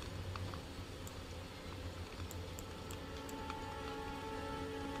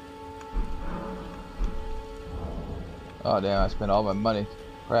 Oh damn, I spent all my money.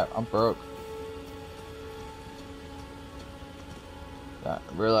 Crap, I'm broke. I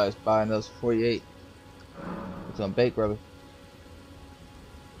realized buying those 48 with some bake rubber.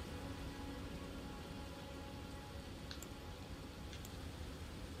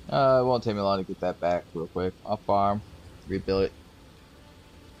 It won't take me long to get that back real quick. I'll farm, rebuild it.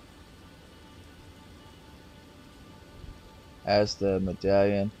 As the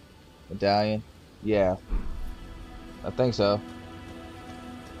medallion. Yeah. I think so.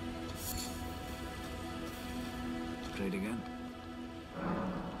 Trade again.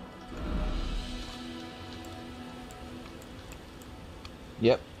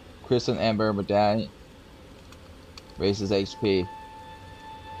 Yep. Crystal Amber Medallion. Raises HP.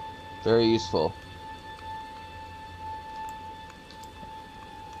 Very useful.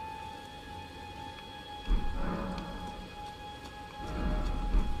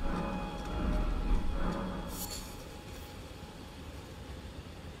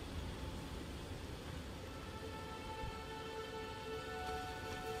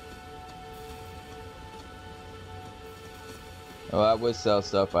 Well, I would sell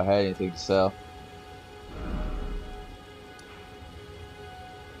stuff if I had anything to sell.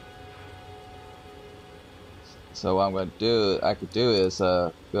 So what I'm going to do, I could do is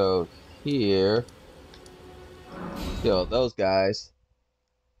go here, kill those guys.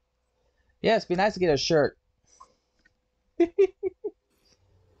 Yeah, it'd be nice to get a shirt.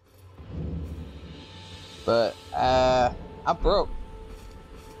 But I'm broke.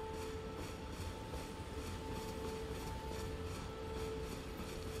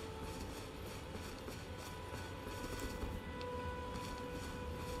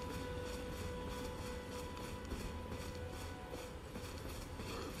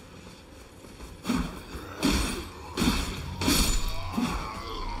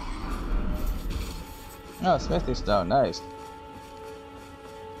 Oh, smithing stone, nice.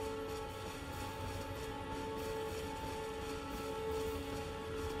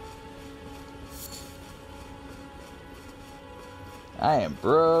 I am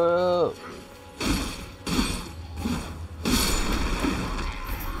broke.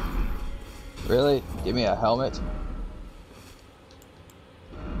 Really? Give me a helmet?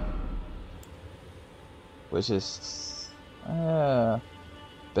 Which is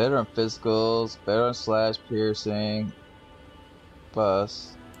better on physicals, better on slash piercing,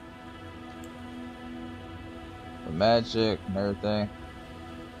 bust, magic and everything.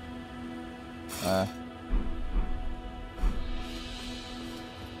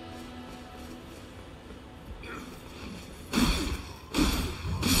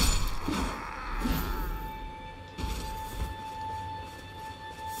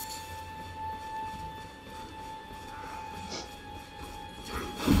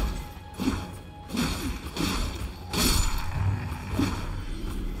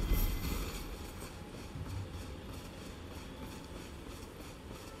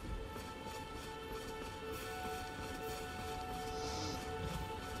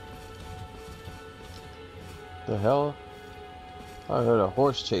 The hell? I heard a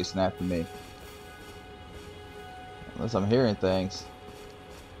horse chasing after me. Unless I'm hearing things.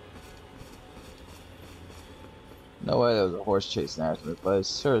 No way there was a horse chasing after me, but it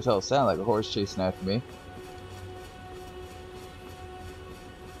sure as hell sounded like a horse chasing after me.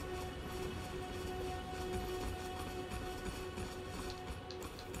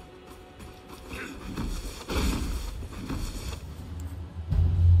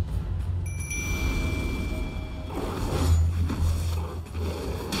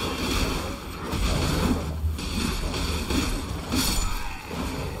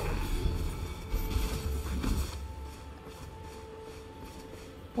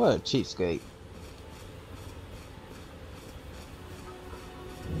 What a cheapskate.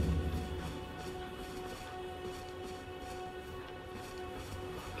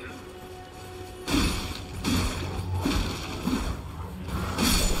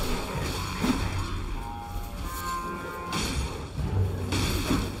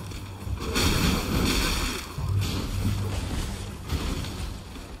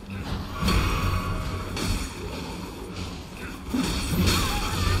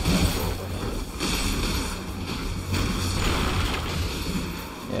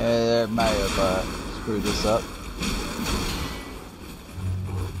 Yeah, that might have screwed this up.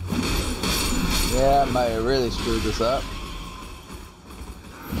 Yeah, I might have really screwed this up.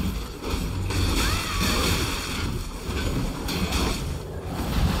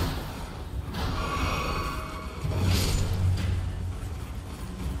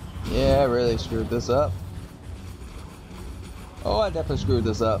 Yeah, I really screwed this up. Oh, I definitely screwed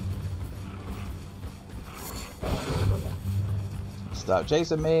this up. Stop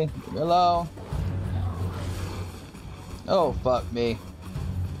chasing me. Leave me alone. Oh, fuck me.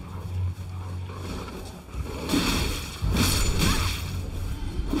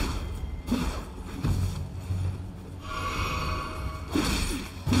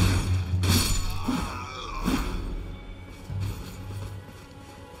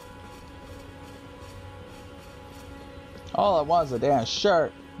 All I want is a damn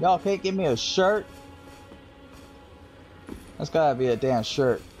shirt. Y'all can't give me a shirt? That's gotta be a damn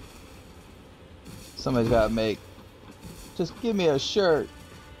shirt. Somebody's gotta make. Just give me a shirt.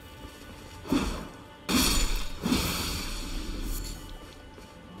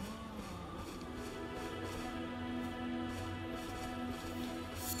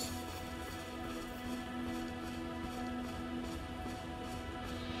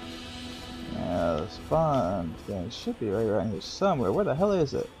 Yeah, the spawn thing should be right around here somewhere. Where the hell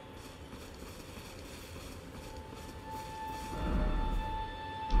is it?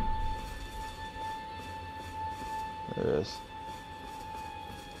 There it is.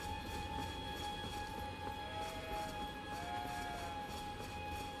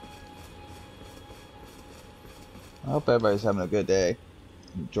 I hope everybody's having a good day,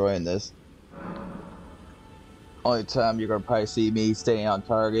 enjoying this. Only time you're gonna probably see me staying on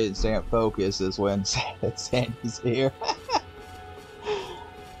target and staying focused is when Sandy's here.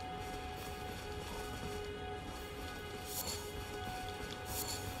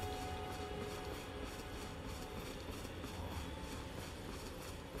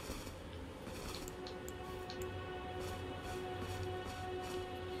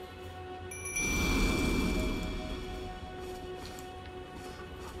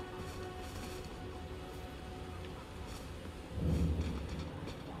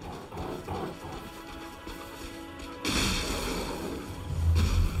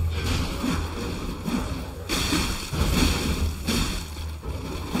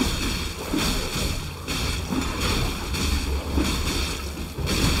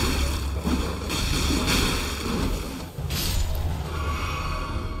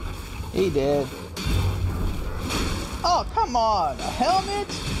 He did. Oh, come on! A helmet?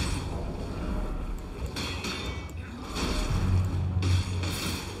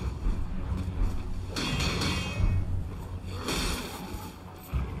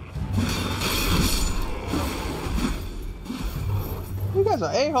 You guys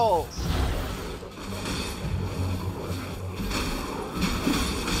are a-holes.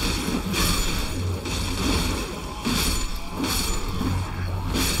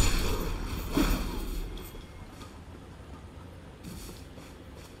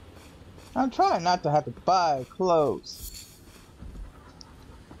 I'm trying not to have to buy clothes.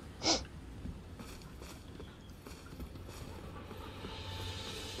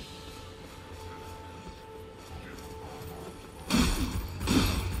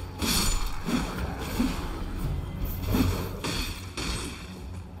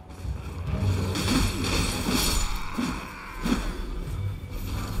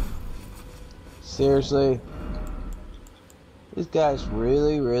 Seriously? These guys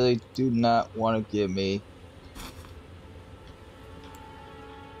really do not want to give me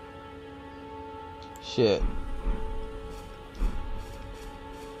shit.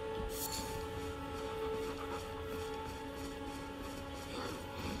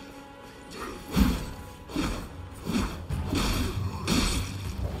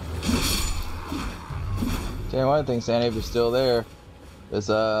 Tell you one thing, Sandy, is still there.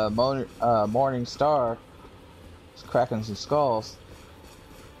 There's a morning star. It's cracking some skulls.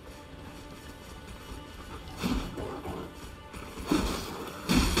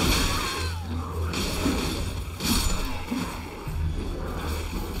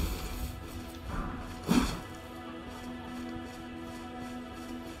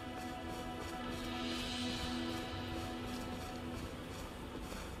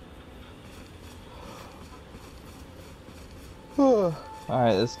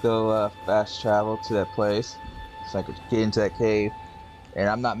 Alright, let's go fast travel to that place so I could get into that cave. And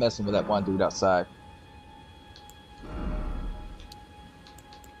I'm not messing with that one dude outside.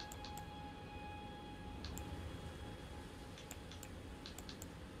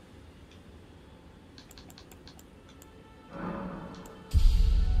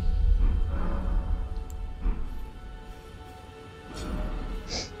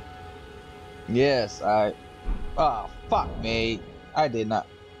 Yes, oh, fuck me. I did not.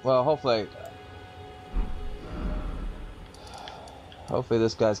 Well, hopefully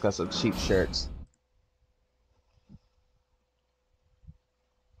this guy's got some cheap shirts.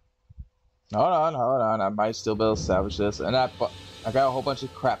 Hold on. I might still be able to salvage this. And I got a whole bunch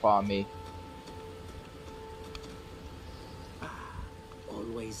of crap on me.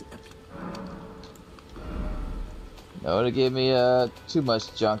 Always No to give me too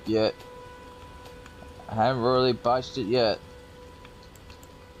much junk yet. I haven't really botched it yet.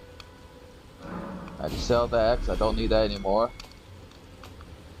 I can sell that because I don't need that anymore.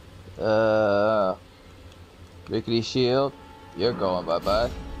 Rickety shield, you're going bye-bye.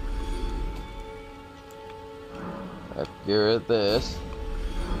 Get rid of this.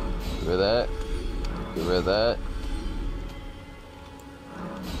 Get rid of that. Get rid of that.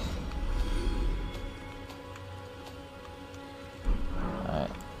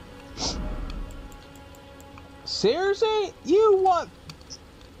 Alright. Seriously?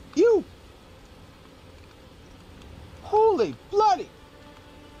 You holy bloody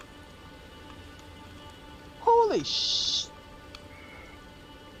holy sh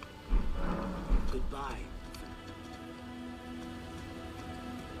goodbye.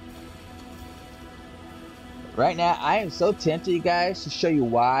 Right now I am so tempted, you guys, to show you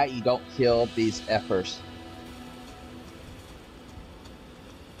why you don't kill these effers.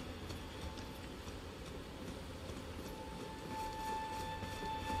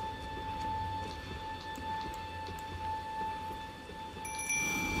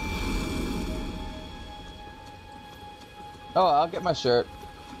 Oh, I'll get my shirt.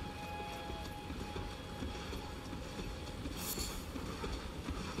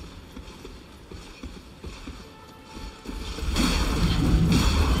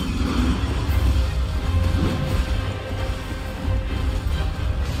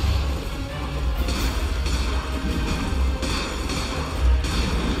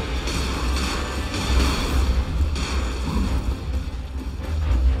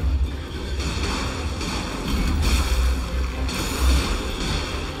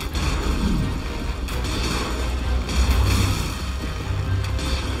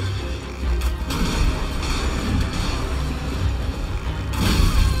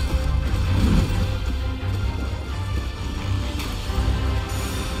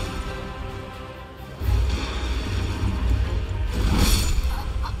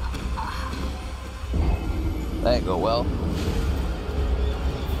 That didn't go well.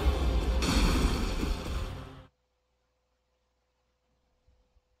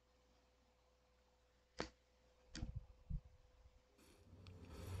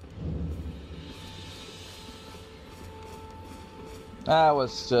 I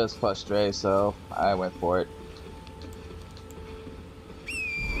was just frustrated, so I went for it.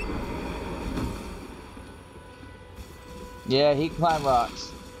 Yeah, he can climb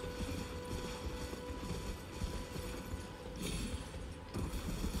rocks.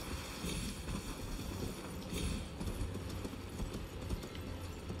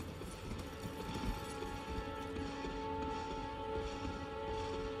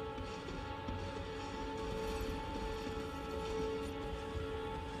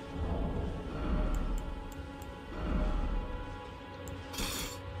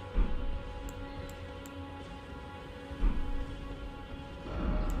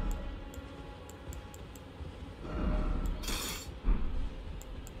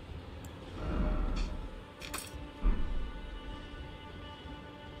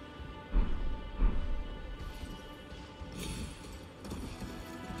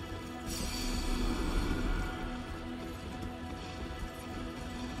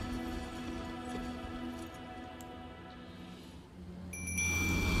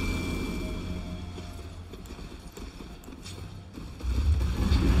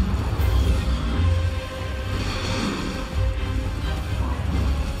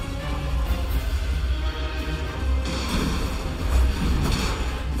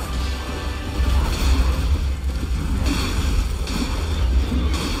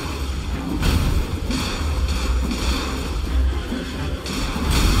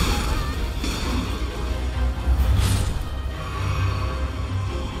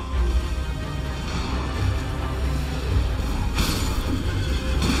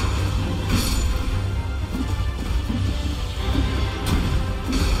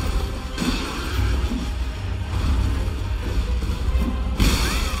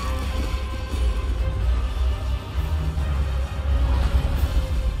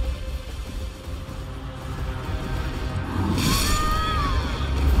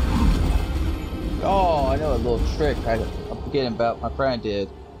 trick I'm forgetting about. My friend did.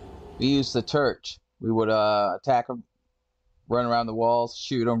 We used the torch. We would attack them, run around the walls,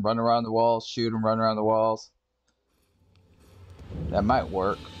 shoot them, run around the walls, shoot them, run around the walls. That might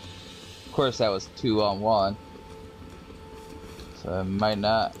work. Of course, that was 2-on-1, so it might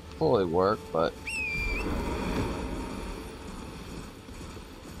not fully work, but.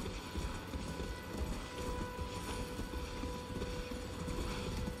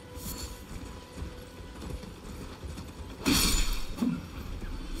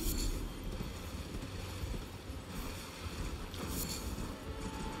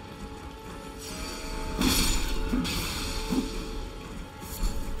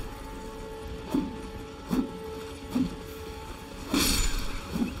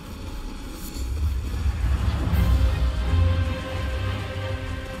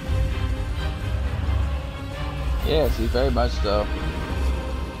 Yeah, see, very much so.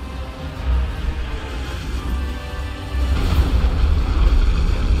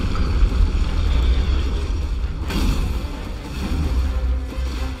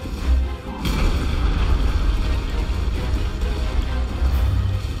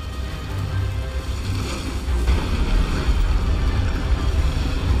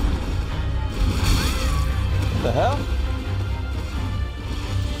 What the hell?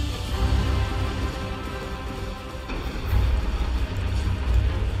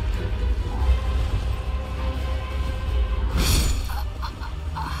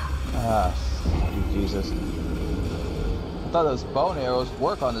 Jesus. I thought those bone arrows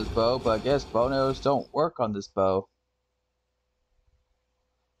work on this bow, but I guess bone arrows don't work on this bow.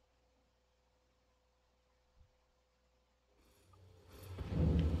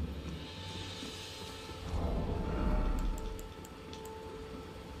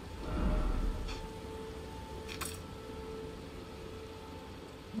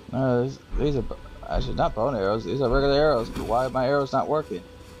 These are actually not bone arrows. These are regular arrows, but why are my arrows not working?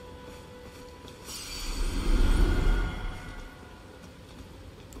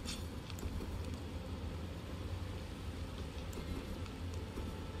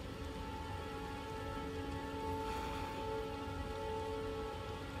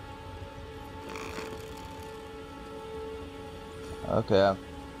 Okay,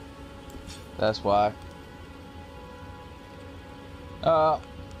 that's why.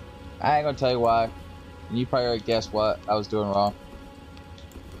 I ain't gonna tell you why. You probably already guessed what I was doing wrong.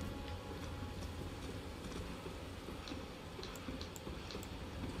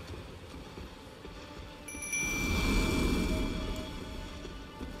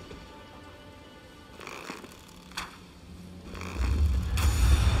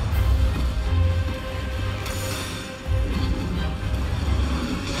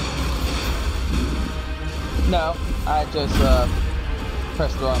 No, I just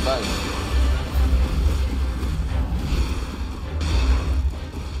pressed the wrong button.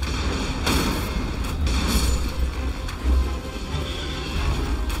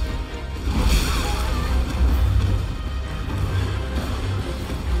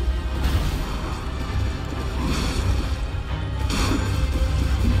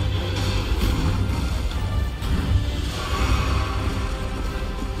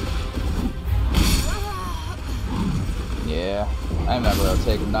 Yeah, I'm not gonna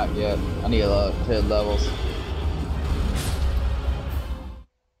take them, not yet. I need a lot of hit levels.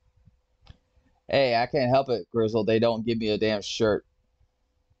 Hey, I can't help it, Grizzle. They don't give me a damn shirt.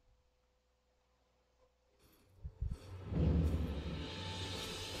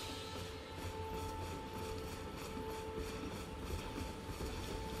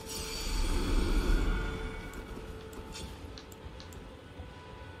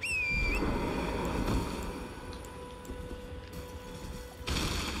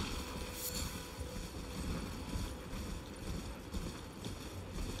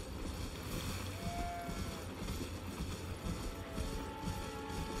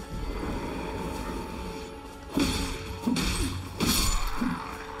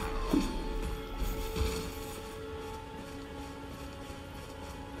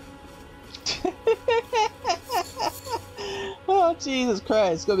 Oh, Jesus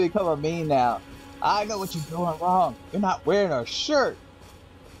Christ, it's gonna become a meme now. I know what you're doing wrong. You're not wearing a shirt.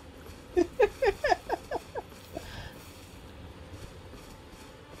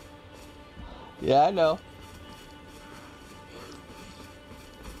 Yeah, I know.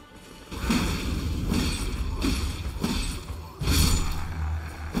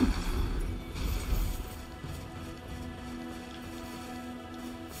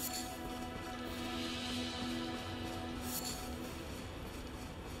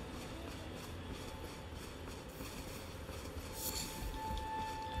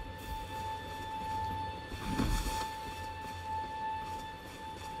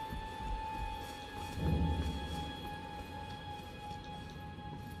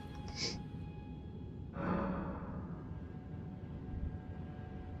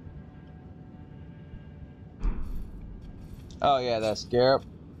 Oh yeah, that scarab.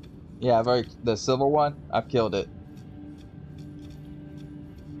 Yeah, I've already, the silver one. I've killed it.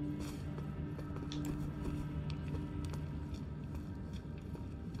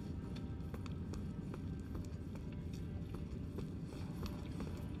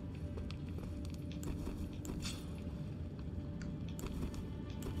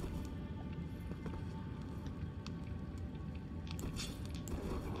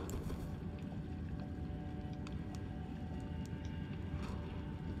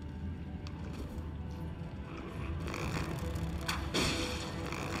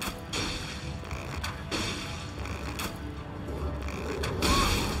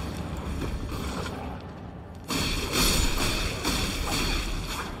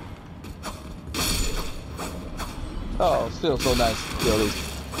 Oh, it feels so nice to kill these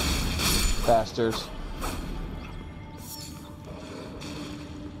bastards.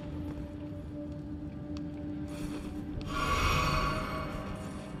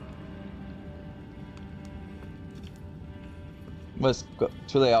 Let's go.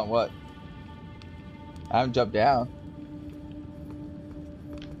 Too late on what? I haven't jumped down.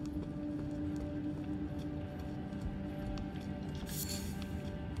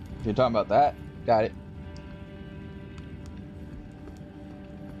 If you're talking about that, got it.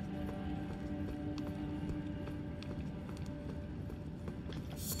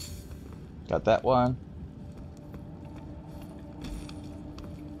 Got that one.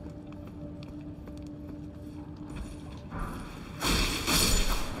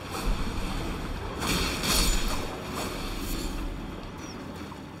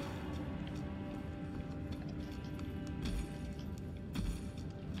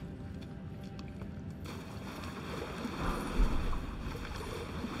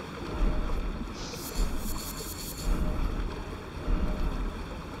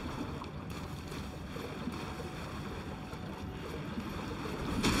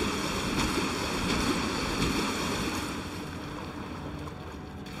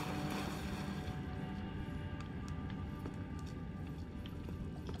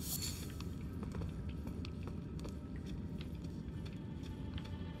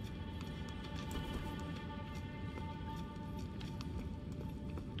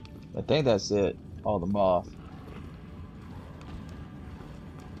 I think that's it. All the moth.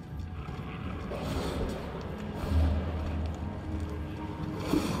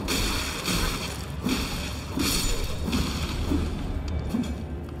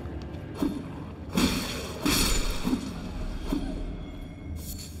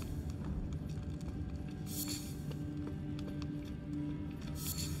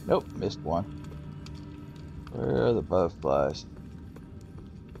 Nope, missed one. Where are the butterflies?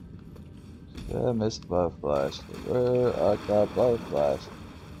 Yeah, I missed butterflies. Where are the butterflies?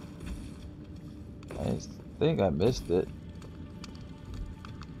 I think I missed it.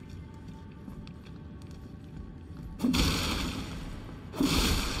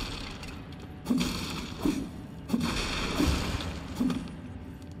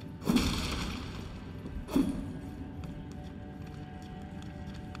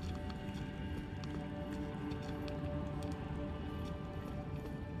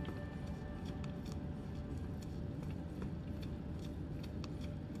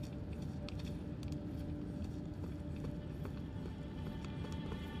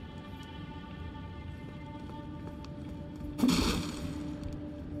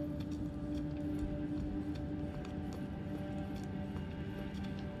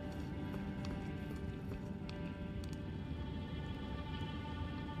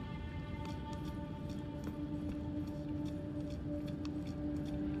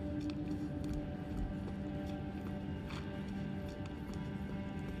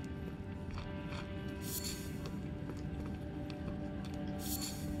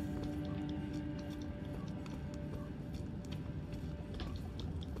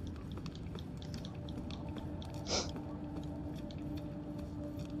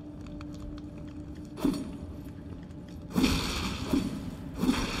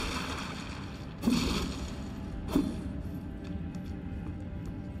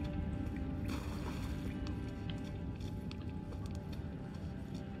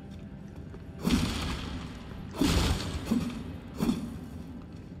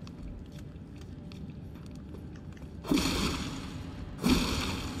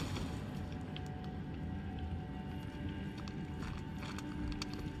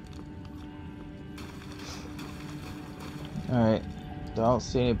 Alright, don't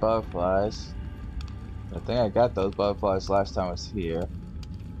see any butterflies. I think I got those butterflies last time I was here.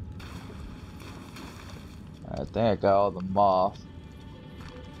 I think I got all the moth.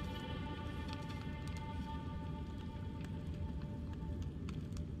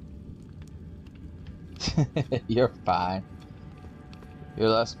 You're fine. You're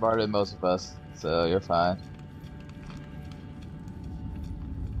less smart than most of us, so you're fine.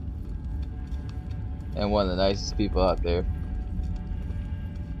 And one of the nicest people out there.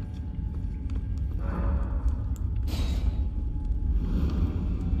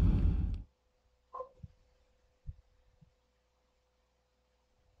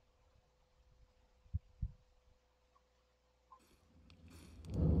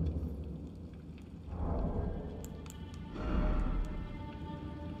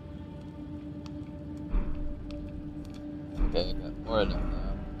 Okay, I got more of them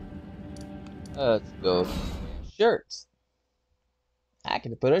now. Let's go. Shirts. I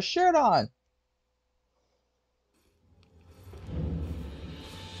can put a shirt on.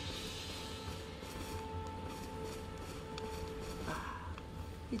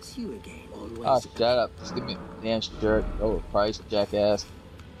 It's you again. Always. Oh, shut up. Just give me a damn shirt. Overpriced, jackass.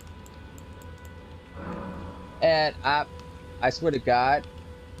 And I swear to God,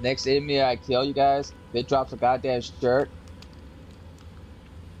 next enemy I kill, you guys, if it drops a goddamn shirt,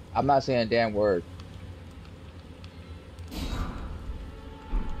 I'm not saying a damn word.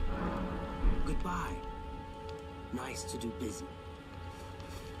 Goodbye. Nice to do business.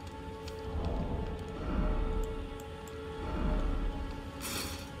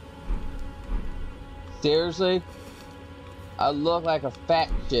 Seriously? I look like a fat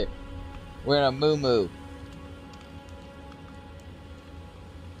chick wearing a moo-moo.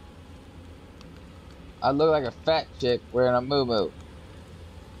 I look like a fat chick wearing a moo-moo.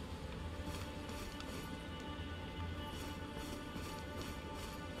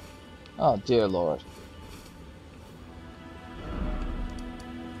 Oh, dear Lord.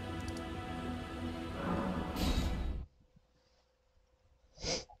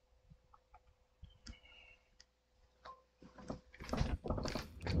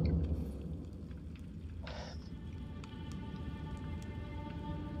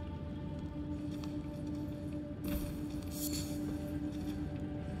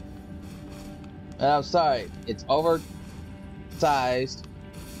 And I'm sorry, it's oversized,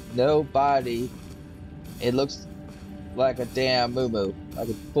 no body. It looks like a damn moo-moo, like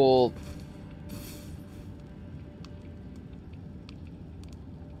a full.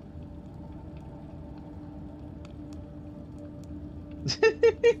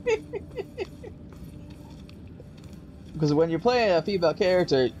 Because when you're playing a female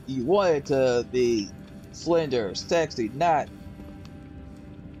character, you want it to be slender, sexy, not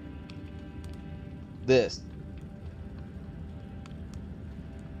this.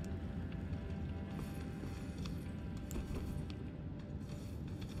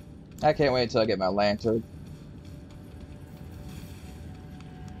 I can't wait until I get my lantern.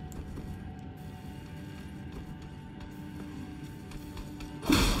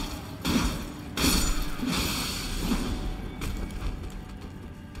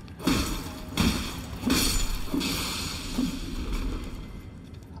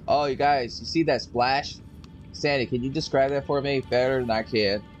 Oh, you guys, you see that splash? Sandy, can you describe that for me better than I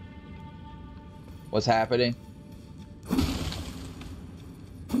can? What's happening?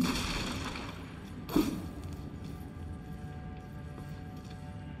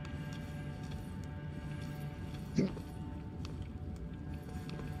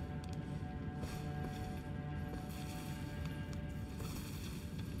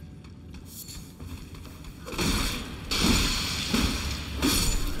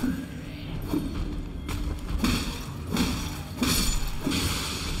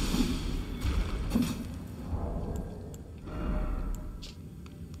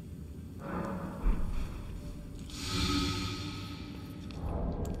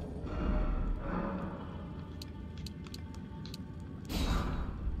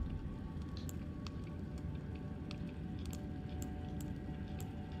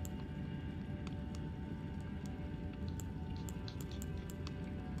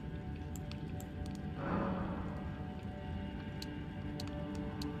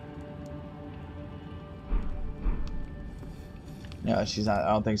 No, she's not. I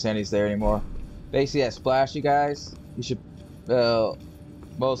don't think Sandy's there anymore. Basically, that splash, you guys, you should.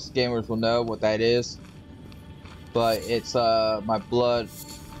 Most gamers will know what that is, but it's my blood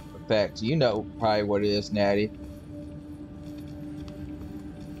effect. You know probably what it is, Natty.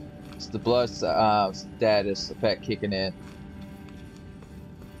 It's the blood status effect kicking in.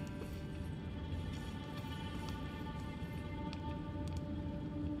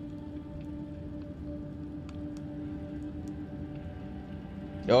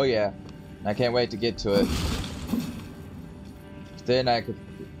 Oh yeah, I can't wait to get to it. Then I could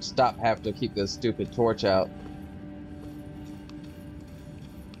stop having to keep this stupid torch out.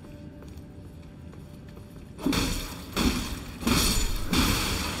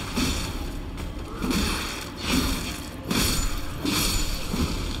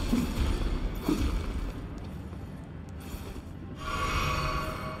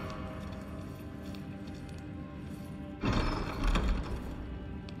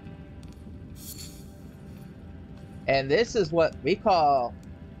 And this is what we call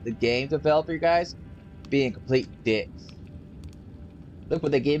the game developer, guys, being complete dicks. Look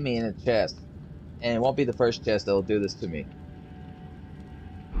what they gave me in the chest. And it won't be the first chest that will do this to me.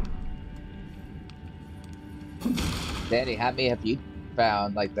 Danny, how many have you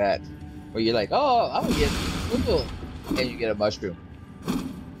found like that? Where you're like, oh, I'm gonna get food, and you get a mushroom.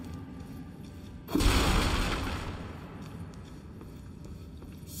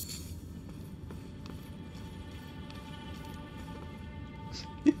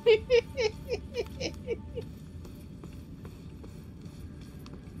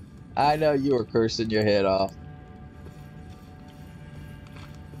 I know you were cursing your head off.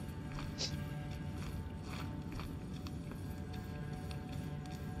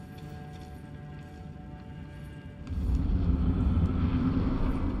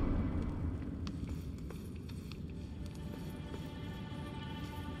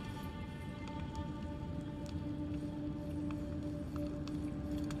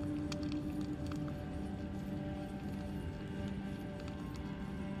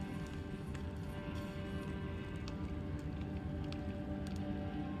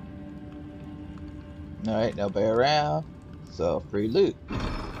 Alright, nobody around. So, free loot. Well.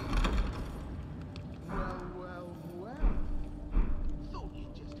 Thought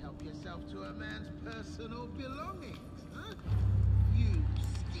you'd just help yourself to a man's personal belongings, huh? You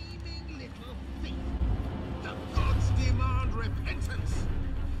scheming little thief. The gods demand repentance.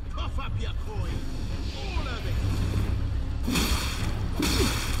 Cough up your coin. All of it.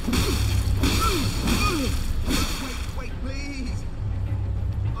 Wait, please.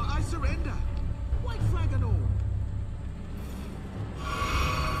 I surrender. White flag and all.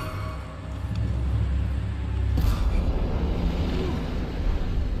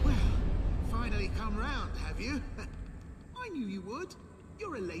 Well, finally come round, have you? I knew you would.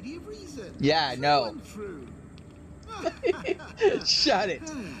 You're a lady of reason. Yeah, I know. True. Shut it.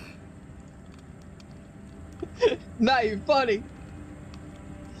 Not even funny.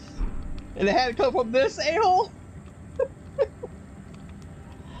 And it had to come from this a-hole?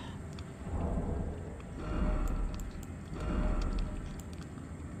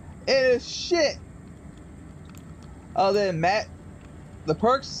 It is shit. Other than Matt, the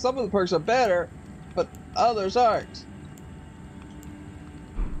perks, some of the perks are better, but others aren't.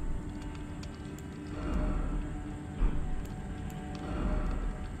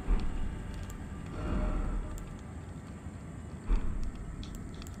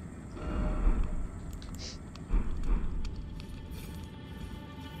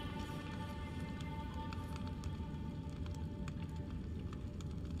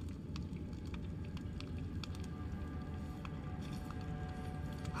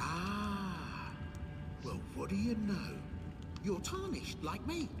 What do you know? You're tarnished, like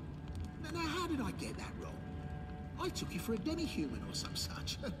me. Now, how did I get that wrong? I took you for a demi-human or some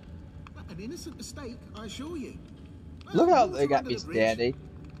such. An innocent mistake, I assure you. Look how they got me standing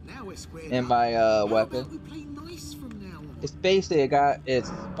in my weapon. We play nice from now on. It's basically its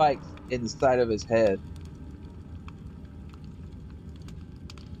spikes in the side of his head.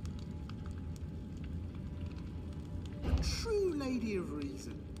 A true lady of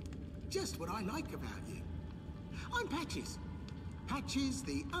reason. Just what I like about you. I'm Patches. Patches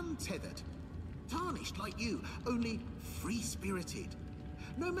the untethered. Tarnished like you, only free-spirited.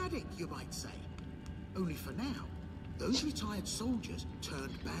 Nomadic, you might say. Only for now, those retired soldiers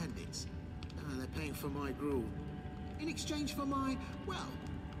turned bandits. They're paying for my gruel. In exchange for my, well,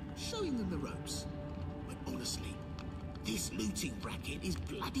 showing them the ropes. But honestly, this looting racket is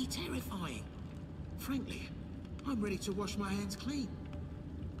bloody terrifying. Frankly, I'm ready to wash my hands clean.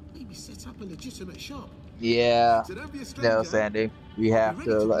 Maybe set up a legitimate shop. Yeah, So don't be a stranger. no, Sandy. We have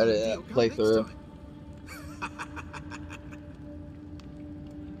to let it play through.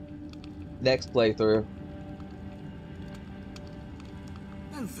 Next playthrough.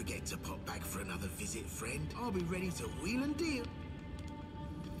 Don't forget to pop back for another visit, friend. I'll be ready to wheel and deal.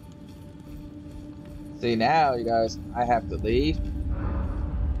 See, now, you guys, I have to leave.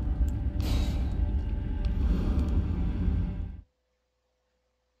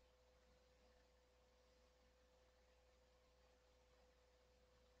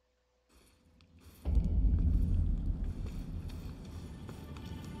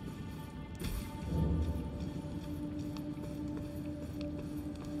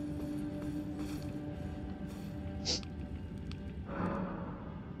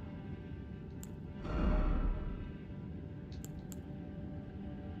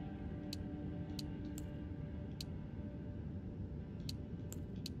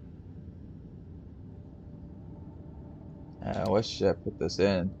 What should I put this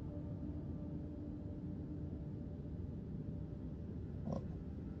in?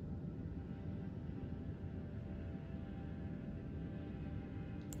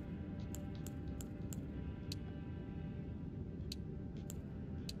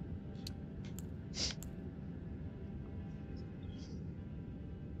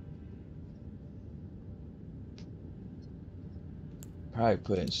 Probably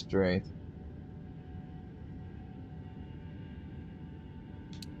put in strength.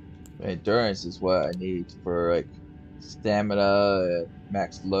 Endurance is what I need for like stamina and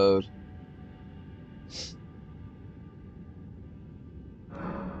max load.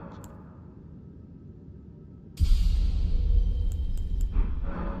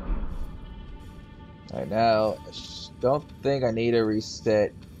 Right now, I don't think I need to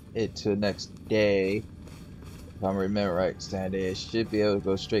reset it to the next day. If I remember right, Sandy, I should be able to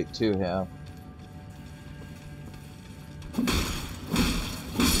go straight to him.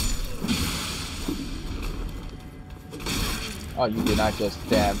 Oh, you did not just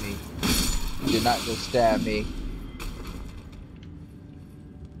stab me. You did not just stab me.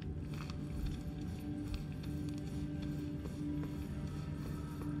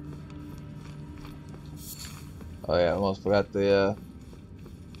 Oh yeah, I almost forgot the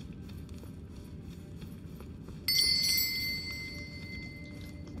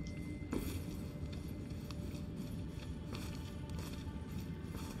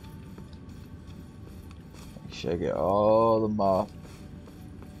should I get all the moth?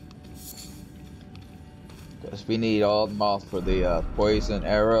 Because we need all the moth for the poison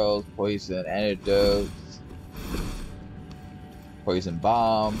arrows, poison antidotes, poison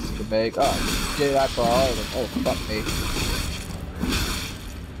bombs to make. Oh shit, I brought all of them. Oh fuck me.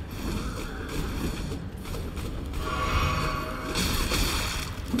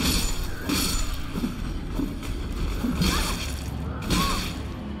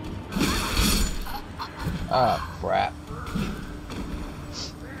 Ah, crap.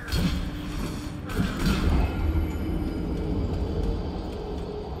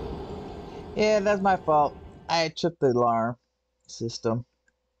 Yeah, that's my fault. I tripped the alarm system.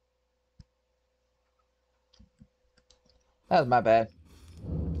 That was my bad.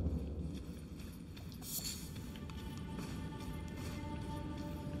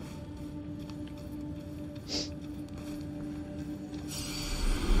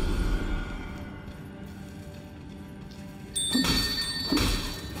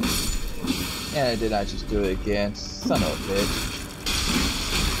 Yeah, did I just do it again? Son of a bitch.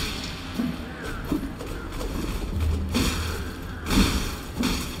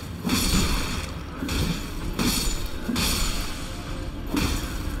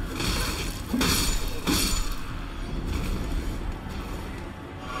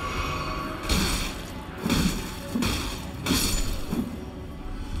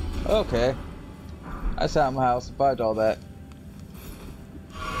 Okay. I sat in my house, survived all that.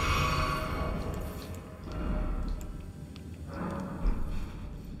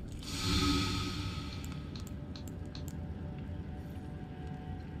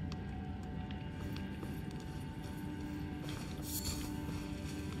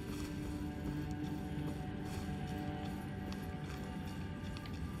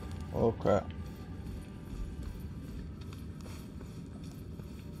 Oh crap.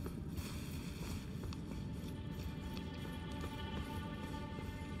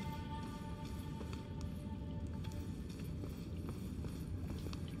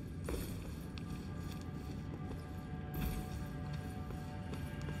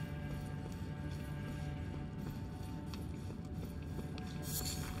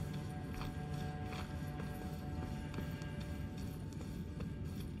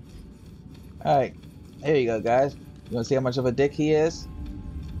 Alright, here you go, guys. You wanna see how much of a dick he is?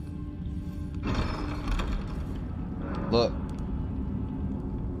 Look.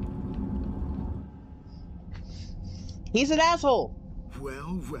 He's an asshole!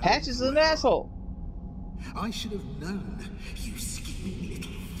 Well, Patch is an asshole! I should have known, you scheming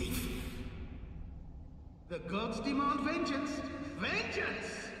little thief. The gods demand vengeance! Vengeance!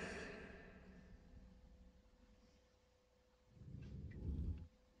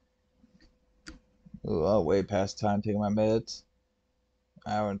 Ooh, I'll way past time taking my meds.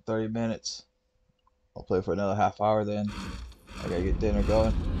 Hour and 30 minutes. I'll play for another half hour then. I gotta get dinner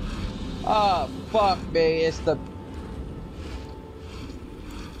going. Ah, oh, fuck me, it's the...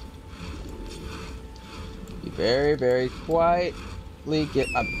 Be very, very quietly get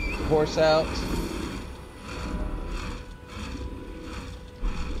my horse out.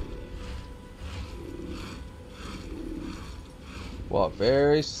 Walk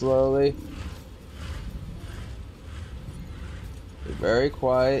very slowly. Be very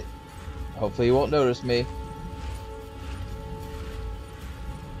quiet. Hopefully he won't notice me.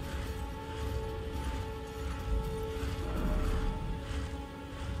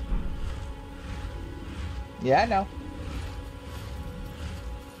 Yeah, I know.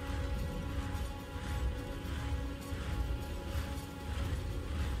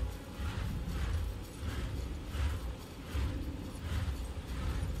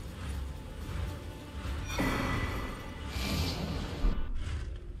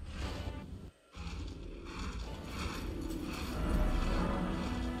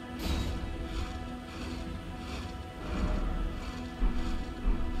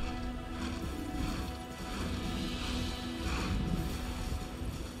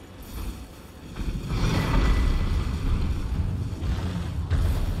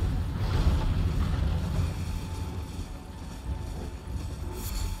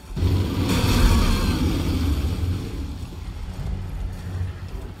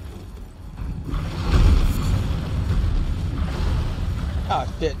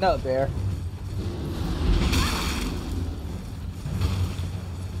 shit, no bear.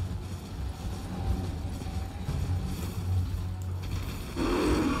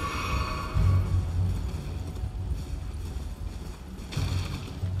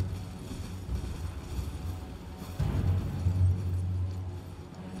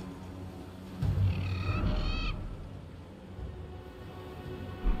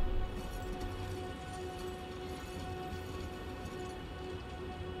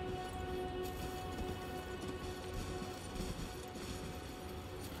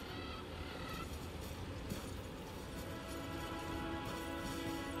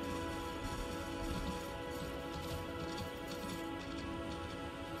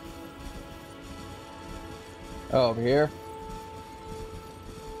 Oh, over here.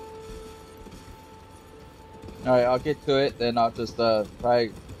 Alright, I'll get to it, then I'll just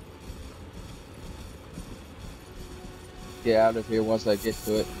probably get out of here once I get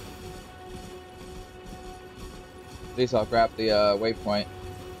to it. At least I'll grab the waypoint.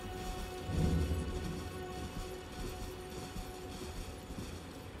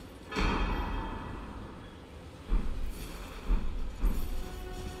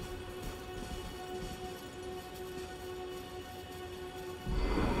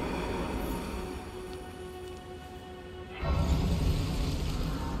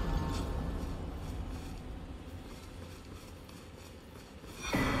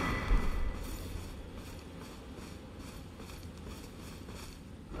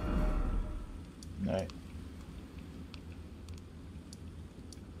 Alright.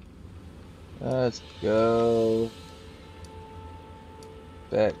 Let's go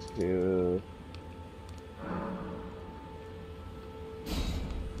back to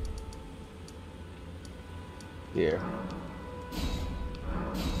here.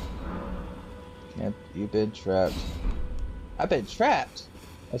 Can't, you've been trapped. I've been trapped.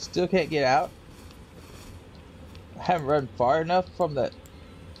 I still can't get out. I haven't run far enough from that.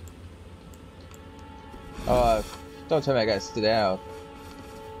 Don't tell me I gotta sit down.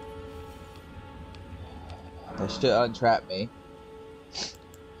 That should untrap me.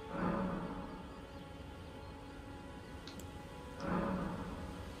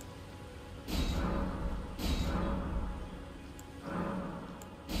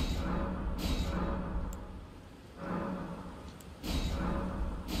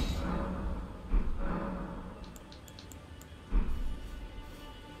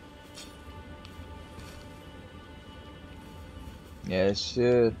 Yeah, it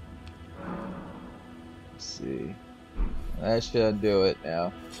should. Let's see. That should do it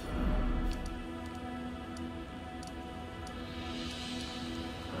now.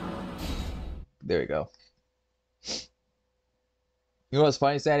 There we go. You know what's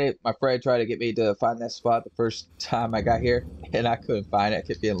funny, Sandy? My friend tried to get me to find that spot the first time I got here, and I couldn't find it. I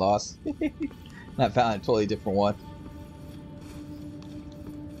kept getting lost. And I found a totally different one.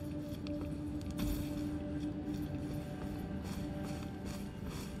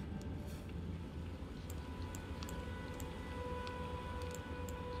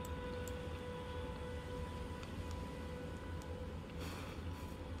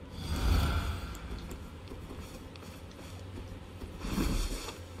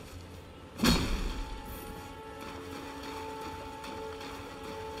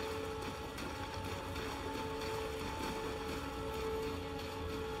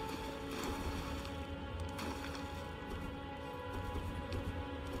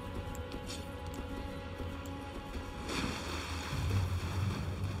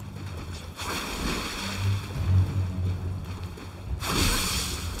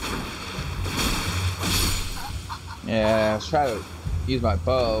 Yeah, I was trying to use my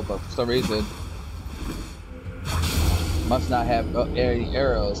bow, but for some reason, must not have any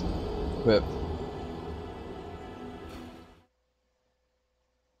arrows equipped.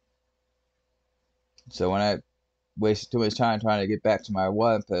 So when I wasted too much time trying to get back to my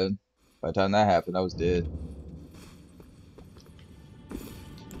weapon, by the time that happened, I was dead.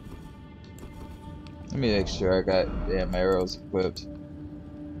 Let me make sure I got damn arrows equipped.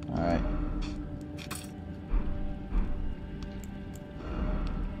 Alright.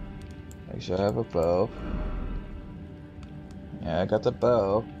 Make sure I have a bow. Yeah, I got the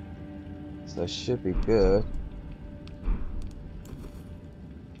bow. So that should be good.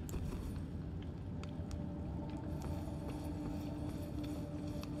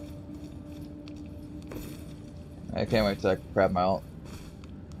 I can't wait till I can grab my ult.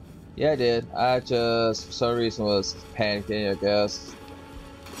 Yeah, I did. I just, for some reason, was panicking, I guess.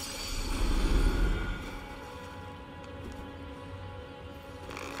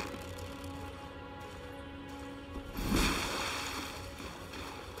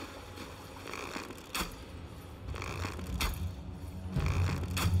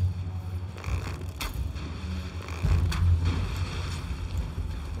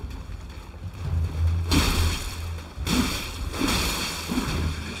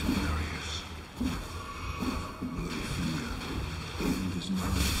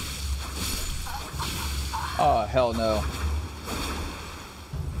 Oh, hell no.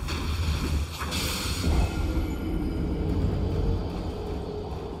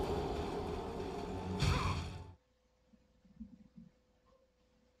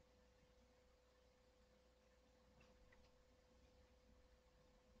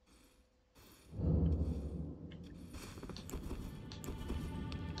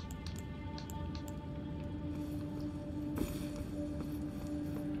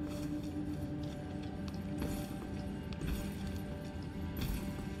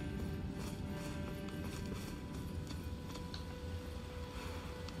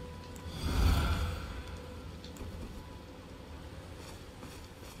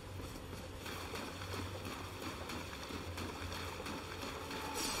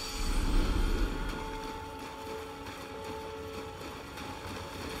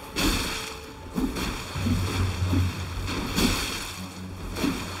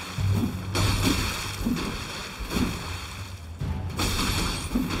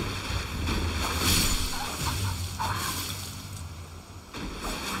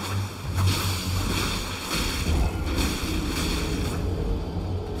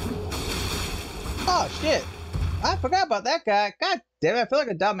 Oh shit! I forgot about that guy. God damn it! I feel like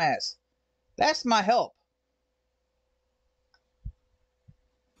a dumbass. That's my help.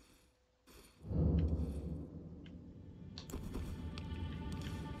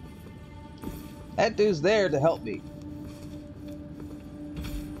 That dude's there to help me.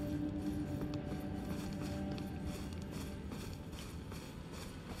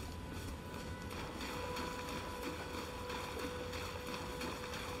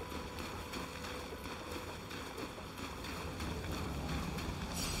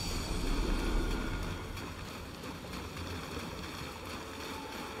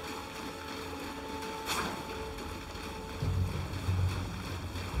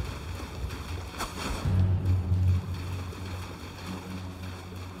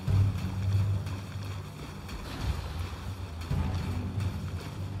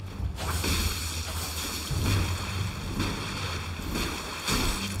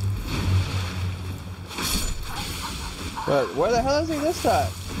 But where the hell is he this time?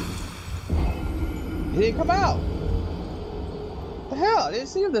 He didn't come out. The hell? I didn't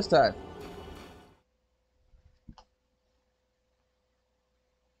see him this time.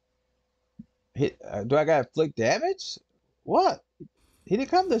 Do I gotta inflict damage? What? He didn't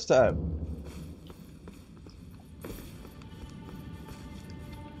come this time.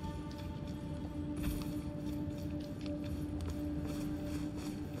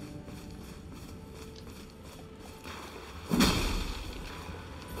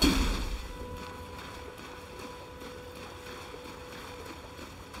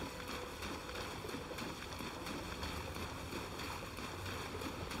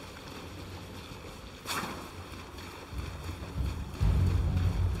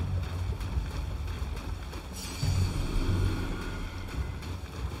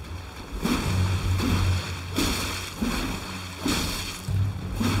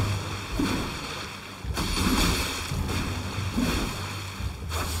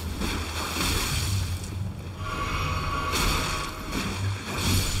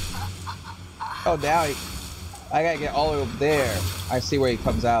 Oh, now I gotta get all the way over there. I see where he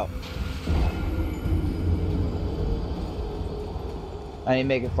comes out. I didn't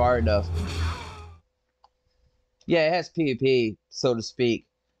make it far enough. Yeah, it has PvP, so to speak.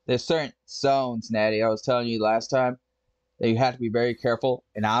 There's certain zones, Natty, I was telling you last time, that you have to be very careful,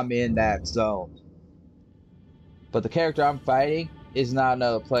 and I'm in that zone. But the character I'm fighting is not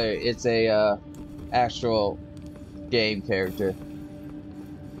another player. It's a actual game character.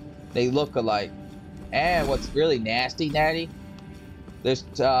 They look alike. And what's really nasty, Natty, there's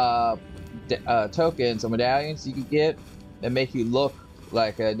tokens or medallions you can get that make you look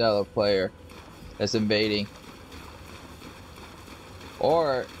like another player that's invading.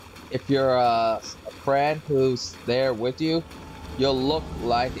 Or if you're a friend who's there with you, you'll look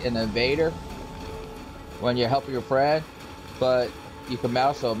like an invader when you're helping your friend, but you can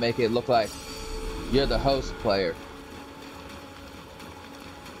also make it look like you're the host player.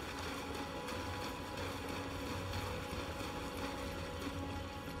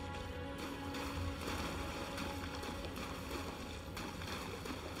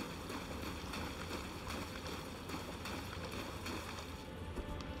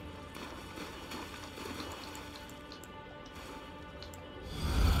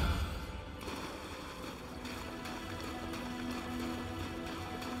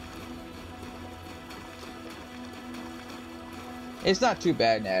 It's not too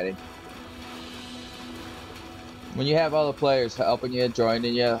bad, Natty. When you have other players helping you,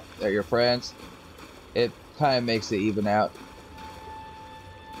 joining you, they're your friends, it kind of makes it even out.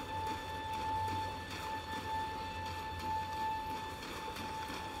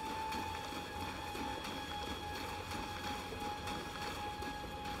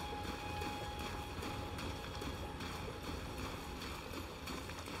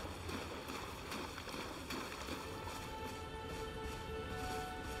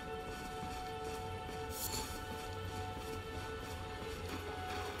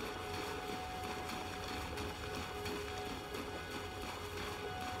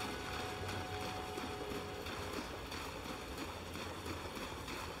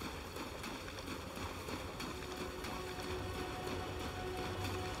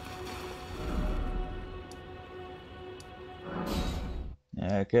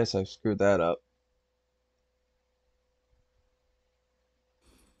 Yeah, I guess I screwed that up.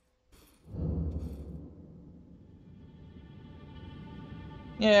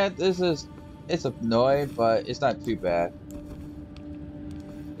 Yeah, it's annoying, but it's not too bad.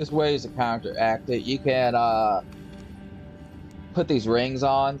 There's ways to counteract it. You can put these rings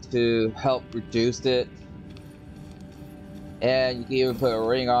on to help reduce it. And you can even put a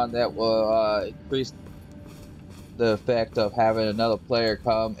ring on that will increase the effect of having another player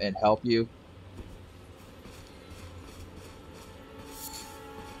come and help you.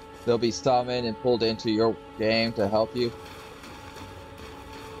 They'll be summoned and pulled into your game to help you.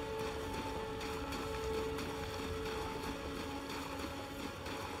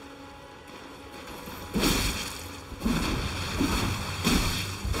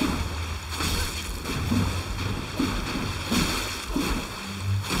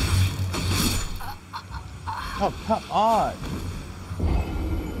 Oh, come on!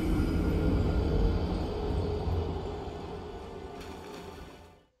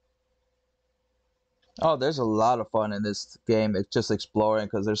 Oh, there's a lot of fun in this game. It's just exploring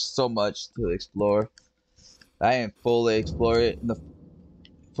because there's so much to explore. I didn't fully explore it in the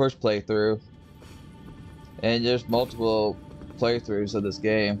first playthrough. And there's multiple playthroughs of this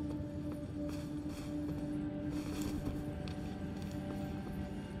game.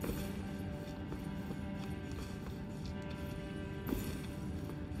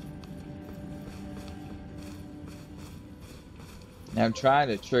 Now I'm trying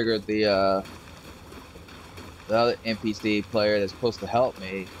to trigger the other NPC player that's supposed to help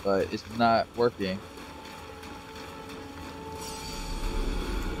me, but it's not working.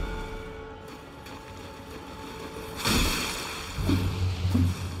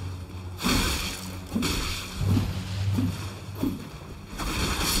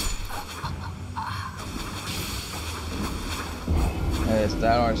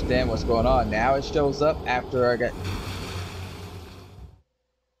 I don't understand what's going on. Now it shows up after I get...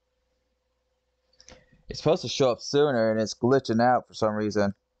 It's supposed to show up sooner and it's glitching out for some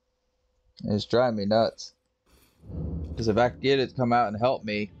reason. And it's driving me nuts. Because if I could get it to come out and help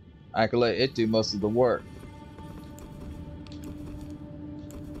me, I could let it do most of the work.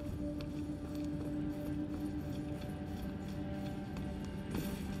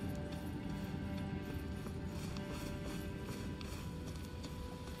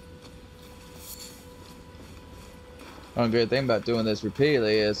 One good thing about doing this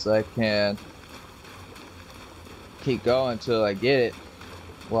repeatedly is I can keep going until I get it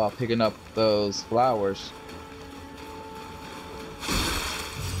while picking up those flowers.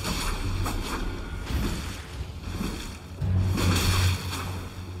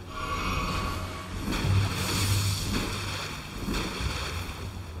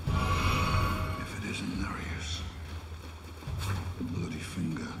 If it isn't Nereus, the bloody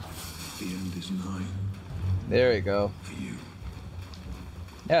finger, the end is nigh. There we go. For you.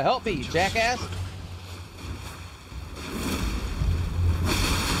 Yeah, help me, you jackass!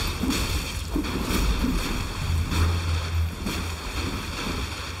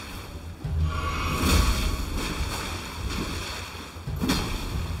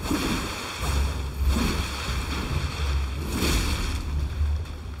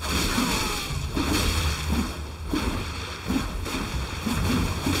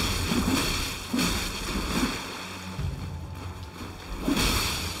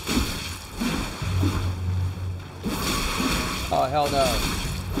 Oh, hell no.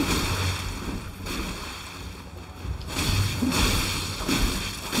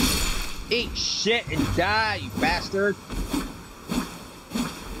 Eat shit and die, you bastard!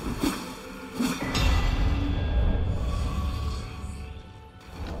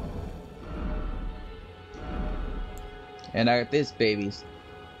 And I got this, babies.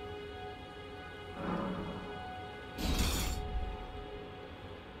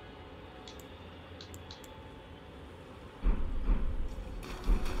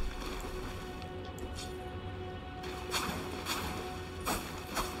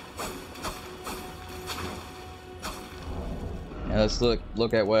 Let's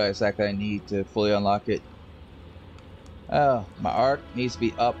look at what exactly I need to fully unlock it. Oh, my arc needs to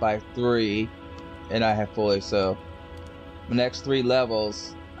be up by 3, and I have fully, so the next 3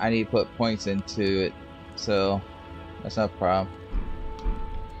 levels I need to put points into it, so that's not a problem.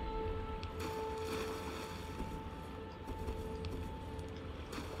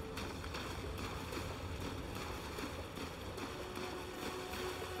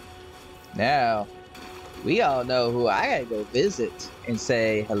 Now, we all know who I gotta go visit and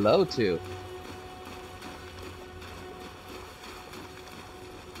say hello to.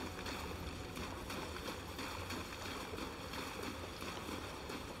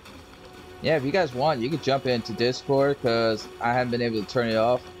 Yeah, if you guys want, you can jump into Discord because I haven't been able to turn it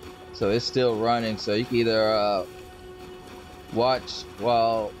off, so it's still running. So you can either watch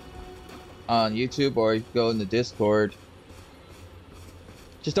while on YouTube or you can go into Discord.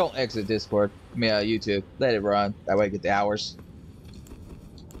 Just don't exit Discord. I mean, YouTube. Let it run. That way you get the hours.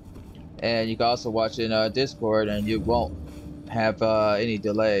 And you can also watch in Discord and you won't have any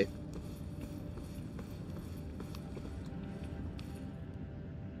delay.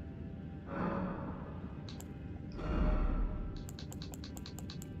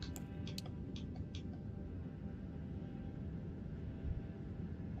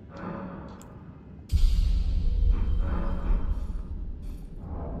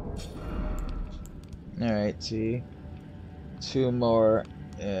 Alright, see. 2 more,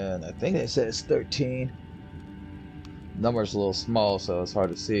 and I think it says 13. Number's a little small, so it's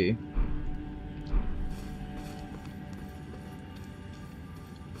hard to see.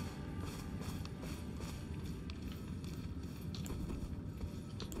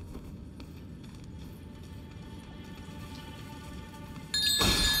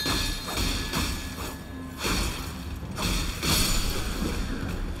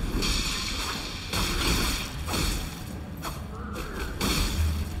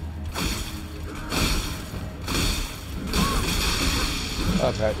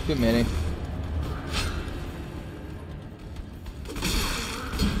 Okay, too many.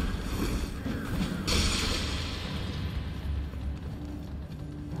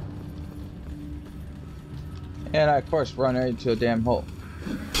 And I, of course, run right into a damn hole.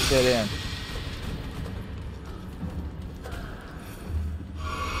 Get in.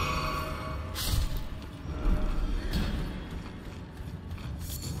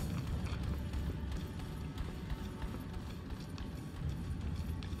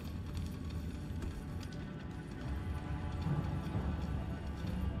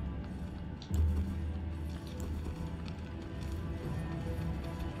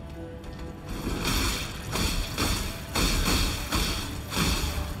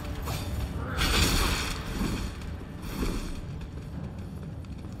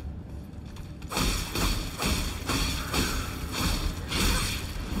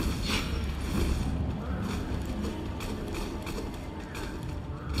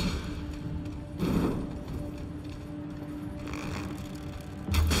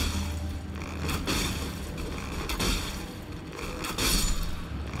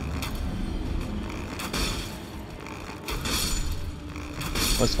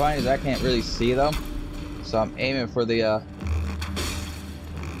 What's funny is I can't really see them, so I'm aiming for the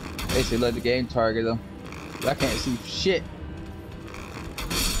basically let the game target them. But I can't see shit.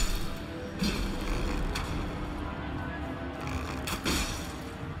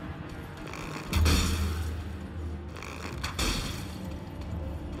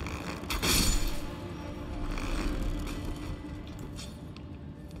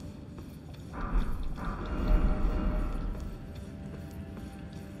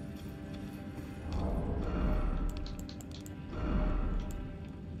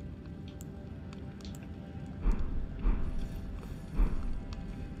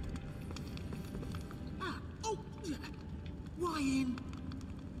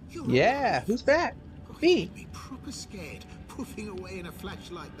 Yeah, who's that? Me. Be proper scared, puffing away in a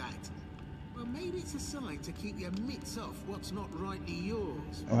flash like that. Well, maybe it's a sign to keep your mitts off what's not rightly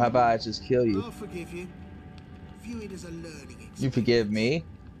yours. Or how about I just kill you? I'll forgive you. View it as a learning experience. You forgive me?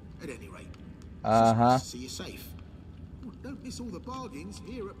 At any rate. Uh-huh. So you're safe. Well, don't miss all the bargains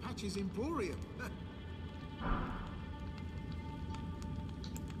here at Patch's Emporium.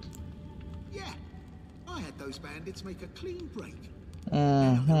 Yeah, I had those bandits make a clean break.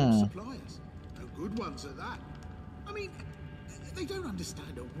 Suppliers. No good ones at that. I mean, they don't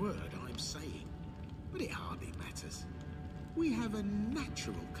understand a word I'm saying, but it hardly matters. We have a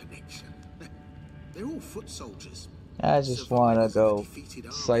natural connection. They're all foot soldiers. I just want to go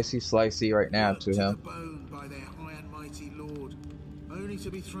slicey right now to him. Bone by their high and mighty lord, only to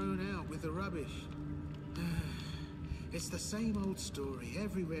be thrown out with the rubbish. It's the same old story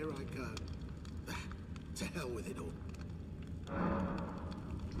everywhere I go. To hell with it all.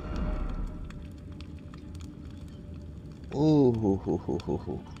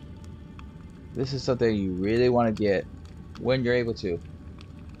 Ooh. This is something you really want to get when you're able to.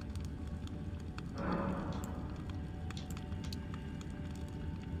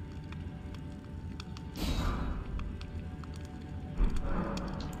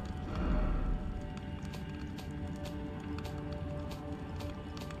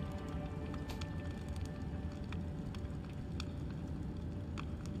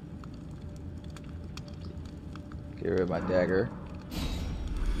 Get rid of my dagger.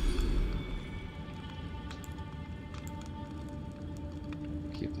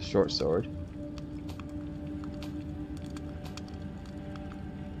 Keep the short sword.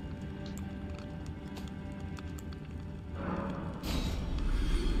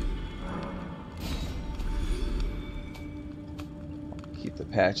 Keep the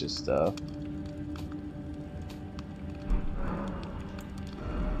patches stuff.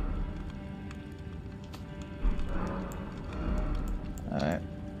 Alright.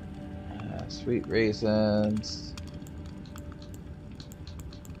 Sweet raisins.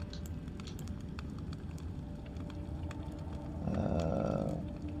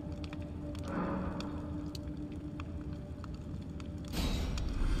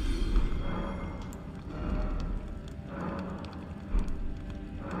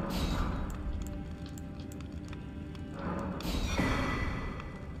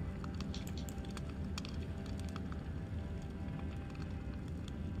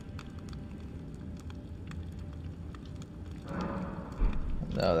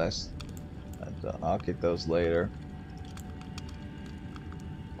 No, I'll get those later.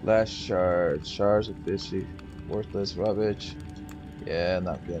 Glass shards. Shards of fishy, worthless rubbish. Yeah, I'm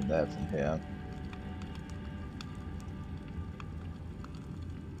not getting that from him.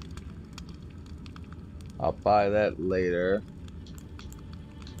 I'll buy that later.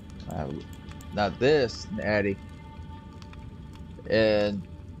 Now this, Natty. And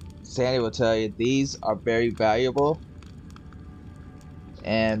Sandy will tell you, these are very valuable.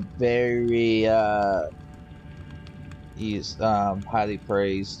 And very highly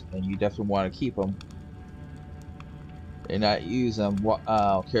praised, and you definitely want to keep them and not use them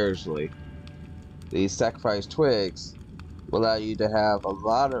carelessly. These sacrifice twigs will allow you to have a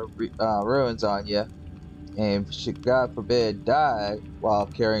lot of ruins on you, and if you, God forbid, die while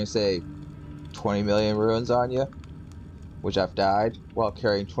carrying, say, 20 million ruins on you, which I've died while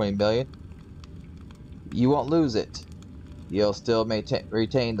carrying 20 million, you won't lose it. You'll still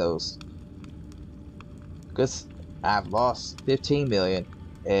retain those. Because I've lost 15 million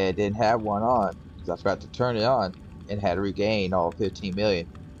and didn't have one on because I forgot to turn it on and had to regain all 15 million.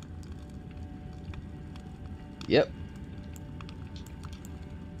 Yep.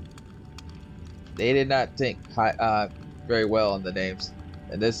 They did not think very well on the names.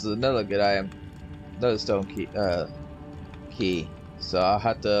 And this is another good item. Another stone key. So I'll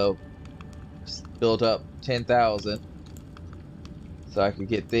have to build up 10,000 so I could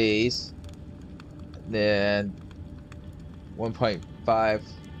get these. And then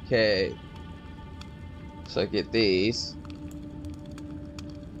 1.5k so I get these.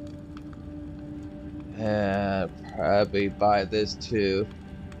 And probably buy this too.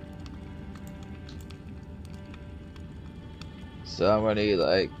 So I'm gonna need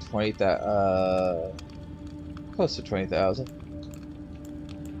like 20,000, close to 20,000.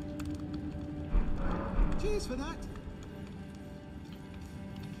 Cheers for that.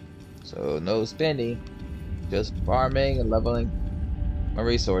 So no spending, just farming and leveling my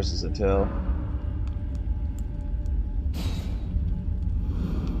resources until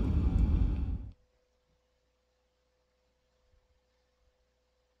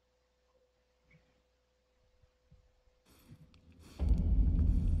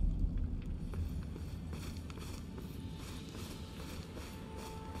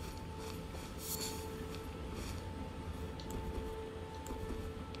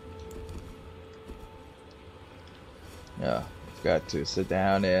yeah, I've got to sit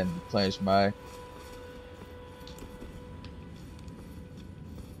down and replenish my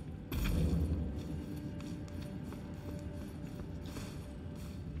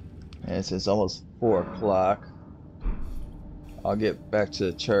and since it's almost 4 o'clock, I'll get back to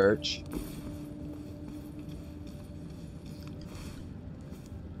the church.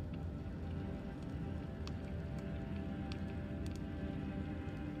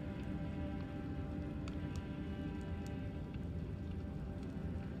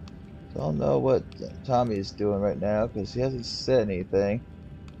 Don't know what Tommy is doing right now because he hasn't said anything.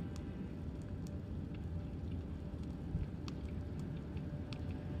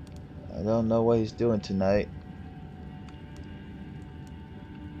 don't know what he's doing tonight.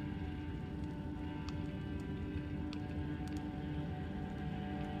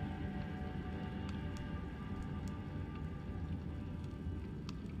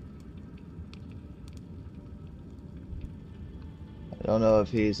 I don't know if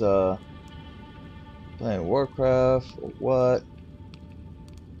he's playing Warcraft or what.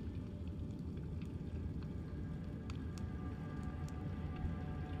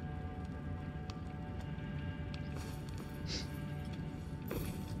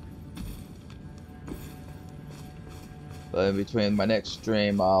 But in between my next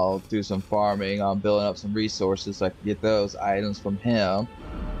stream, I'll do some farming. I'm building up some resources so I can get those items from him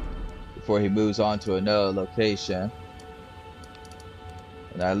before he moves on to another location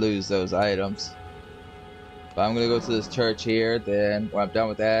and I lose those items. But I'm gonna go to this church here. Then when I'm done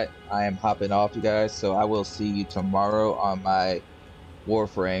with that, I am hopping off, you guys. So I will see you tomorrow on my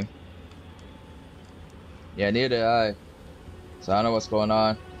Warframe. Yeah, neither did I. So I don't know what's going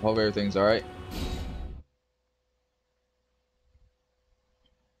on. Hope everything's alright.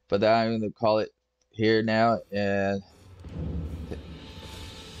 But then I'm gonna call it here now and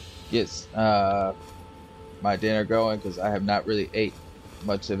get my dinner going because I have not really ate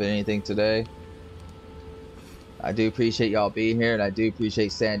much of anything today. I do appreciate y'all being here, and I do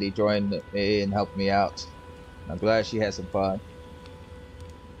appreciate Sandy joining me and helping me out. I'm glad she had some fun.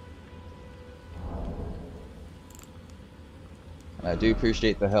 And I do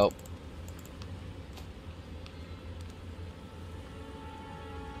appreciate the help.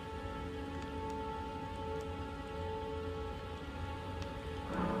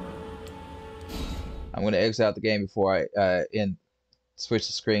 I'm going to exit out the game before I switch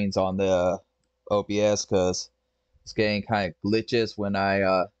the screens on the OBS because this game kind of glitches when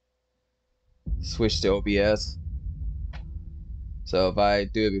I switch to OBS. So if I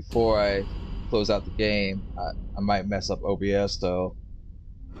do it before I close out the game, I might mess up OBS though.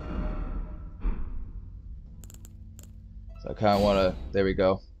 So I kind of want to, there we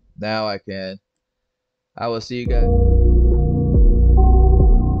go. Now I will see you guys.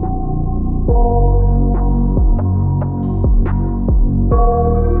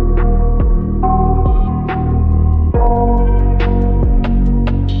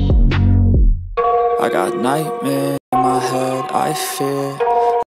 I got nightmares in my head, I fear